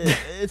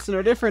 It's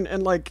no different,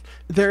 and look,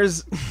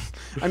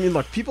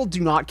 people do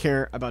not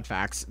care about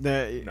facts.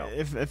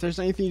 If there's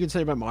anything you can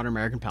say about modern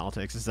American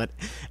politics, is that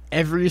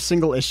every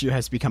single issue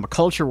has become a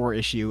culture war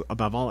issue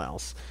above all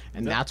else,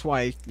 and that's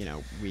why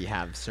we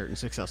have certain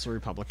successful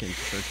Republicans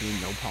with virtually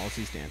no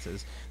policy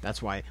stances.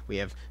 That's why we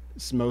have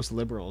most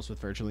liberals with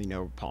virtually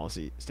no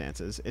policy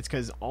stances. It's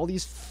because all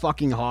these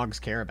fucking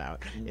hogs care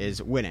about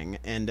is winning,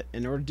 and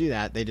in order to do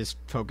that, they just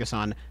focus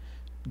on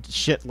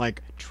shit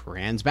like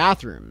trans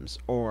bathrooms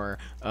or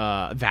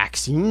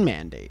vaccine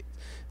mandate.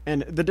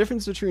 And the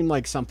difference between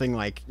something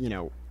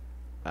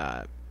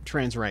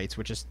trans rights,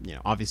 which is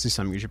obviously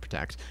something you should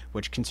protect,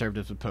 which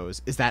conservatives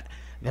oppose, is that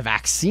the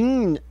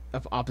vaccine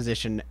of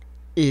opposition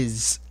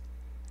is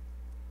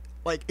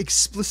like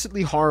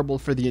explicitly horrible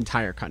for the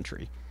entire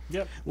country.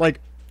 Yep. Like,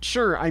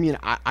 sure, I mean,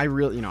 I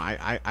really,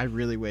 I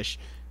really wish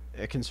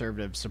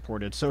conservatives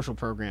supported social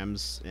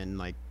programs and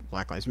like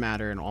Black Lives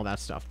Matter and all that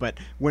stuff. But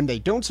when they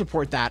don't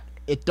support that,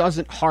 it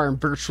doesn't harm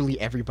virtually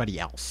everybody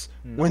else.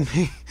 No. When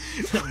they,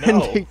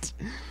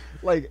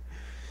 like,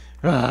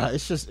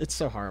 it's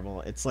so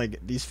horrible. It's like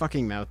these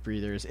fucking mouth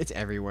breathers. It's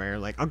everywhere.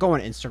 Like, I'll go on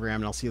Instagram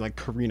and I'll see like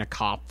Karina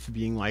Kopf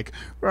being like,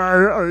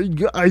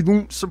 I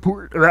don't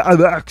support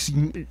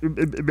vaccine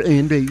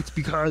mandates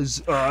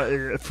because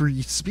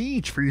free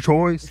speech, free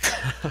choice.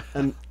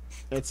 And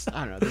it's,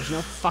 I don't know, there's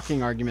no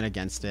fucking argument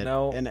against it.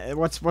 No. And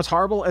what's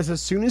horrible is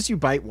as soon as you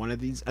bite one of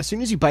these, as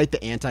soon as you bite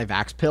the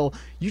anti-vax pill,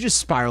 you just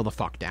spiral the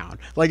fuck down.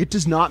 Like, it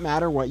does not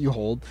matter what you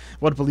hold,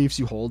 what beliefs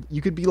you hold.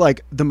 You could be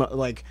like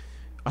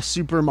a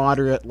super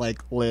moderate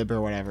like lib or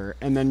whatever,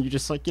 and then you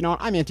just like, you know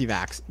what, I'm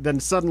anti-vax. Then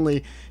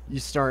suddenly you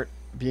start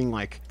being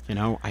like, you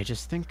know, I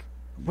just think,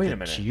 wait a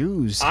minute,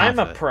 Jews I'm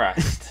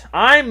oppressed.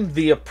 I'm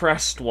the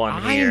oppressed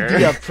one here.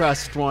 I'm the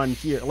oppressed one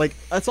here. Like,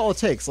 that's all it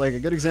takes. Like, a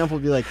good example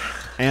would be like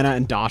Anna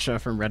and Dasha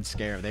from Red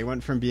Scare. They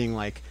went from being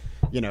like,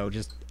 you know,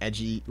 just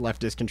edgy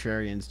leftist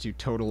contrarians to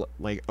total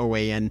like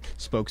OAN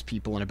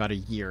spokespeople in about a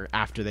year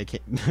after they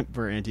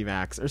were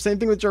anti-vax. Or same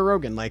thing with Joe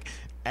Rogan. Like,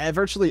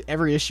 virtually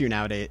every issue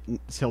nowadays,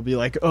 he'll be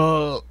like,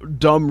 "Oh,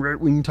 dumb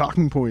right-wing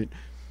talking point,"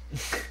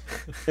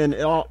 and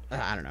it all,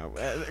 I don't know.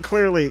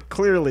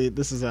 Clearly,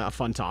 this is a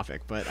fun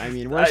topic, but I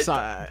mean,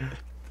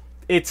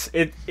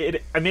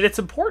 it's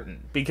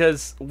important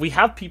because we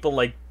have people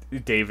like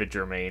David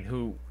Germain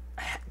who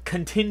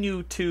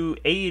continue to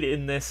aid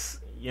in this,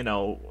 you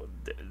know,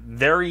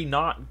 very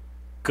not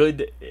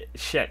good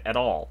shit at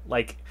all.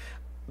 Like,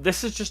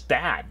 this is just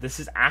bad. This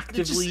is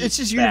actively it's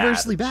just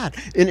universally bad.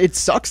 And it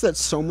sucks that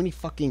so many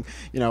fucking,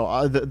 you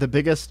know, the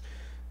biggest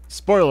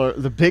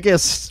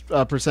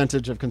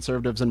percentage of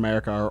conservatives in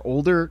America are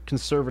older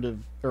conservative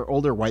or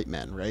older white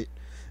men, right?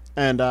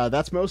 And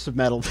that's most of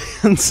metal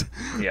fans.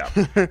 Yeah.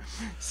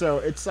 So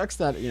it sucks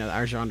that, you know,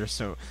 our genre is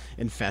so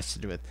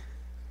infested with,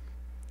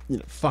 you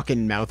know,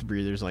 fucking mouth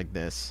breathers like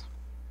this.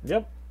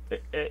 Yep.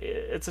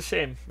 It's a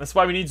shame. That's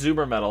why we need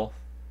Zoomer metal.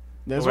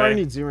 That's why we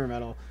need Zoomer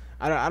metal.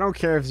 I don't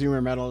care if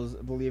Zoomer metals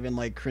believe in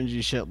like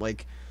cringy shit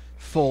like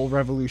full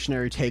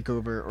revolutionary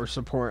takeover or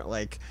support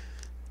like,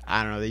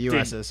 I don't know, the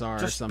USSR or something.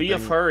 Just be a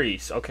furry,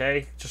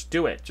 okay? Just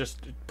do it. Just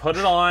put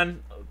it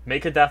on,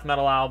 make a death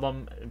metal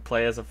album, and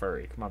play as a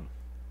furry. Come on.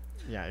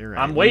 Yeah, you're right.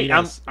 I'm waiting.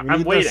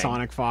 The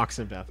Sonic Fox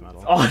of death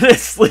metal.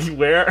 Honestly,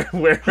 where is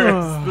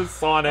the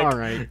Sonic? All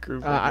right.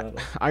 Group of metal?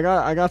 I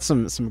got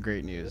some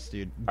great news,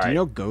 dude. Do you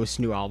know Ghost's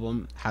new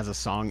album has a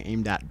song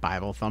aimed at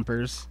Bible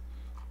thumpers?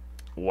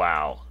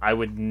 Wow, I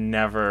would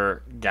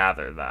never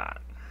gather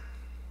that.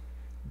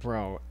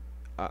 Bro,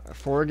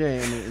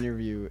 Forgay in an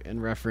interview in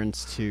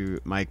reference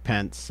to Mike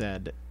Pence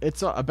said,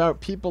 it's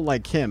about people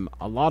like him,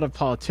 a lot of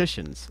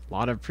politicians, a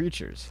lot of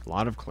preachers, a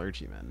lot of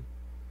clergymen.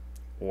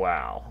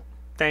 Wow.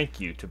 Thank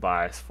you,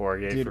 Tobias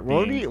Forgay, dude,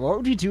 for being... what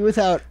would you do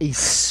without a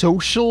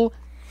social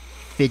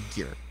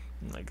figure?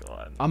 Oh my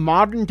God. A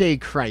modern-day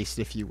Christ,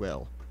 if you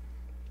will.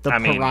 The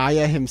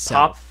pariah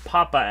himself.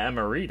 Papa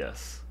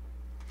Emeritus.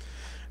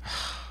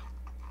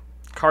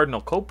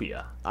 Cardinal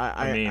Copia.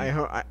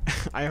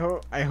 I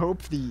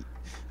hope the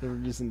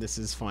reason this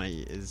is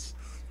funny is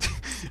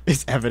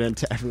evident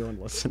to everyone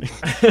listening.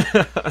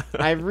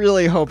 I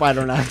really hope I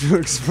don't have to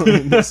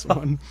explain this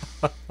one.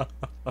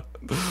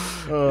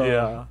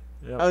 Yeah.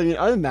 I mean,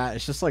 other than that,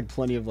 it's just like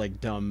plenty of like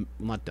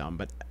not dumb,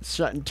 but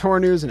tour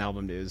news and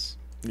album news.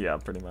 Yeah,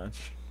 pretty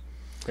much.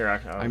 Here,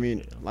 I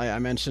mean, like I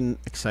mentioned,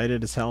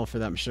 excited as hell for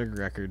that Meshuggah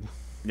record.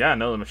 Yeah,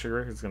 no, the Meshuggah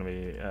record is gonna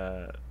be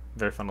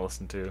very fun to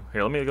listen to.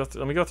 Here, let me go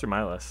through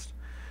my list.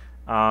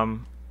 But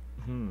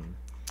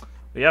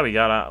yeah, we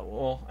got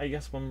well, I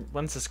guess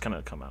when's this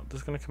gonna come out?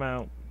 This is gonna come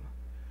out.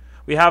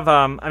 We have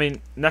I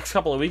mean, next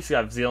couple of weeks we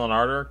have Zeal and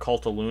Ardor,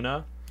 Cult of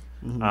Luna.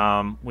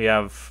 Mm-hmm. We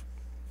have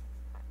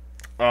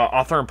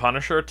Author and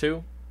Punisher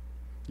too.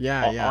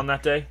 Yeah. On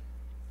that day.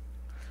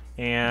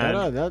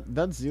 And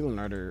that Zeal and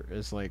Ardor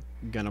is like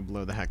gonna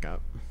blow the heck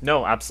up.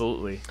 No,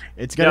 absolutely.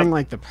 It's getting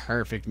like the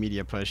perfect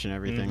media push and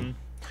everything. Mm-hmm.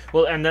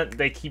 Well, and then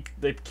they keep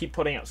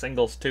putting out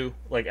singles too,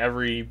 like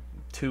every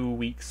 2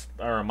 weeks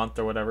or a month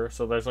or whatever.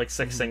 So there's like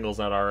 6 singles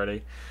out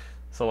already.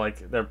 So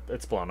like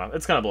it's blown up.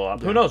 It's gonna blow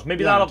up. Yeah. Who knows?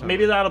 Maybe that'll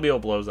be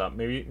what blows up.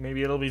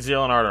 Maybe it'll be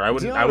Zeal and Ardor. I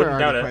wouldn't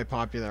doubt it. Quite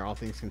popular, all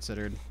things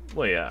considered.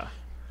 Well, yeah.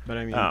 But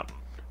I mean,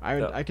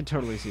 I could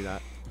totally see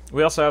that.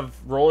 We also have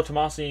Rollo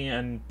Tomasi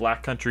and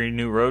Black Country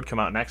New Road come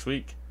out next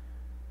week.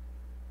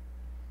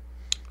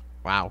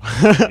 Wow.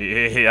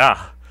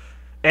 Yeah.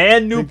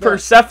 And new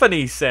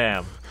Persephone,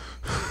 Sam.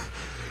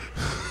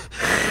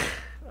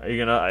 Are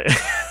you gonna?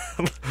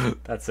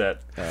 That's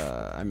it.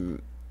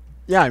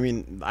 Yeah, I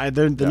mean,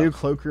 the new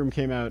Cloakroom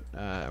came out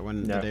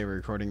when the day we're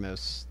recording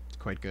this. It's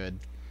quite good.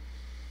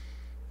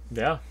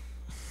 Yeah.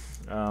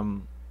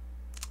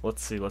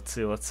 Let's see.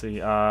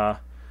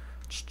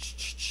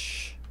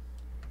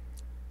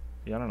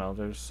 Yeah, I don't know.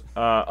 There's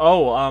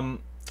Dodorn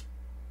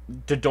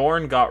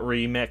got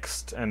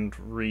remixed and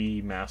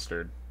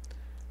remastered.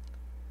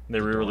 They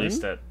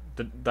re-released it.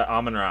 The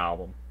Amon-Ra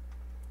album.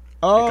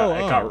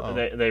 Oh,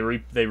 They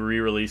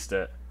re-released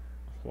it.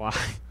 Why?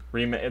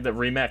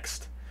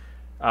 Remixed.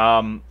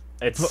 Why?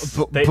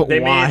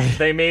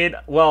 They made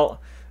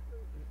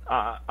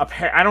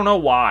I don't know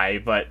why,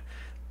 but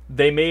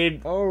they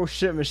made. Oh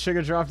shit!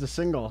 Meshuggah dropped a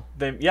single.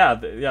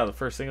 The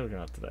first single came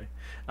out today.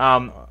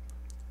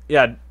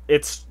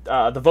 It's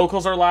the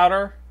vocals are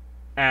louder,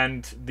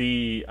 and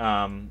the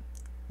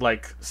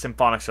like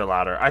symphonics are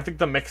louder. I think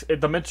the mix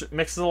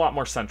is a lot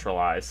more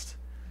centralized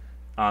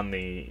on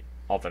the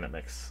alternate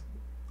mix.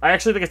 I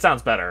actually think it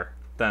sounds better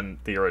than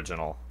the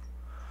original.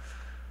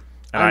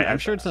 And I'm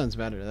sure it sounds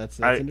better. That's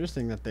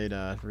interesting that they'd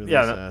release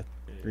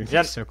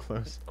remix so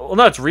close. Well,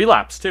 no, it's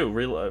Relapse too.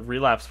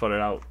 Relapse put it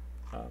out.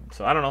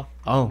 So I don't know.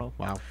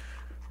 Wow.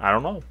 I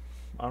don't know.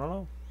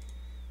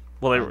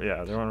 Well, they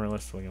weren't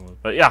released to begin with,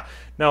 but yeah,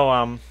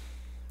 no.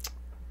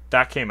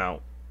 That came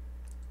out,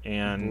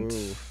 and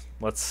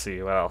let's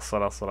see what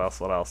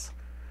else.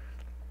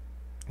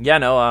 Yeah,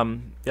 no.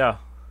 Yeah.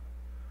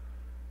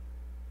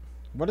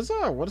 What's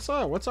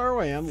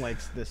ROAM like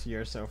this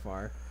year so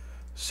far?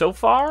 So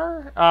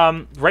far,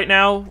 right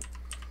now,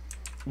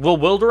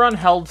 Wilderun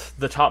held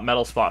the top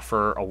metal spot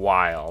for a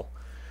while.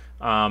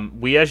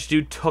 We As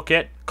Dude took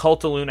it.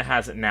 Cult of Luna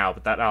has it now,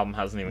 but that album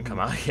hasn't even come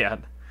out yet.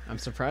 I'm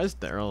surprised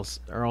the Earl's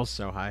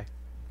so high.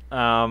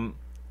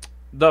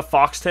 The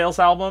Foxtails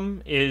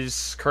album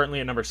is currently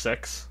at number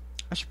 6.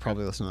 I should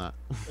probably listen to that.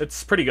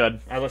 It's pretty good.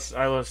 I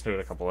listened to it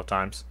a couple of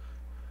times.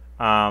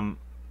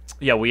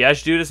 We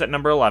As Dude is at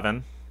number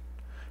 11.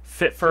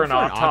 Fit for an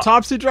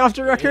Autopsy dropped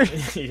a record?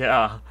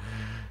 Yeah.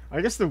 I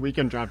guess The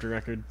Weeknd dropped a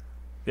record.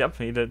 Yep,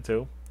 he did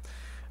too.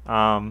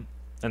 And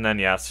then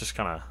it's just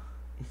kind of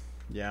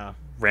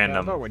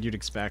random. About what you'd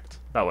expect.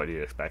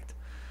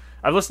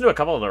 I've listened to a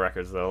couple of the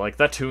records though. Like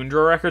that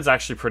Tundra record's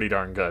actually pretty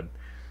darn good.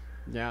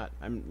 Yeah,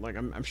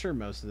 I'm sure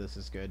most of this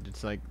is good.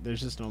 It's like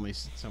there's just only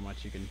so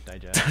much you can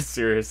digest.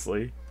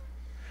 Seriously,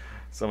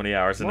 so many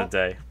hours in a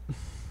day.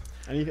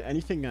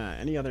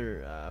 Any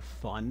other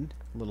fun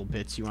little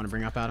bits you want to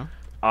bring up, Adam?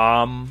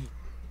 I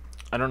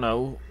don't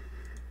know.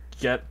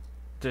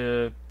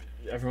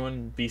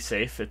 Everyone be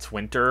safe. It's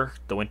winter.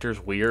 The winter's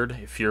weird.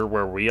 If you're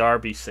where we are,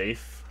 be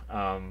safe.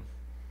 I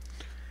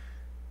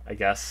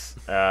guess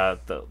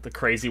the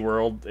crazy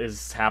world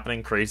is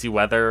happening. Crazy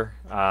weather.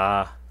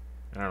 I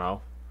don't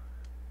know.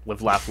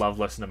 Live, laugh, love.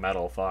 Listen to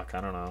metal. Fuck. I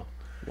don't know.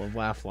 Live,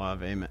 laugh,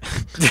 love. Amen.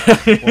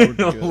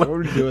 What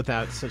would we do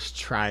without such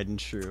tried and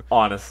true,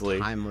 honestly,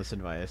 timeless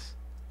advice?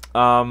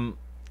 I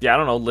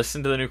don't know.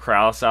 Listen to the new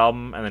Krauss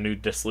album and the new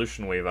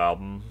Dissolution Wave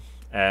album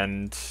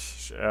and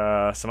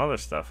some other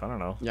stuff. I don't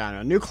know. Yeah, I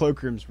know. New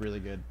Cloakroom's really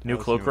good. New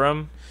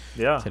Cloakroom.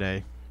 Yeah.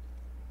 Today.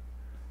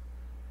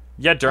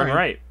 Yeah, darn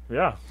right.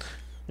 Yeah.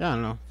 Yeah, I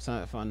don't know. It's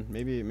not fun.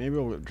 Maybe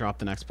we'll drop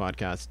the next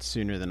podcast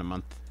sooner than a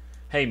month.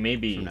 Hey,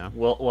 maybe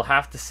we'll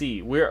have to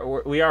see.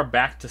 We are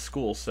back to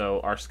school,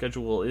 so our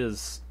schedule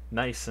is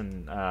nice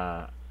and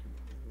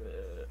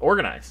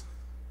organized.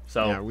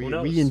 So yeah,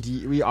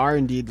 we are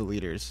indeed the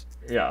leaders.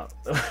 Yeah.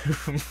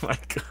 Oh my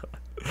god.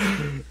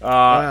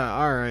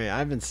 All right.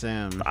 I've been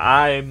Sam.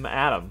 I'm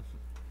Adam.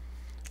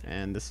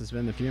 And this has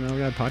been the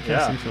PMMetalGuide podcast.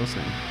 Yeah. Thanks for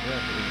listening. Yeah.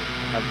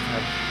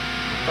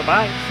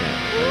 Bye-bye.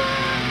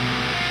 Yeah.